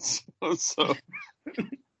best chance. So,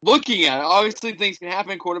 looking at it, obviously things can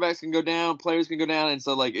happen. Quarterbacks can go down, players can go down, and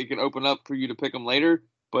so it can open up for you to pick them later.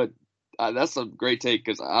 But that's a great take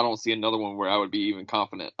because I don't see another one where I would be even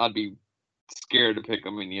confident. I'd be scared to pick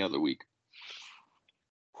them any other week.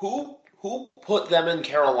 Who put them in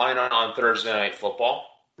Carolina on Thursday Night Football?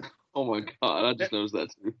 Oh my God, I just noticed that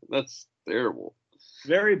too. That's terrible.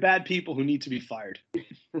 Very bad people who need to be fired.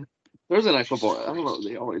 Thursday Night Football, I don't know,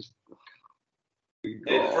 they always...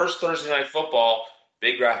 First Thursday Night Football,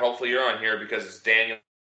 Big Rat, hopefully you're on here because it's Daniel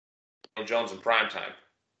Jones in primetime.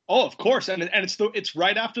 Oh, of course, and it's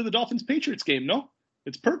right after the Dolphins-Patriots game, no?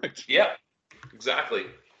 It's perfect. Yeah, exactly.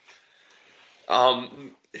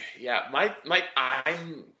 Yeah,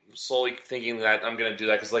 I'm slowly thinking that I'm going to do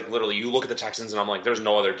that because, literally, you look at the Texans and I'm like, there's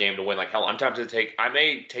no other game to win. Like, hell, I'm tempted to I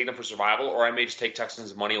may take them for survival, or I may just take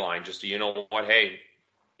Texans money line just to, you know what, hey,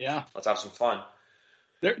 yeah, let's have some fun.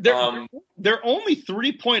 They're only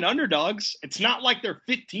 3-point underdogs. It's not like they're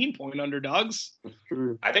 15-point underdogs. That's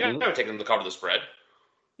true. I think I'm going to take them to cover the spread.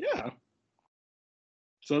 Yeah.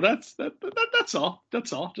 So that's all.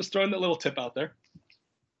 That's all. Just throwing that little tip out there.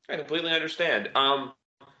 I completely understand.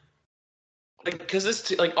 Because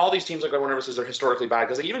this, all these teams, everyone ever says they're historically bad.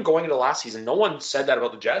 Because even going into last season, no one said that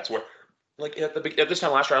about the Jets. Where, at this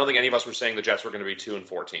time last year, I don't think any of us were saying the Jets were going to be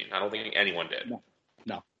 2-14. I don't think anyone did.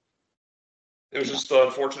 No. It was just the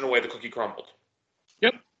unfortunate way the cookie crumbled.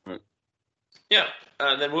 Yep. Right. Yeah.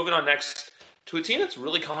 And then moving on next to a team that's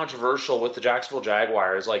really controversial with the Jacksonville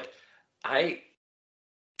Jaguars. For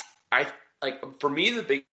me,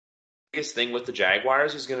 the biggest thing with the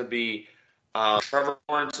Jaguars is going to be Trevor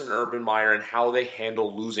Lawrence and Urban Meyer and how they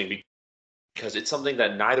handle losing, because it's something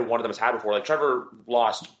that neither one of them has had before. Trevor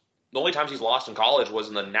lost. The only times he's lost in college was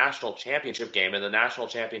in the national championship game and the national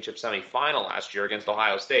championship semifinal last year against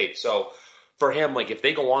Ohio State. So for him, if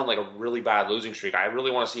they go on a really bad losing streak, I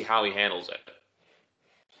really want to see how he handles it.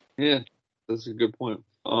 Yeah, that's a good point.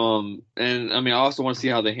 And I mean, I also want to see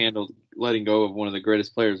how they handled letting go of one of the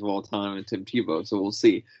greatest players of all time, and Tim Tebow. So we'll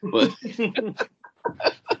see. But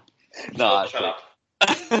no, shut up.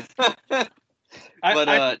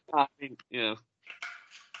 I mean, yeah.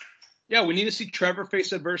 Yeah, we need to see Trevor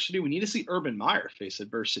face adversity. We need to see Urban Meyer face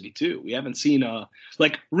adversity too. We haven't seen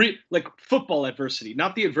football adversity,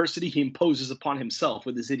 not the adversity he imposes upon himself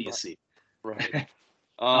with his idiocy. Right.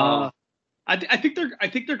 I think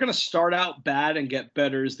they're going to start out bad and get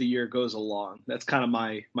better as the year goes along. That's kind of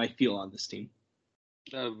my feel on this team.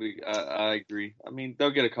 That would be. I agree. I mean,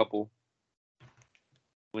 they'll get a couple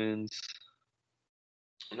wins.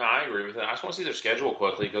 No, I agree with that. I just want to see their schedule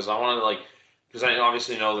quickly because I want to because I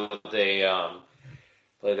obviously know that they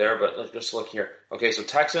play there, but let's just look here. Okay, so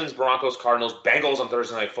Texans, Broncos, Cardinals, Bengals on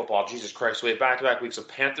Thursday Night Football. Jesus Christ, we have back-to-back weeks of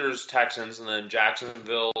Panthers, Texans, and then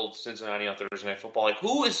Jacksonville, Cincinnati on Thursday Night Football.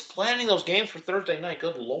 Who is planning those games for Thursday night?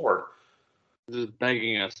 Good Lord. Just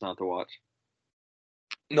begging us not to watch.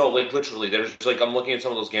 No, literally, there's I'm looking at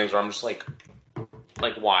some of those games where I'm just why?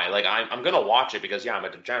 I'm going to watch it because, yeah, I'm a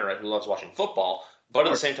degenerate who loves watching football, but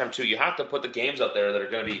at the same time, too, you have to put the games out there that are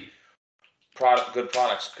going to be good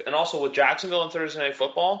products. And also with Jacksonville and Thursday Night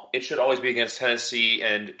Football, it should always be against Tennessee,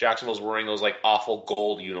 and Jacksonville's wearing those awful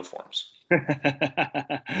gold uniforms.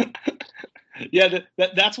 Yeah,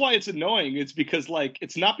 that's why it's annoying. It's because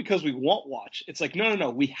it's not because we won't watch. It's no,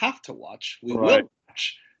 we have to watch. We will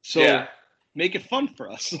watch. So make it fun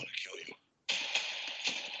for us.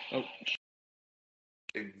 Oh.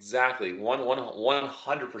 Exactly,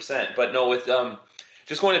 100%. But no, with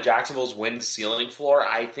just going to Jacksonville's win ceiling floor,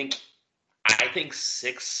 I think I think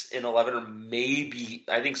 6-11 or maybe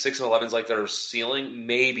I think 6-11 is like their ceiling,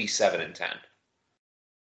 maybe 7-10.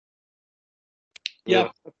 Yeah,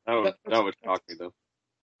 that would shock me though.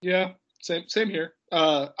 Yeah, same here.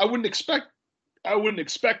 I wouldn't expect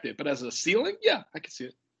it, but as a ceiling, yeah, I can see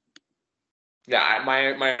it. Yeah,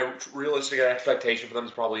 my realistic expectation for them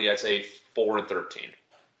is probably, I'd say, 4-13.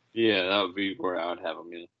 Yeah, that would be where I would have them.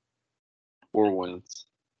 Yeah, 4 wins,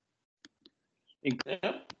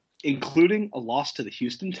 including a loss to the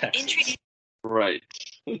Houston Texans. Right.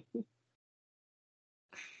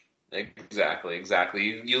 Exactly.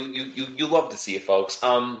 You love to see it, folks.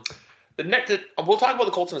 We'll talk about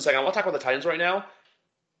the Colts in a second. I want to talk about the Titans right now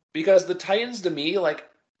because the Titans, to me, like,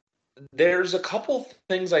 there's a couple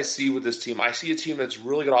things I see with this team. I see a team that's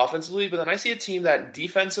really good offensively, but then I see a team that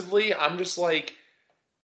defensively, I'm just like,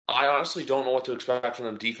 I honestly don't know what to expect from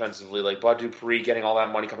them defensively. Like Bud Dupree getting all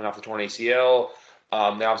that money coming off the torn ACL. They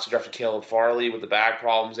obviously drafted Caleb Farley with the back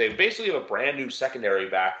problems. They basically have a brand new secondary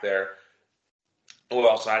back there. Well,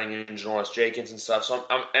 also adding in Janoris Jenkins and stuff. So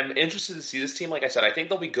I'm interested to see this team. Like I said, I think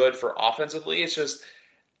they'll be good for offensively. It's just,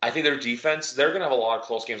 I think their defense, they're going to have a lot of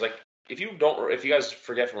close games. Like, if you guys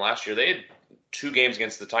forget from last year, they had 2 games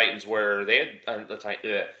against the Titans where they had the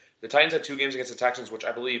Titans had 2 games against the Texans, which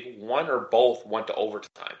I believe one or both went to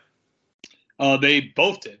overtime. They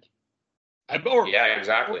both did. Yeah,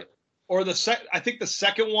 exactly. I think the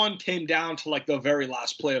second one came down to like the very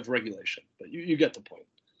last play of regulation. But you get the point.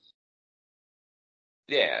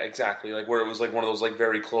 Yeah, exactly. Like where it was like one of those like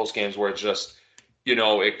very close games where it's just, it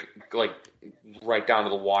like right down to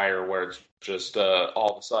the wire where it's just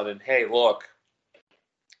all of a sudden, hey, look,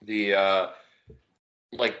 the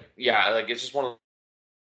it's just one of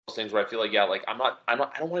those things where I feel like, yeah, like I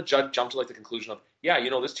don't want to jump to like the conclusion of, yeah,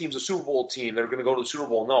 this team's a Super Bowl team, they're going to go to the Super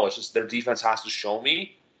Bowl. No, it's just their defense has to show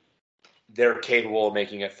me they're capable of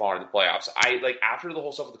making it far in the playoffs. After the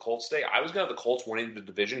whole stuff with the Colts today, I was going to have the Colts winning the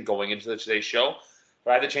division going into today's show.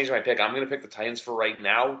 But I had to change my pick. I'm going to pick the Titans for right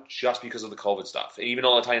now just because of the COVID stuff. And even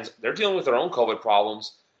though the Titans, they're dealing with their own COVID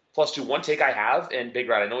problems. Plus, one take I have, and Big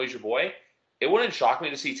Rat, I know he's your boy, it wouldn't shock me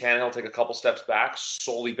to see Tannehill take a couple steps back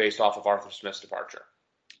solely based off of Arthur Smith's departure.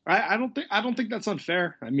 I don't think that's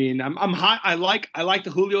unfair. I mean, I'm high. I like the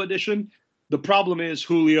Julio addition. The problem is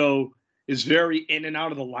Julio is very in and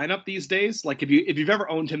out of the lineup these days. Like if you've ever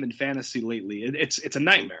owned him in fantasy lately, it's a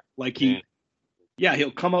nightmare. Like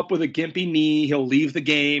he'll come up with a gimpy knee. He'll leave the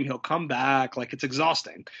game. He'll come back. Like, it's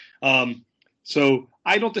exhausting. So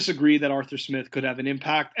I don't disagree that Arthur Smith could have an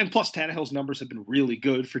impact. And plus, Tannehill's numbers have been really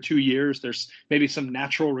good for 2 years. There's maybe some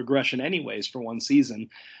natural regression anyways for one season.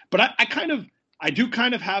 But I do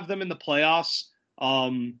kind of have them in the playoffs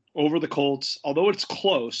over the Colts, although it's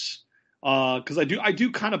close. Because I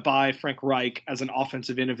do kind of buy Frank Reich as an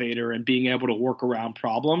offensive innovator and being able to work around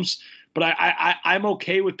problems. But I'm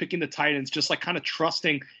okay with picking the Titans, just like kind of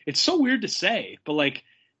trusting. It's so weird to say, but like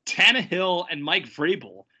Tannehill and Mike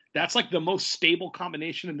Vrabel, that's like the most stable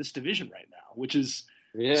combination in this division right now, which is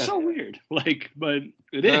so weird. Like, but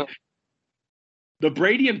it is the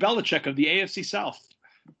Brady and Belichick of the AFC South.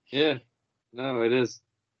 Yeah, no, it is.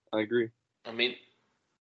 I agree. I mean,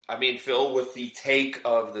 Phil, with the take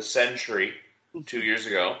of the century 2 years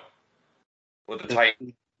ago, with the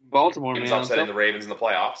Titans, Baltimore, man, upsetting the Ravens in the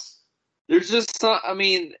playoffs. There's just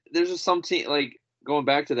some team, like, going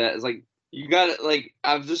back to that, is like, you got it. Like,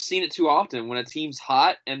 I've just seen it too often when a team's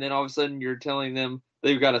hot and then all of a sudden you're telling them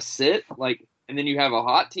they've got to sit, like, and then you have a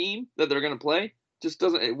hot team that they're going to play. Just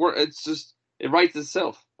doesn't work. It's just, it writes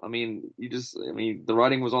itself. I mean, the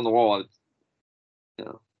writing was on the wall.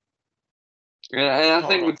 And I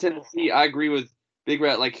think with Tennessee, I agree with Big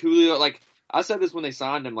Rat. Like, Julio, like, I said this when they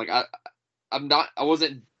signed him. Like, I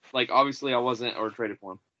wasn't, like, obviously I wasn't, or traded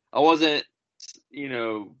for him. I wasn't,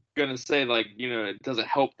 going to say, like, it doesn't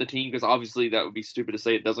help the team, because obviously that would be stupid to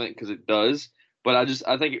say it doesn't, because it does. But I do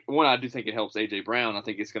think it helps A.J. Brown. I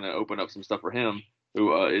think it's going to open up some stuff for him,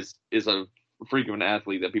 who is a freak of an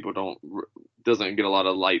athlete that people doesn't get a lot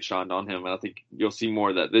of light shined on him. And I think you'll see more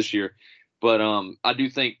of that this year. But I do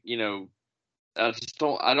think, I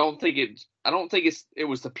don't think it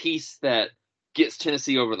was the piece that gets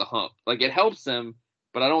Tennessee over the hump. Like, it helps them,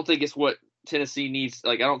 but I don't think it's what Tennessee needs.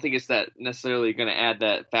 Like, I don't think it's that necessarily going to add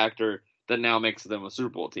that factor that now makes them a Super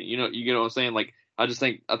Bowl team. You get what I'm saying? Like, I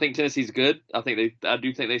think Tennessee's good. I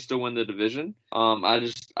do think they still win the division. I'm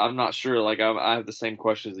not sure. Like, I have the same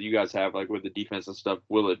questions that you guys have, like, with the defense and stuff.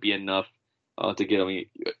 Will it be enough to get me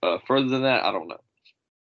further than that? I don't know.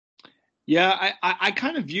 Yeah, I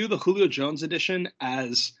kind of view the Julio Jones edition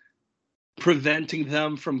as preventing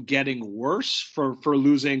them from getting worse for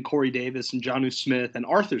losing Corey Davis and Jonnu Smith and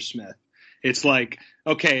Arthur Smith. It's like,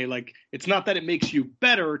 okay, like it's not that it makes you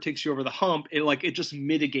better or takes you over the hump. It just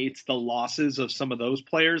mitigates the losses of some of those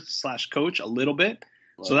players / coach a little bit.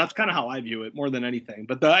 Right. So that's kind of how I view it more than anything.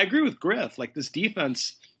 But I agree with Griff. Like this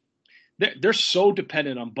defense, they're so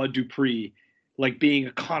dependent on Bud Dupree, like being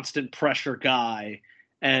a constant pressure guy.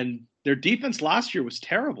 And their defense last year was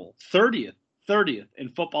terrible. 30th in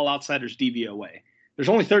Football Outsiders DVOA. There's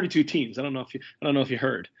only 32 teams. I don't know if you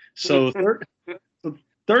heard. So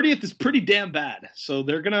 30th is pretty damn bad. So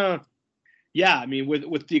they're gonna, I mean,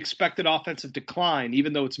 with the expected offensive decline,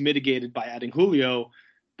 even though it's mitigated by adding Julio,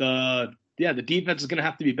 the defense is gonna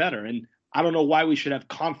have to be better. And I don't know why we should have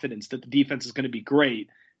confidence that the defense is going to be great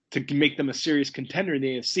to make them a serious contender in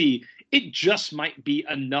the AFC. It just might be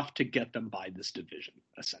enough to get them by this division,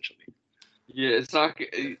 essentially. Yeah, it's not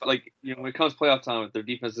like, when it comes playoff time, if their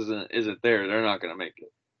defense isn't there, they're not going to make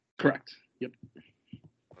it. Correct. Yep.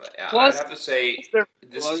 Plus, I'd have to say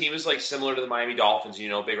this team is like similar to the Miami Dolphins, Big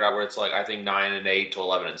Rat, where it's like I think 9-8 to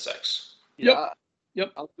 11-6. Yep.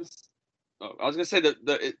 I was going to say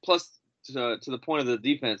that plus to the point of the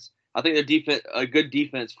defense, I think a good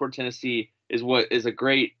defense for Tennessee is a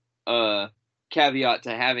great caveat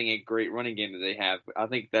to having a great running game that they have. I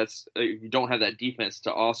think that's if you don't have that defense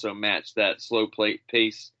to also match that slow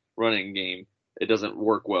pace running game, it doesn't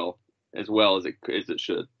work well as it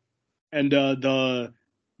should. And the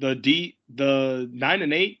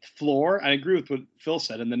 9-8 floor, I agree with what Phil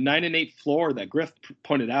said, and the 9-8 floor that Griff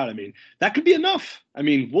pointed out, I mean, that could be enough. I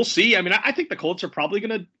mean, we'll see. I mean, I think the Colts are probably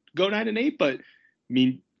going to go 9-8, but I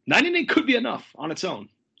mean, 9-8 could be enough on its own.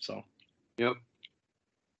 So, yep.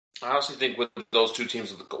 I honestly think with those two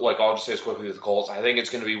teams, like I'll just say as quickly as the Colts, I think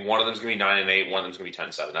it's going to be one of them's going to be 9-8, one of them's going to be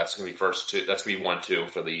 10-7. That's going to be first two. That's going to be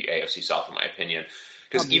 1-2 for the AFC South, in my opinion.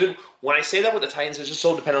 Because even when I say that with the Titans, it's just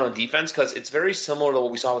so dependent on defense. Because it's very similar to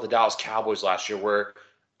what we saw with the Dallas Cowboys last year, where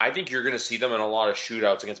I think you're going to see them in a lot of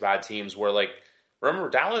shootouts against bad teams. Where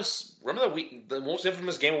remember the most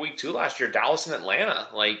infamous game of week 2 last year, Dallas and Atlanta,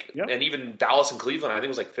 and even Dallas and Cleveland, I think it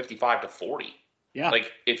was like 55-40. Yeah.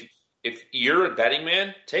 Like if you're a betting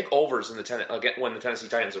man, take overs in when the Tennessee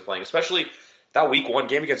Titans are playing, especially that week 1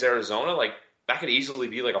 game against Arizona. Like that could easily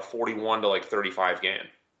be like a 41-35 game.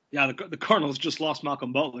 Yeah, the Cardinals just lost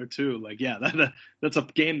Malcolm Butler too. Like, yeah, that's a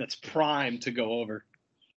game that's primed to go over.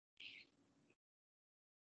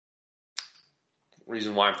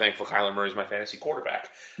 Reason why I'm thankful Kyler Murray's my fantasy quarterback.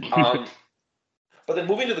 But then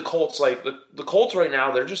moving to the Colts, like the Colts right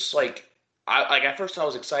now, they're just like at first I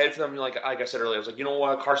was excited for them. Like I said earlier, I was like, you know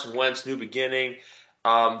what, Carson Wentz, new beginning.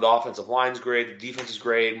 The offensive line's great, the defense is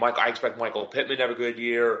great. I expect Michael Pittman to have a good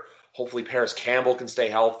year. Hopefully Paris Campbell can stay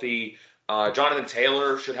healthy. Jonathan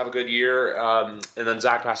Taylor should have a good year, and then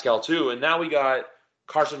Zach Pascal too. And now we got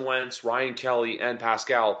Carson Wentz, Ryan Kelly, and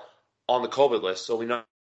Pascal on the COVID list. So we now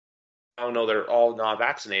know they're all not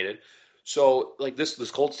vaccinated. So like this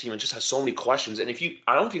Colts team, it just has so many questions. And I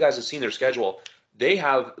don't know if you guys have seen their schedule. They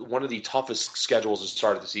have one of the toughest schedules to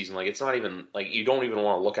start the season. Like it's not even like you don't even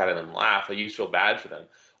want to look at it and laugh. Like you just feel bad for them.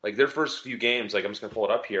 Like their first few games, like I'm just gonna pull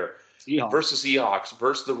it up here. Versus the Seahawks,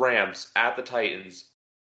 versus the Rams, at the Titans.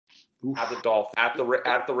 At the Dolphins, at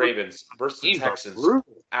the Ravens, versus the Texans,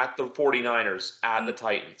 at the 49ers, at the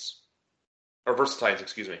Titans. Or versus the Titans,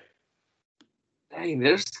 excuse me. Dang,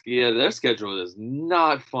 their schedule is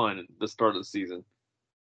not fun at the start of the season.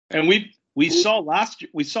 And we saw last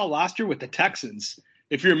year with the Texans,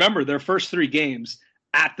 if you remember, their first 3 games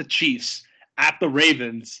at the Chiefs, at the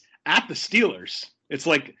Ravens, at the Steelers. It's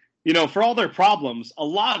like, for all their problems, a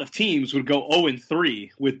lot of teams would go 0-3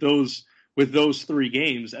 with those 3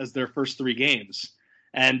 games as their first 3 games.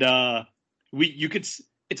 And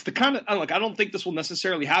it's the kind of, I don't think this will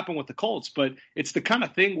necessarily happen with the Colts, but it's the kind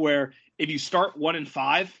of thing where if you start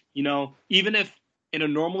 1-5, even if in a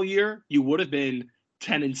normal year you would have been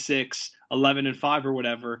 10-6, 11-5 or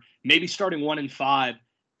whatever, maybe starting 1-5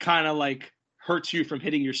 kind of like hurts you from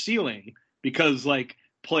hitting your ceiling because like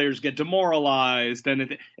players get demoralized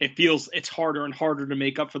and it feels it's harder and harder to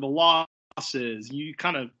make up for the losses. You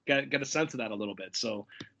kind of get a sense of that a little bit. So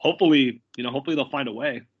hopefully they'll find a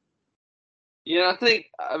way. Yeah,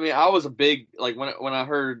 I was a big, like when I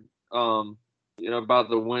heard about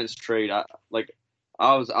the Wentz trade, I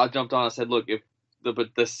jumped on. I said, look, if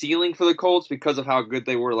the ceiling for the Colts, because of how good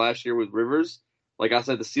they were last year with Rivers, like I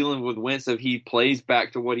said, the ceiling with Wentz, if he plays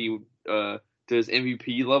back to what he to his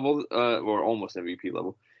MVP level, or almost MVP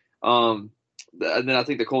level, then I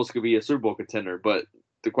think the Colts could be a Super Bowl contender. But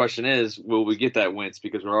the question is, will we get that Wentz?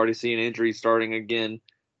 Because we're already seeing injuries starting again.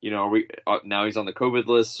 Now he's on the COVID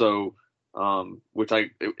list, so I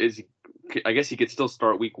guess he could still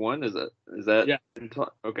start week 1. Is that yeah?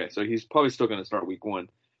 Okay, so he's probably still going to start week 1.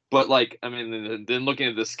 But like, I mean, then looking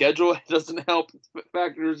at the schedule, it doesn't help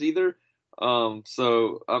factors either.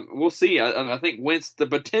 We'll see. I think Wentz, the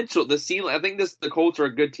potential, the ceiling. I think the Colts are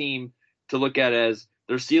a good team to look at as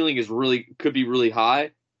their ceiling could be really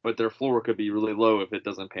high, but their floor could be really low if it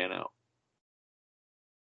doesn't pan out.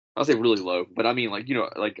 I'll say really low, but I mean, like,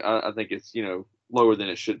 I think it's, lower than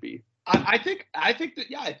it should be. I think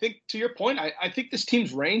to your point, I think this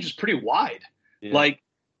team's range is pretty wide. Yeah. Like,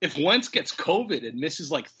 if Wentz gets COVID and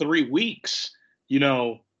misses like 3 weeks,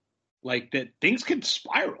 like that things could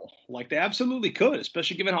spiral. Like they absolutely could,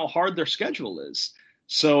 especially given how hard their schedule is.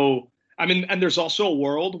 So, I mean, and there's also a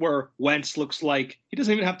world where Wentz looks like he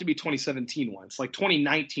doesn't even have to be 2017 Wentz, like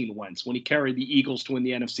 2019 Wentz when he carried the Eagles to win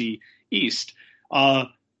the NFC East.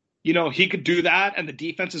 He could do that, and the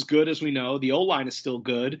defense is good, as we know. The O-line is still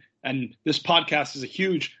good, and this podcast is a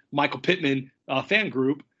huge Michael Pittman fan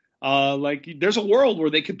group. There's a world where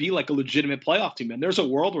they could be like a legitimate playoff team, and there's a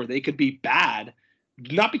world where they could be bad,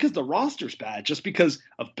 not because the roster's bad, just because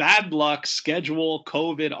of bad luck, schedule,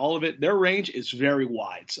 COVID, all of it. Their range is very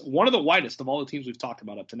wide. It's one of the widest of all the teams we've talked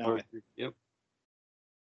about up to now. Yep.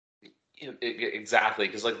 Exactly,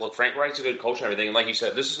 because look, Frank Wright's a good coach and everything, and like you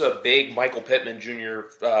said, this is a big Michael Pittman Jr.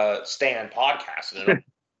 Stan podcast, and it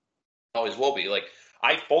always will be. Like,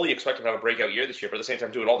 I fully expect him to have a breakout year this year, but at the same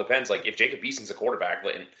time, too, it all depends. Like, if Jacob Eason's a quarterback,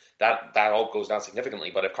 and that all goes down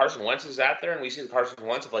significantly. But if Carson Wentz is out there, and we see the Carson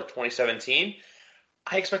Wentz of 2017,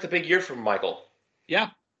 I expect a big year from Michael. Yeah,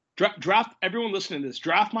 draft everyone listening to this.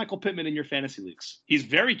 Draft Michael Pittman in your fantasy leagues. He's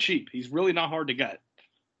very cheap. He's really not hard to get.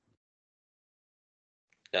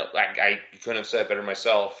 No, I couldn't have said it better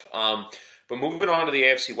myself. But moving on to the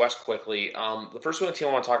AFC West quickly, the first one team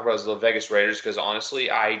I want to talk about is the Vegas Raiders, because honestly,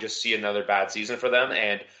 I just see another bad season for them,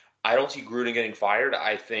 and I don't see Gruden getting fired.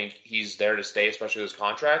 I think he's there to stay, especially with his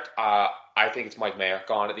contract. I think it's Mike Mayock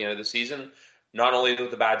gone at the end of the season, not only with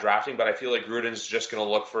the bad drafting, but I feel like Gruden's just going to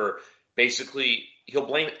look for basically he'll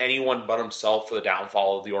blame anyone but himself for the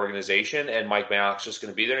downfall of the organization, and Mike Mayock's just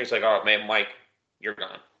going to be there. And he's like, all right, man, Mike, you're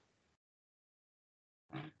gone.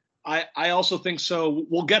 I also think so.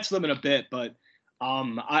 We'll get to them in a bit, but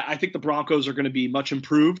I think the Broncos are going to be much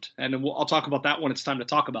improved, and I'll talk about that when it's time to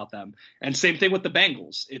talk about them. And same thing with the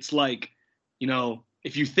Bengals. It's like,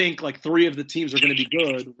 if you think like 3 of the teams are going to be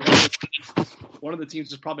good, one of the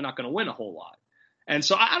teams is probably not going to win a whole lot. And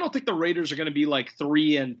so I don't think the Raiders are going to be like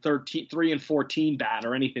 3-13, 3-14 bad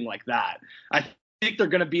or anything like that. I think they're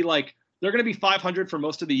going to be 500 for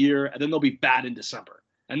most of the year, and then they'll be bad in December.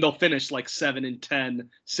 And they'll finish like 7-10,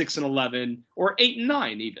 6-11, or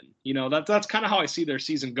 8-9 even. That's kind of how I see their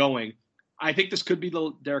season going. I think this could be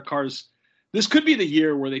this could be the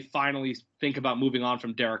year where they finally think about moving on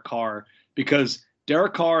from Derek Carr, because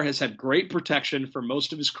Derek Carr has had great protection for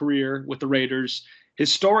most of his career with the Raiders.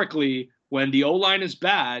 Historically, when the O-line is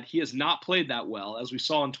bad, he has not played that well, as we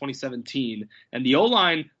saw in 2017. And the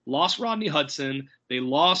O-line lost Rodney Hudson, they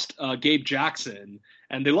lost Gabe Jackson,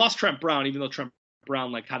 and they lost Trent Brown, even though Trent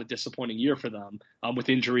Brown had a disappointing year for them with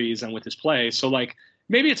injuries and with his play. So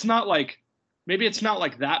maybe it's not like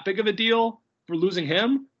that big of a deal for losing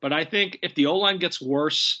him, but I think if the O-line gets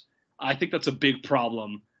worse, I think that's a big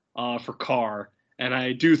problem for Carr. And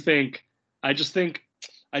I just think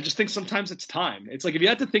sometimes it's time. It's like if you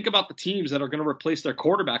had to think about the teams that are going to replace their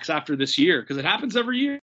quarterbacks after this year, because it happens every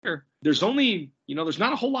year. There's only, there's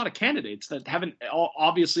not a whole lot of candidates that haven't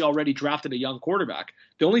obviously already drafted a young quarterback.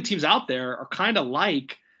 The only teams out there are kind of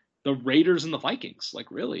like the Raiders and the Vikings,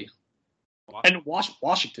 really. And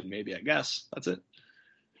Washington, maybe, I guess. That's it.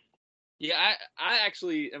 Yeah, I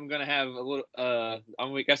actually am going to have a little,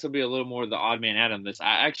 I guess I'll be a little more the odd man out on this.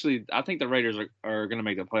 I think the Raiders are going to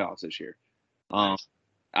make the playoffs this year.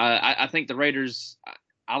 I think the Raiders,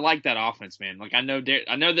 I like that offense, man. I know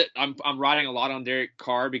that I'm riding a lot on Derek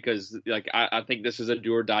Carr because I think this is a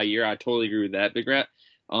do or die year. I totally agree with that, Big Rat.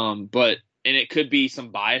 And it could be some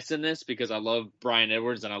bias in this because I love Brian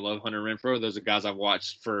Edwards and I love Hunter Renfrow. Those are guys I've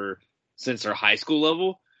watched since their high school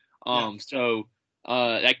level. So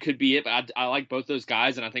that could be it. But I like both those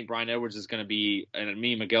guys, and I think Brian Edwards is going to be. And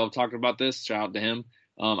me and Miguel have talked about this. Shout out to him.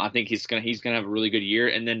 I think he's gonna have a really good year.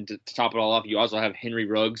 And then to top it all off, you also have Henry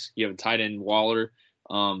Ruggs. You have a tight end Waller.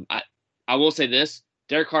 I will say this: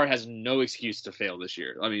 Derek Carr has no excuse to fail this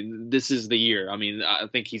year. I mean, this is the year. I mean, I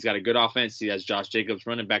think he's got a good offense. He has Josh Jacobs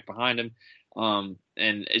running back behind him. And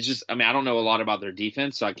it's just, I mean, I don't know a lot about their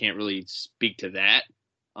defense, so I can't really speak to that.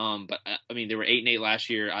 But I mean, they were 8-8 last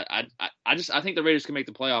year. I think the Raiders can make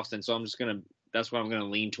the playoffs, and so that's what I'm gonna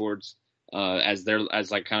lean towards as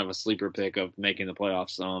kind of a sleeper pick of making the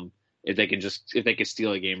playoffs. if they could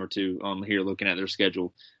steal a game or two. Here looking at their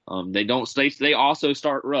schedule, they also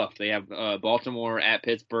start rough. They have Baltimore at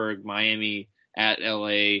Pittsburgh, Miami at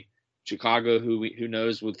LA, Chicago, who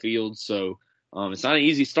knows with Fields. So it's not an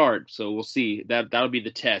easy start. So we'll see. That'll be the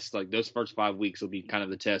test. Like those first 5 weeks will be kind of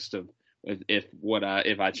the test of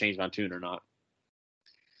if I change my tune or not.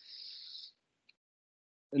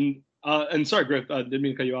 And sorry, Griff, didn't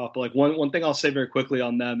mean to cut you off. But like one thing I'll say very quickly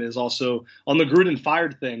on them is also on the Gruden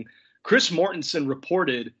fired thing. Chris Mortensen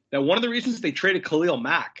reported that one of the reasons they traded Khalil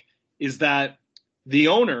Mack is that the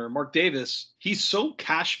owner, Mark Davis, he's so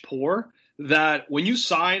cash poor that when you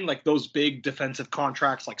sign like those big defensive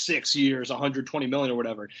contracts, like 6 years, 120 million or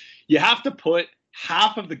whatever, you have to put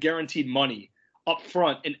half of the guaranteed money up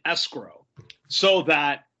front in escrow so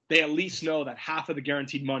that they at least know that half of the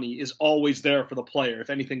guaranteed money is always there for the player if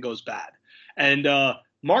anything goes bad. And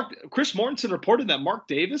Chris Mortensen reported that Mark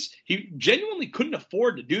Davis, he genuinely couldn't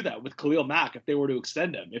afford to do that with Khalil Mack if they were to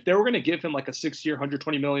extend him. If they were going to give him like a 6-year,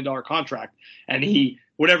 $120 million contract, and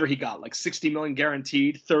whatever he got, like $60 million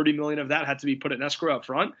guaranteed, $30 million of that had to be put in escrow up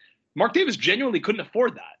front, Mark Davis genuinely couldn't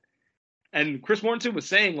afford that. And Chris Mortensen was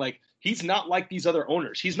saying, like, he's not like these other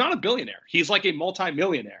owners. He's not a billionaire. He's like a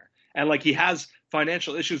multimillionaire. And like he has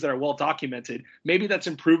financial issues that are well documented. Maybe that's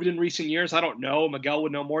improved in recent years. I don't know. Miguel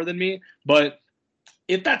would know more than me. But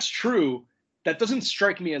if that's true, that doesn't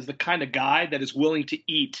strike me as the kind of guy that is willing to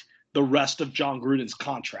eat the rest of John Gruden's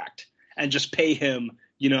contract and just pay him,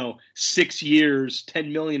 6 years,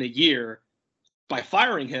 $10 million a year by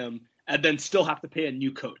firing him and then still have to pay a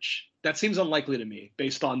new coach. That seems unlikely to me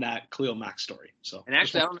based on that Khalil Mack story. So, and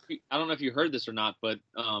actually, I don't know if you heard this or not, but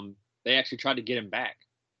they actually tried to get him back.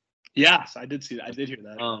 Yes, I did see that. I did hear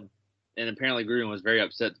that. And apparently Gruden was very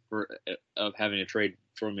upset of having to trade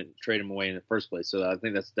him away in the first place. So I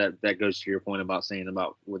think that goes to your point about saying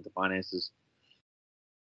about with the finances.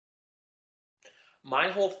 My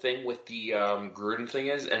whole thing with the Gruden thing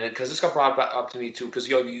is, and because this got brought up to me too, because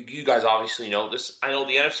you guys obviously know this. I know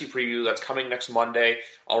the NFC preview that's coming next Monday.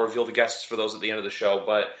 I'll reveal the guests for those at the end of the show.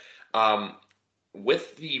 But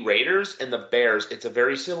with the Raiders and the Bears, it's a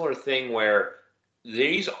very similar thing where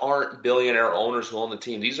these aren't billionaire owners who own the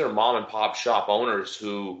team. These are mom and pop shop owners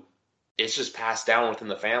who it's just passed down within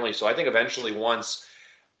the family. So I think eventually once,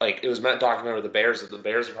 like it was meant documented with the Bears, that the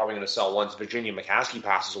Bears are probably going to sell once Virginia McCaskey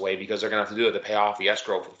passes away because they're going to have to do it to pay off the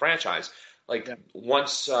escrow for the franchise.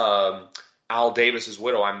 Once Al Davis's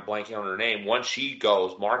widow, I'm blanking on her name, once she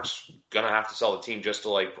goes, Mark's going to have to sell the team just to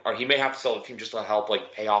or he may have to sell the team just to help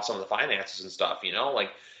pay off some of the finances and stuff,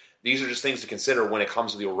 these are just things to consider when it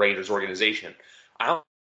comes to the Raiders organization. I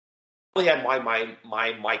only had my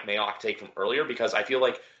Mike Mayock take from earlier because I feel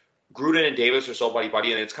like Gruden and Davis are so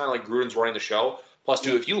buddy-buddy, and it's kind of like Gruden's running the show. Plus,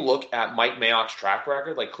 too, if you look at Mike Mayock's track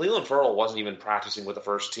record, like Cleveland Ferrell wasn't even practicing with the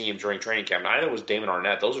first team during training camp. Neither was Damon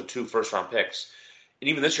Arnett. Those are 2 first-round picks. And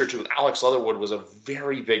even this year, too, Alex Leatherwood was a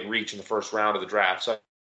very big reach in the first round of the draft. So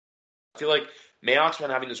I feel like Mayock's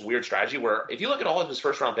been having this weird strategy where if you look at all of his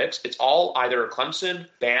first-round picks, it's all either Clemson,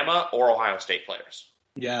 Bama, or Ohio State players.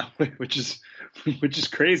 Yeah, which is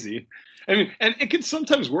crazy. I mean, and it can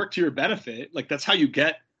sometimes work to your benefit. Like that's how you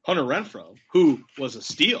get Hunter Renfrow, who was a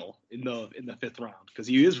steal in the 5th round because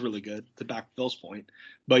he is really good. To back Phil's point,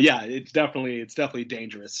 but yeah, it's definitely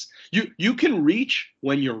dangerous. You can reach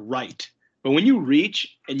when you're right, but when you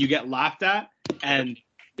reach and you get laughed at and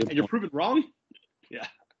you're proven wrong, yeah,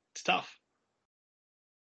 it's tough.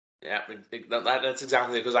 Yeah, that's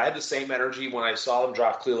exactly it. Because I had the same energy when I saw them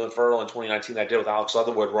draft Cleveland Ferrell in 2019 that I did with Alex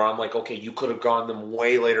Leatherwood, where I'm like, okay, you could have gone them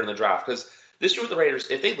way later in the draft. Because this year with the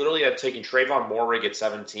Raiders, if they literally had taken Trayvon Moehrig at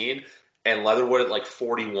 17 and Leatherwood at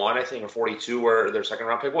 41, I think, or 42, where their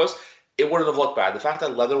second-round pick was, it wouldn't have looked bad. The fact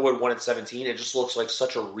that Leatherwood went at 17, it just looks like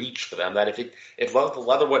such a reach for them that if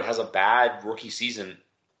Leatherwood has a bad rookie season,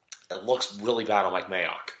 it looks really bad on Mike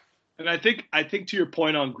Mayock. And I think to your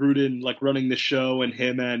point on Gruden, running the show and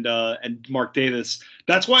him and Mark Davis,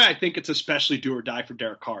 that's why I think it's especially do or die for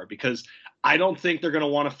Derek Carr, because I don't think they're going to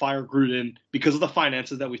want to fire Gruden because of the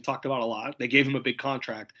finances that we've talked about a lot. They gave him a big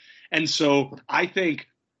contract. And so I think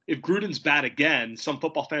if Gruden's bad again, some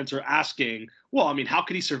football fans are asking, well, I mean, how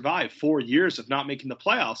could he survive 4 years of not making the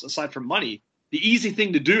playoffs aside from money? The easy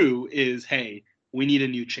thing to do is, hey, we need a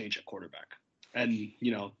new change at quarterback. And,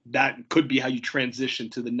 that could be how you transition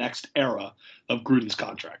to the next era of Gruden's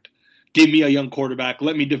contract. Give me a young quarterback.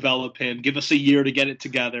 Let me develop him. Give us a year to get it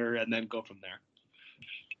together and then go from there.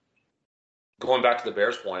 Going back to the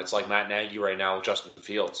Bears point, it's like Matt Nagy right now with Justin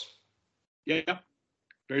Fields. Yeah.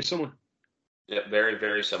 Very similar. Yeah, very,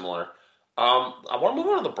 very similar. I want to move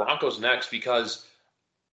on to the Broncos next because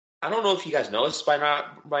I don't know if you guys know this by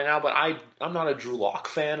now, but I'm not a Drew Lock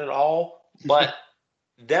fan at all. But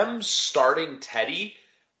them starting Teddy,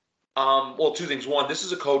 well, two things. One, this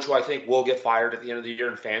is a coach who I think will get fired at the end of the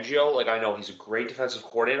year in Fangio. Like, I know he's a great defensive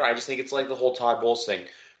coordinator. I just think it's like the whole Todd Bowles thing.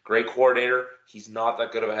 Great coordinator. He's not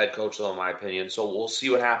that good of a head coach, though, in my opinion. So we'll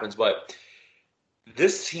see what happens. But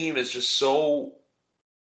this team is just so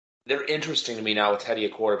 – they're interesting to me now with Teddy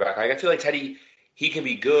at quarterback. Like, I feel like Teddy – he can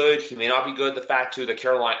be good. He may not be good. The fact, too, that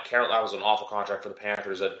Carolina was an awful contract for the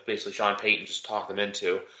Panthers that basically Sean Payton just talked them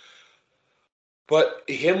into. But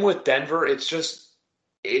him with Denver, it's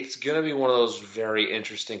going to be one of those very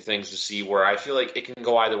interesting things to see where I feel like it can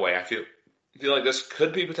go either way. I feel like this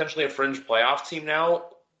could be potentially a fringe playoff team now,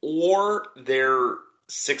 or they're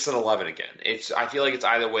 6-11 again. I feel like it's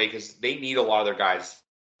either way because they need a lot of their guys to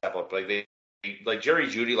step up. Like Jerry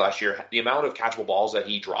Jeudy last year, the amount of catchable balls that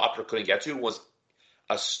he dropped or couldn't get to was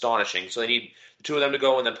astonishing. So they need the two of them to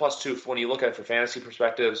go, and then plus two, when you look at it from fantasy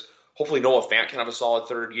perspectives, hopefully Noah Fant can have a solid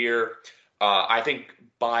third year. I think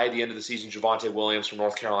by the end of the season, Javonte Williams from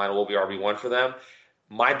North Carolina will be RB1 for them.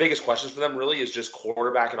 My biggest questions for them really is just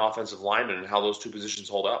quarterback and offensive lineman and how those two positions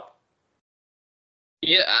hold up.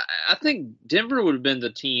 Yeah, I think Denver would have been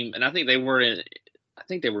the team, and I think they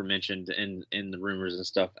were mentioned in the rumors and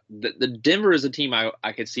stuff. The Denver is a team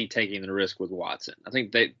I could see taking the risk with Watson. I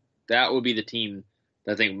think that would be the team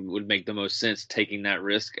that I think would make the most sense taking that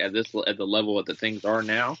risk at the level that things are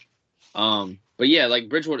now. But yeah, like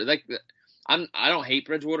Bridgewater, I don't hate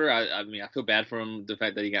Bridgewater. I mean, I feel bad for him, the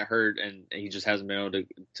fact that he got hurt and he just hasn't been able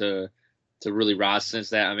to really rise since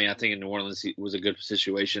that. I mean, I think in New Orleans it was a good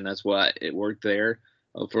situation. That's why it worked there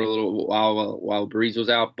for a little while Breeze was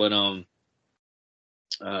out. But and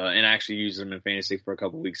I actually used him in fantasy for a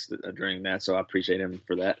couple of weeks during that, so I appreciate him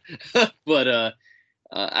for that. But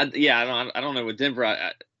I don't know with Denver.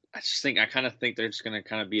 I kind of think they're just going to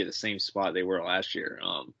kind of be at the same spot they were last year.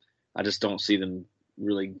 I just don't see them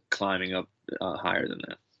really climbing up higher than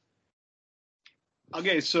that.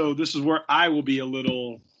 Okay, so this is where I will be a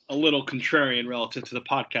little contrarian relative to the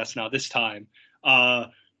podcast now. This time,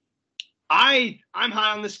 I'm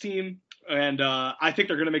high on this team, and I think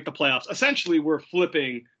they're going to make the playoffs. Essentially, we're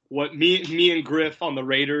flipping what me and Griff on the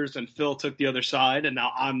Raiders, and Phil took the other side, and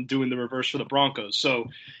now I'm doing the reverse for the Broncos. So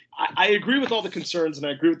I agree with all the concerns, and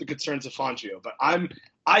I agree with the concerns of Fangio. But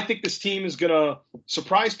I think this team is going to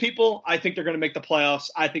surprise people. I think they're going to make the playoffs.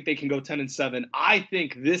 I think they can go 10-7. I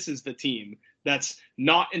think this is the team that's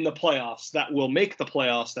not in the playoffs that will make the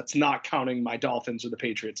playoffs. That's not counting my Dolphins or the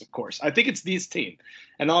Patriots, of course. I think it's this team,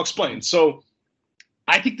 and I'll explain. So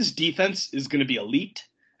I think this defense is going to be elite.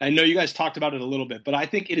 I know you guys talked about it a little bit, but I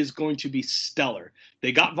think it is going to be stellar.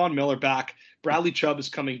 They got Von Miller back. Bradley Chubb is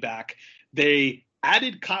coming back. They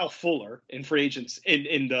added Kyle Fuller in free agents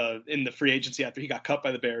in the free agency after he got cut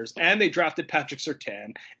by the Bears, and they drafted Patrick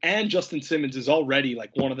Surtain, and Justin Simmons is already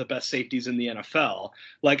like one of the best safeties in the NFL.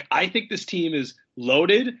 Like, I think this team is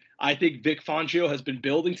loaded. I think Vic Fangio has been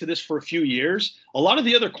building to this for a few years. A lot of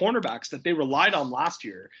the other cornerbacks that they relied on last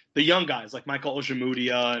year, the young guys like Michael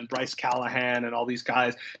Ojemudia and Bryce Callahan and all these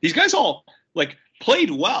guys all like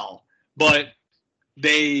played well, but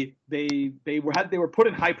they were put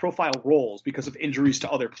in high profile roles because of injuries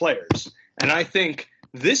to other players. And I think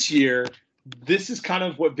this year, this is kind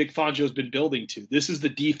of what Vic Fangio has been building to. This is the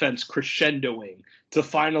defense crescendoing to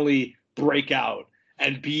finally break out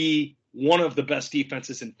and be one of the best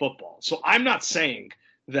defenses in football. So I'm not saying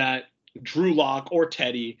that Drew Lock or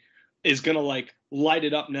Teddy is going to like light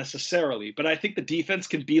it up necessarily, but I think the defense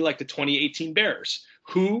can be like the 2018 Bears,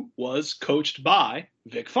 who was coached by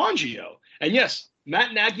Vic Fangio. And yes,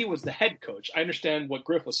 Matt Nagy was the head coach. I understand what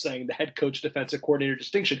Griff was saying, the head coach defensive coordinator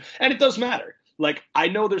distinction, and it does matter. Like, I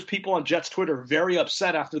know there's people on Jets Twitter very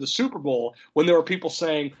upset after the Super Bowl when there were people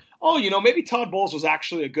saying, oh, maybe Todd Bowles was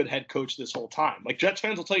actually a good head coach this whole time. Like, Jets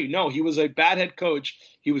fans will tell you, no, he was a bad head coach.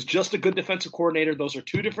 He was just a good defensive coordinator. Those are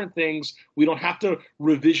two different things. We don't have to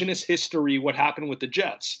revisionist history what happened with the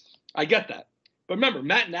Jets. I get that. But remember,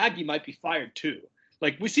 Matt Nagy might be fired too.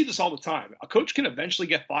 Like, we see this all the time. A coach can eventually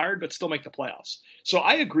get fired but still make the playoffs. So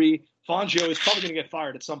I agree, Fangio is probably going to get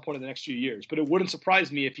fired at some point in the next few years. But it wouldn't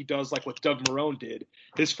surprise me if he does like what Doug Marrone did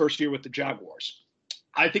his first year with the Jaguars.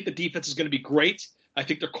 I think the defense is going to be great. I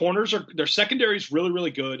think their secondary is really, really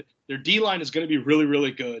good. Their D-line is going to be really,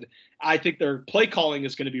 really good. I think their play calling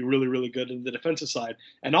is going to be really, really good on the defensive side.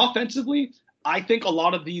 And offensively, I think a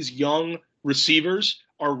lot of these young receivers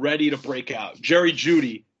are ready to break out. Jerry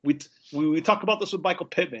Jeudy, we talked about this with Michael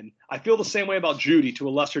Pittman. I feel the same way about Jeudy to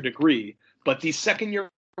a lesser degree, but these second-year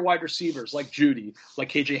wide receivers like Judy, like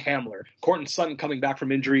KJ Hamler, Courtland Sutton coming back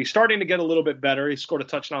from injury, starting to get a little bit better. He scored a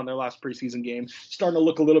touchdown in their last preseason game, starting to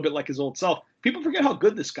look a little bit like his old self. People forget how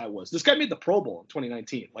good this guy was. This guy made the Pro Bowl in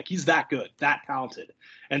 2019. Like, he's that good, that talented.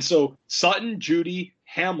 And so Sutton, Judy,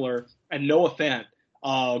 Hamler, and Noah Fant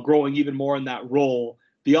growing even more in that role.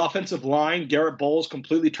 The offensive line, Garrett Bowles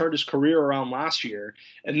completely turned his career around last year.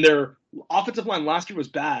 And their offensive line last year was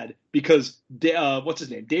bad because, what's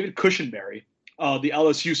his name? David Cushenberry, the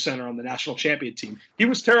LSU center on the national champion team. He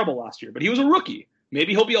was terrible last year, but he was a rookie.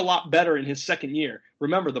 Maybe he'll be a lot better in his second year.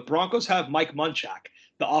 Remember, the Broncos have Mike Munchak,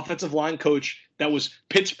 the offensive line coach that was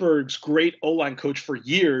Pittsburgh's great O-line coach for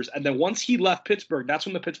years. And then once he left Pittsburgh, that's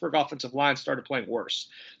when the Pittsburgh offensive line started playing worse.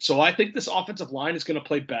 So I think this offensive line is going to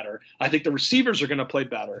play better. I think the receivers are going to play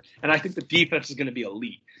better. And I think the defense is going to be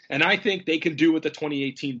elite. And I think they can do what the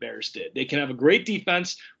 2018 Bears did. They can have a great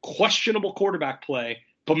defense, questionable quarterback play,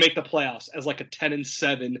 but make the playoffs as like a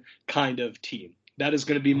 10-7 kind of team. That is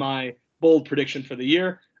going to be my bold prediction for the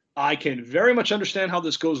year. I can very much understand how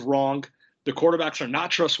this goes wrong. The quarterbacks are not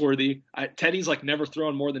trustworthy. Teddy's like never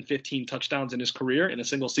thrown more than 15 touchdowns in his career in a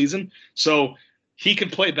single season. So he can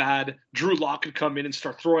play bad. Drew Lock could come in and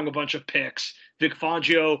start throwing a bunch of picks. Vic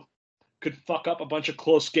Fangio could fuck up a bunch of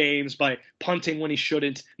close games by punting when he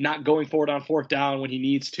shouldn't, not going for it on fourth down when he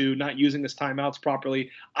needs to, not using his timeouts properly.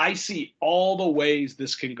 I see all the ways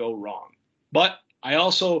this can go wrong. But I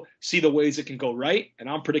also see the ways it can go right, and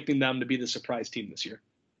I'm predicting them to be the surprise team this year.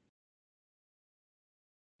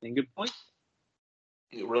 And good point.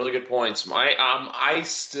 Really good points. I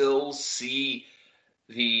still see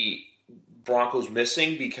the Broncos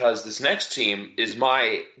missing because this next team is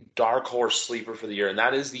my dark horse sleeper for the year, and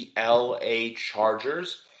that is the LA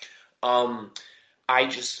Chargers. I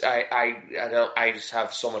just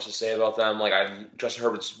have so much to say about them. Like, Justin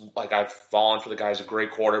Herbert's like, I've fallen for the guy. He's a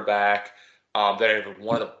great quarterback. They have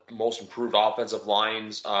one of the most improved offensive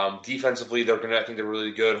lines. Defensively, I think they're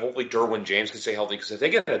really good. Hopefully, Derwin James can stay healthy because if they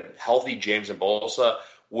get a healthy James and Bosa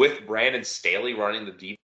with Brandon Staley running the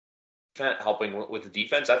defense, helping with the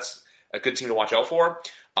defense, that's a good team to watch out for.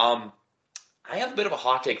 I have a bit of a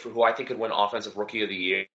hot take for who I think could win Offensive Rookie of the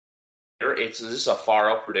Year. This is a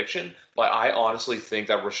far-out prediction, but I honestly think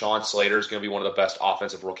that Rashawn Slater is going to be one of the best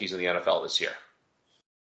offensive rookies in the NFL this year.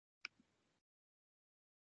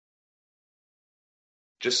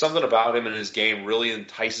 Just something about him and his game really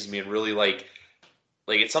entices me and really like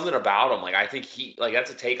it's something about him. Like, I think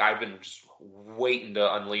that's a take I've been just waiting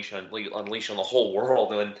to unleash on the whole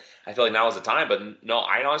world, and I feel like now is the time. But no,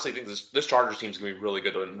 I honestly think this Chargers team is going to be really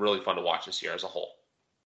good and really fun to watch this year as a whole.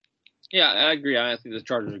 Yeah, I agree. I think the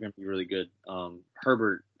Chargers are going to be really good.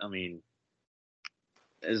 Herbert,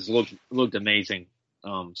 has looked amazing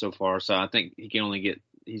so far. So I think he's only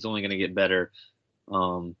going to get better.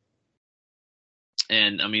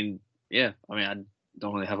 And I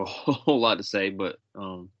don't really have a whole lot to say, but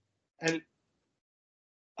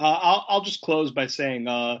I'll just close by saying,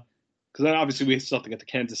 because then obviously we still have to get to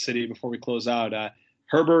Kansas City before we close out.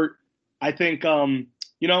 Herbert, I think,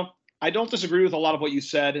 I don't disagree with a lot of what you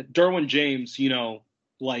said. Derwin James, he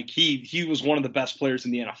was one of the best players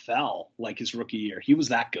in the NFL, like his rookie year. He was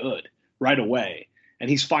that good right away. And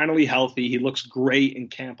he's finally healthy. He looks great in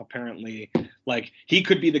camp, apparently. Like, he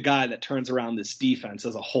could be the guy that turns around this defense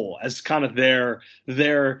as a whole, as kind of their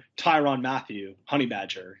Tyrann Mathieu, Honey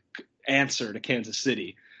Badger, answer to Kansas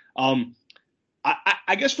City.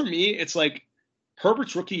 I guess for me, it's like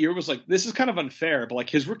Herbert's rookie year was like, this is kind of unfair, but like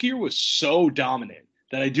his rookie year was so dominant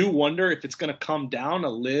that I do wonder if it's going to come down a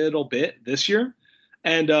little bit this year.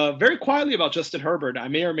 And very quietly about Justin Herbert, I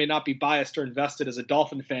may or may not be biased or invested as a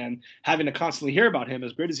Dolphin fan, having to constantly hear about him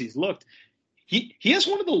as great as he's looked. He has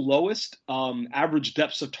one of the lowest average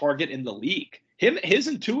depths of target in the league. His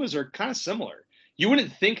and Tua's are kind of similar. You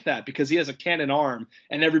wouldn't think that because he has a cannon arm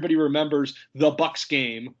and everybody remembers the Bucs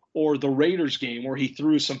game or the Raiders game where he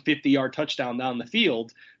threw some 50-yard touchdown down the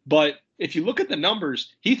field. But if you look at the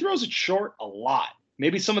numbers, he throws it short a lot.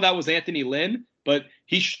 Maybe some of that was Anthony Lynn, but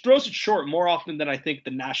he throws it short more often than I think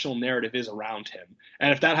the national narrative is around him.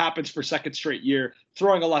 And if that happens for second straight year,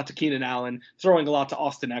 throwing a lot to Keenan Allen, throwing a lot to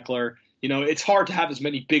Austin Eckler, it's hard to have as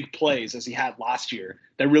many big plays as he had last year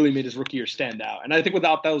that really made his rookie year stand out. And I think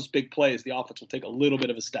without those big plays, the offense will take a little bit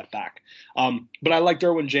of a step back. But I like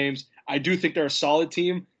Derwin James. I do think they're a solid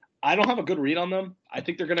team. I don't have a good read on them. I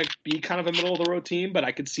think they're going to be kind of a middle-of-the-road team, but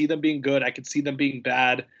I could see them being good. I could see them being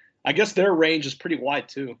bad. I guess their range is pretty wide,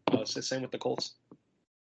 too. Same with the Colts.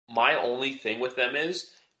 My only thing with them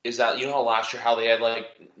is that, how last year, how they had,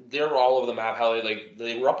 they were all over the map, how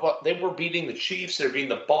they were beating the Chiefs, they were beating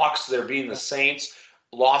the Bucs, they were beating the Saints,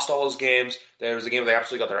 lost all those games. There was a game where they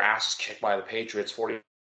absolutely got their asses kicked by the Patriots, 40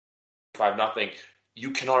 35-0.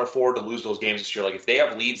 You cannot afford to lose those games this year. Like, if they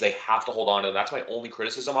have leads, they have to hold on to them. That's my only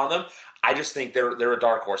criticism on them. I just think they're a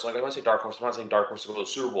dark horse. Like, when I say dark horse, I'm not saying dark horse to go to the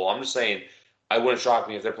Super Bowl. I'm just saying I wouldn't shock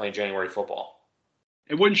me if they're playing January football.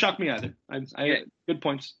 It wouldn't shock me either. Good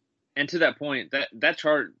points. And to that point, that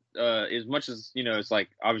chart, as much as, it's like,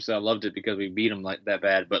 obviously I loved it because we beat them like that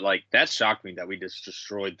bad, but like that shocked me that we just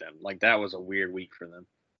destroyed them. Like, that was a weird week for them.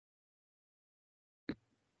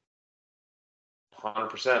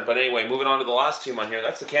 100%. But anyway, moving on to the last team on here,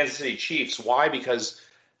 that's the Kansas City Chiefs. Why? Because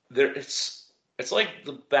it's like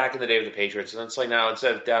the back in the day of the Patriots, and it's like now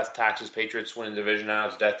instead of death taxes, Patriots winning the division. Now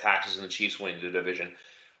it's death taxes and the Chiefs winning the division.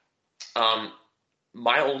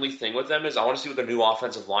 My only thing with them is I want to see what their new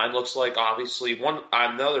offensive line looks like. Obviously,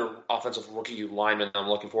 another offensive rookie lineman I'm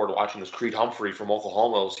looking forward to watching is Creed Humphrey from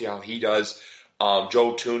Oklahoma. We'll see how he does.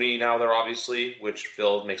 Joe Tooney now there, obviously, which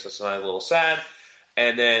Phil makes us a little sad.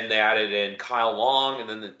 And then they added in Kyle Long, and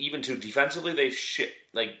then even to defensively, they've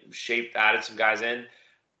added some guys in.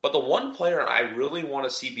 But the one player I really want to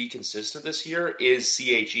see be consistent this year is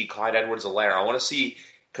CHE, Clyde Edwards-Helaire. I want to see,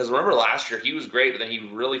 because remember last year he was great, but then he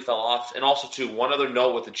really fell off. And also, too, one other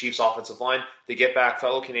note with the Chiefs' offensive line, they get back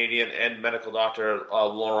fellow Canadian and medical doctor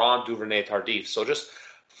Laurent Duvernay-Tardif. So just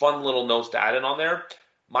fun little notes to add in on there.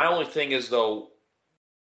 My only thing is, though,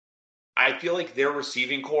 I feel like their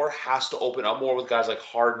receiving core has to open up more with guys like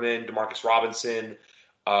Hardman, Demarcus Robinson,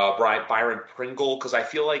 Byron Pringle, because I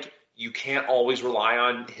feel like you can't always rely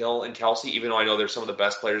on Hill and Kelsey, even though I know they're some of the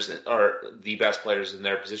best players or the best players in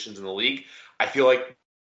their positions in the league. I feel like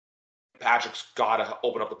Patrick's got to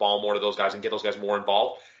open up the ball more to those guys and get those guys more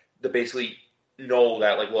involved to basically know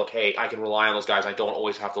that, like, look, hey, I can rely on those guys. I don't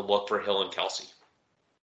always have to look for Hill and Kelsey.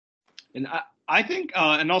 And I think,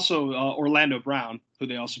 and also Orlando Brown, who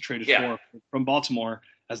they also traded for from Baltimore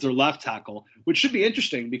as their left tackle, which should be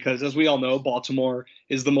interesting because, as we all know, Baltimore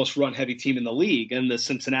is the most run-heavy team in the league, and the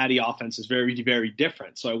Cincinnati offense is very, very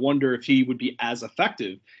different. So I wonder if he would be as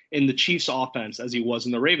effective in the Chiefs offense as he was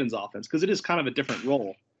in the Ravens offense, because it is kind of a different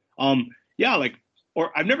role. I've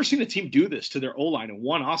never seen a team do this to their O-line in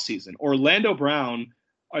one offseason. Orlando Brown,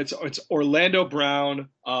 it's Orlando Brown,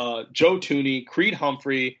 Joe Tooney, Creed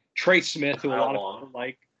Humphrey, Trey Smith, who a lot of people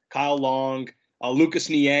like, Kyle Long, Lucas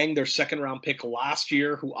Niang, their second-round pick last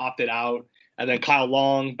year, who opted out, and then Kyle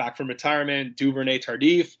Long back from retirement,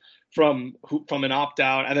 Duvernay-Tardif from an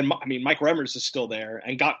opt-out, and then Mike Remmers is still there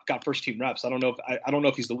and got first-team reps. I don't know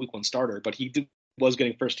if he's the Week 1 starter, but he was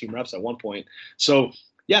getting first-team reps at one point. So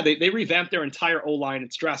yeah, they revamped their entire O-line.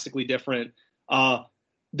 It's drastically different.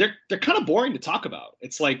 They're kind of boring to talk about.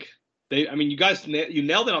 It's like you guys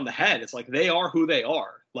nailed it on the head. It's like they are who they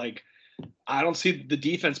are. Like, I don't see the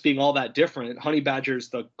defense being all that different. Honey Badger's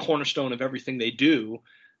the cornerstone of everything they do.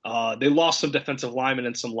 They lost some defensive linemen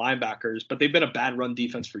and some linebackers, but they've been a bad run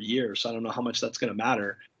defense for years. So I don't know how much that's going to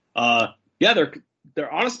matter. They're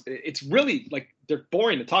honest. It's really like they're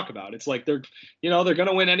boring to talk about. It's like they're going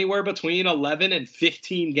to win anywhere between 11 and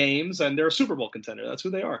 15 games, and they're a Super Bowl contender. That's who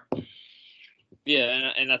they are.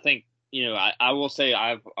 Yeah, and I think I will say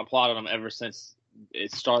I've applauded them ever since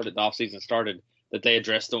it started. The offseason started. That they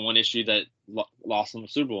addressed the one issue that lost them the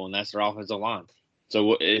Super Bowl, and that's their offensive line.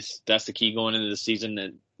 So that's the key going into the season.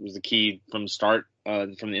 That was the key from the start,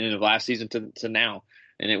 from the end of last season to now,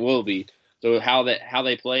 and it will be. So how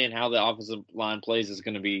they play and how the offensive line plays is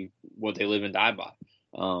going to be what they live and die by.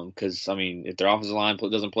 Because if their offensive line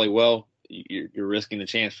doesn't play well, you're risking the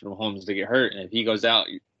chance for Mahomes to get hurt, and if he goes out,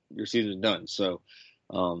 your season's done. So,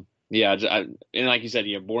 and like you said,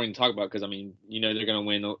 boring to talk about because they're going to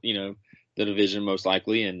win. The division most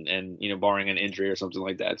likely, and barring an injury or something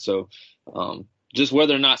like that. So, just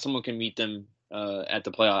whether or not someone can meet them at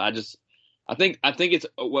the playoff, I think it's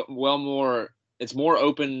it's more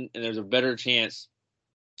open, and there's a better chance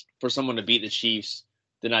for someone to beat the Chiefs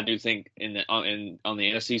than I do think on the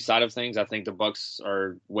NFC side of things. I think the Bucs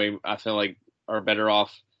are better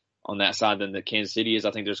off on that side than the Kansas City is.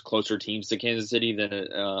 I think there's closer teams to Kansas City than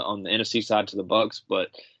on the NFC side to the Bucs,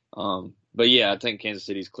 But yeah, I think Kansas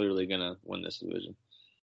City's clearly going to win this division.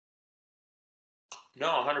 No,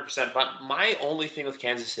 100%. But my only thing with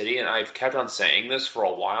Kansas City, and I've kept on saying this for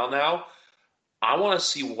a while now, I want to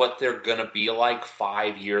see what they're going to be like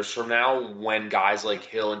 5 years from now when guys like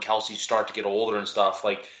Hill and Kelsey start to get older and stuff.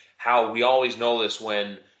 Like how we always know this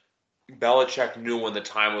when Belichick knew when the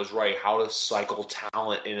time was right how to cycle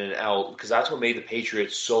talent in and out, because that's what made the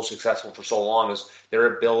Patriots so successful for so long is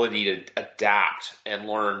their ability to adapt and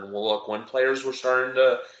learn. Well, look, when players were starting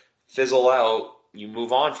to fizzle out, you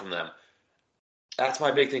move on from them. That's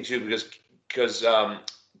my big thing too, because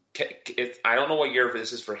I don't know what year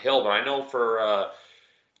this is for Hill, but I know for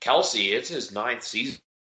Kelsey, it's his 9th season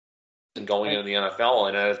going into the NFL,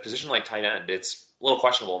 and at a position like tight end, it's a little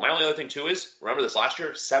questionable. My only other thing too is, remember this last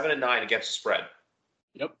year, 7-9 against the spread.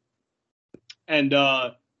 Yep. And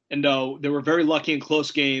they were very lucky in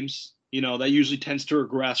close games. That usually tends to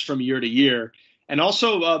regress from year to year. And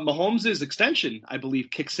also, Mahomes' extension, I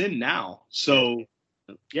believe, kicks in now. So,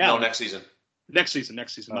 yeah. No, next season. Next season,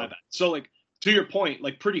 my bad. So, to your point,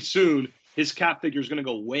 pretty soon, his cap figure is going to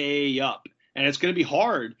go way up. And it's going to be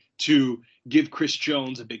hard to give Chris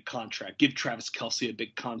Jones a big contract, give Travis Kelce a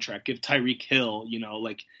big contract, give Tyreek Hill,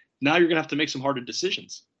 now you're going to have to make some harder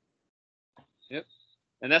decisions. Yep.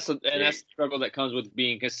 And that's the struggle that comes with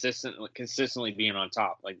being consistently being on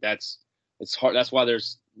top. It's hard. That's why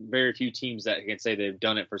there's very few teams that can say they've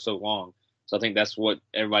done it for so long. So I think that's what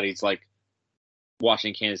everybody's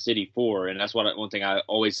watching Kansas City for. And that's one thing I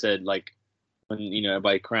always said, when,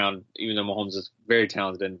 everybody crowned, even though Mahomes is very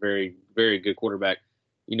talented and very, very good quarterback,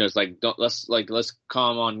 it's let's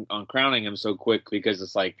calm on crowning him so quick, because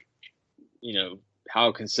it's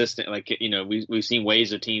how consistent, we've seen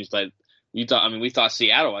waves of teams that we thought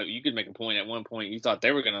Seattle, you could make a point at one point, you thought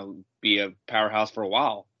they were going to be a powerhouse for a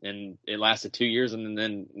while, and it lasted 2 years, and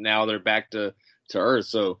then now they're back to earth.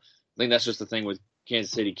 So I think that's just the thing with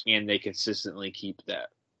Kansas City. Can they consistently keep that?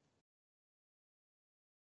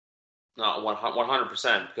 No,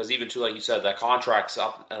 100%. Because even too, like you said, that contract's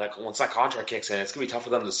up, and once that contract kicks in, it's gonna be tough for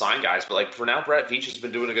them to sign guys. But for now, Brett Veach has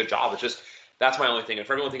been doing a good job. It's just that's my only thing. And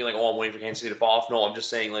for everyone thinking I'm waiting for Kansas City to fall off, no, I'm just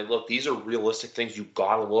saying look, these are realistic things you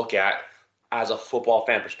got to look at as a football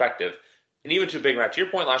fan perspective. And even to Big Rat, to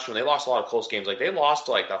your point last year, when they lost a lot of close games, they lost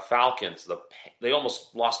to the Falcons, they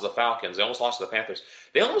almost lost to the Falcons, they almost lost to the Panthers,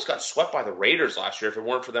 they almost got swept by the Raiders last year if it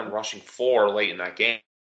weren't for them rushing 4 late in that game.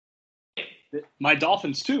 My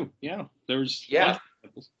Dolphins too. Yeah.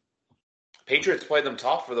 Patriots played them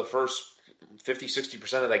tough for the first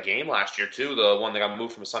 50-60% of that game last year too. The one that got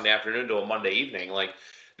moved from a Sunday afternoon to a Monday evening.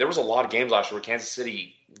 There was a lot of games last year where Kansas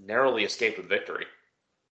City narrowly escaped with victory.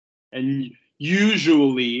 And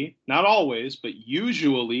usually, not always, but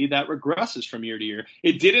usually that regresses from year to year.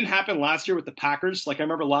 It didn't happen last year with the Packers. I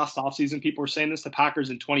remember last offseason, people were saying this, the Packers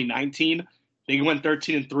in 2019. They went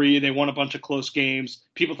 13-3. They won a bunch of close games.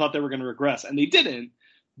 People thought they were going to regress, and they didn't.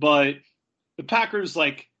 But the Packers,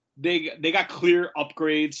 they got clear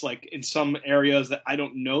upgrades, in some areas that I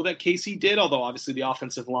don't know that KC did, although obviously the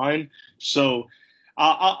offensive line. So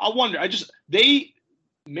I wonder. They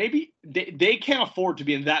can't afford to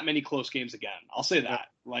be in that many close games again. I'll say that.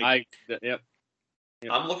 Yep.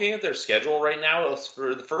 I'm looking at their schedule right now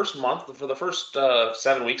for the first month, for the first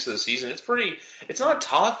 7 weeks of the season. It's not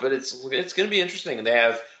tough, but it's going to be interesting. And they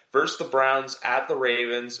have versus the Browns, at the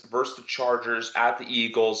Ravens, versus the Chargers, at the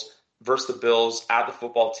Eagles, versus the Bills, at the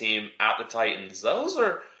football team, at the Titans. Those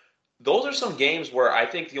are some games where I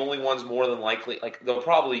think the only ones more than likely, they'll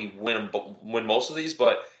probably win most of these,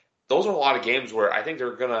 but those are a lot of games where I think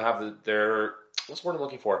they're going to have their what's the word I'm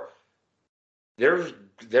looking for? They're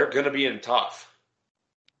going to be in tough.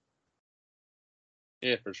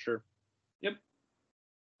 Yeah, for sure. Yep.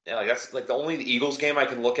 Yeah, that's the only Eagles game I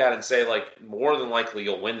can look at and say more than likely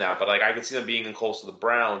you'll win that. But I can see them being in close to the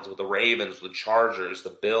Browns, with the Ravens, with the Chargers,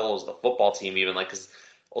 the Bills, the football team, even because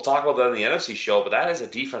we'll talk about that in the NFC show. But that is a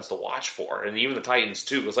defense to watch for, and even the Titans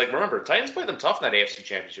too. Because remember, the Titans played them tough in that AFC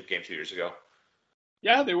Championship game 2 years ago.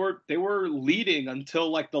 Yeah, they were leading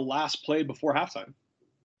until the last play before halftime.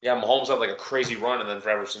 Yeah, Mahomes had a crazy run, and then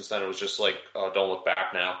forever since then it was just don't look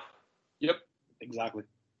back now. Yep, exactly.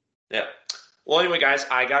 Yeah. Well, anyway, guys,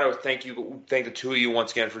 I got to thank the two of you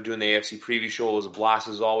once again for doing the AFC Preview Show. It was a blast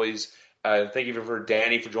as always. Thank you for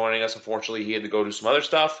Danny for joining us. Unfortunately, he had to go do some other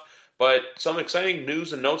stuff. But some exciting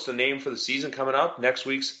news and notes to name for the season coming up. Next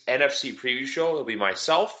week's NFC Preview Show, it'll be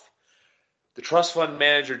myself, the Trust Fund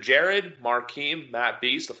Manager, Jared, Markeem, Matt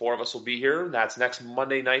Beast. The 4 of us will be here. That's next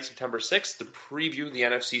Monday night, September 6th, to preview the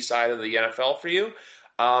NFC side of the NFL for you.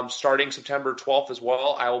 Starting September 12th as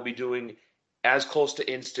well, I will be doing as close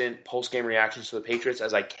to instant post-game reactions to the Patriots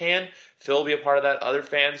as I can. Phil will be a part of that. Other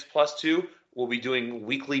fans, +2, we'll be doing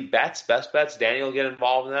weekly bets, best bets. Danny will get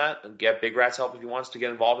involved in that, and get Big Rat's help if he wants to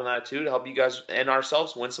get involved in that too, to help you guys and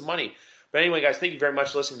ourselves win some money. But anyway, guys, thank you very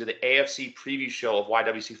much for listening to the AFC Preview Show of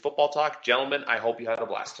YWC Football Talk. Gentlemen, I hope you had a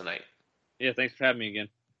blast tonight. Yeah, thanks for having me again.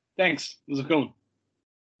 Thanks. It was a good one.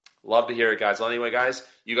 Love to hear it, guys. Well, anyway, guys,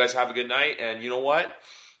 you guys have a good night. And you know what?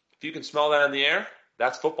 If you can smell that in the air,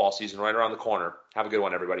 that's football season right around the corner. Have a good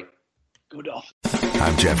one, everybody. Go Dolphins.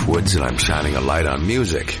 I'm Jeff Woods, and I'm shining a light on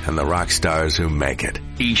music and the rock stars who make it.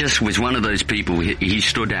 He just was one of those people, he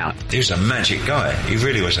stood out. He was a magic guy. He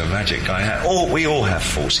really was a magic guy. We all have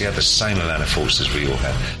faults. He had the same amount of faults as we all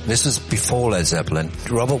have. This is before Led Zeppelin.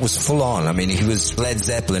 Robert was full on. I mean, he was Led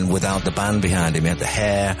Zeppelin without the band behind him. He had the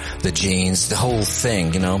hair, the jeans, the whole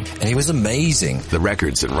thing, and he was amazing. The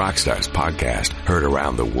Records and Rockstars podcast, heard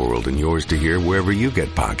around the world and yours to hear wherever you get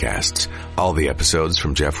podcasts. All the episodes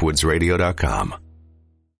from JeffWoodsRadio.com.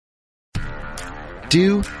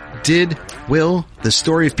 Did, Will, the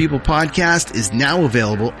Story of People podcast is now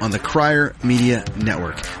available on the Crier Media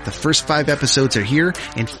Network. The first 5 episodes are here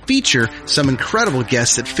and feature some incredible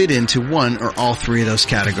guests that fit into one or all 3 of those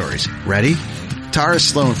categories. Ready? Tara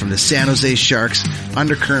Sloan from the San Jose Sharks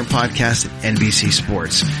Undercurrent podcast at NBC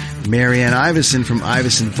Sports. Marianne Iveson from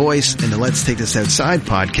Iveson Voice and the Let's Take This Outside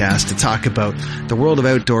podcast to talk about the world of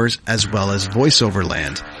outdoors as well as voiceover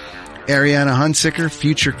land. Ariana Hunsicker,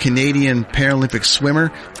 future Canadian Paralympic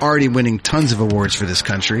swimmer, already winning tons of awards for this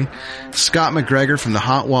country. Scott McGregor from the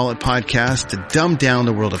Hot Wallet podcast to dumb down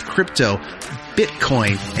the world of crypto,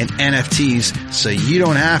 Bitcoin, and NFTs so you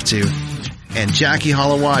don't have to. And Jackie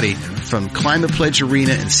Holowati from Climate Pledge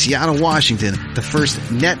Arena in Seattle, Washington, the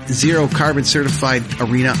first net zero carbon certified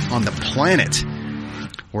arena on the planet.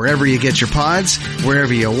 Wherever you get your pods,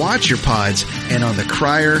 wherever you watch your pods, and on the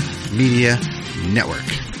Crier Media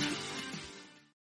Network.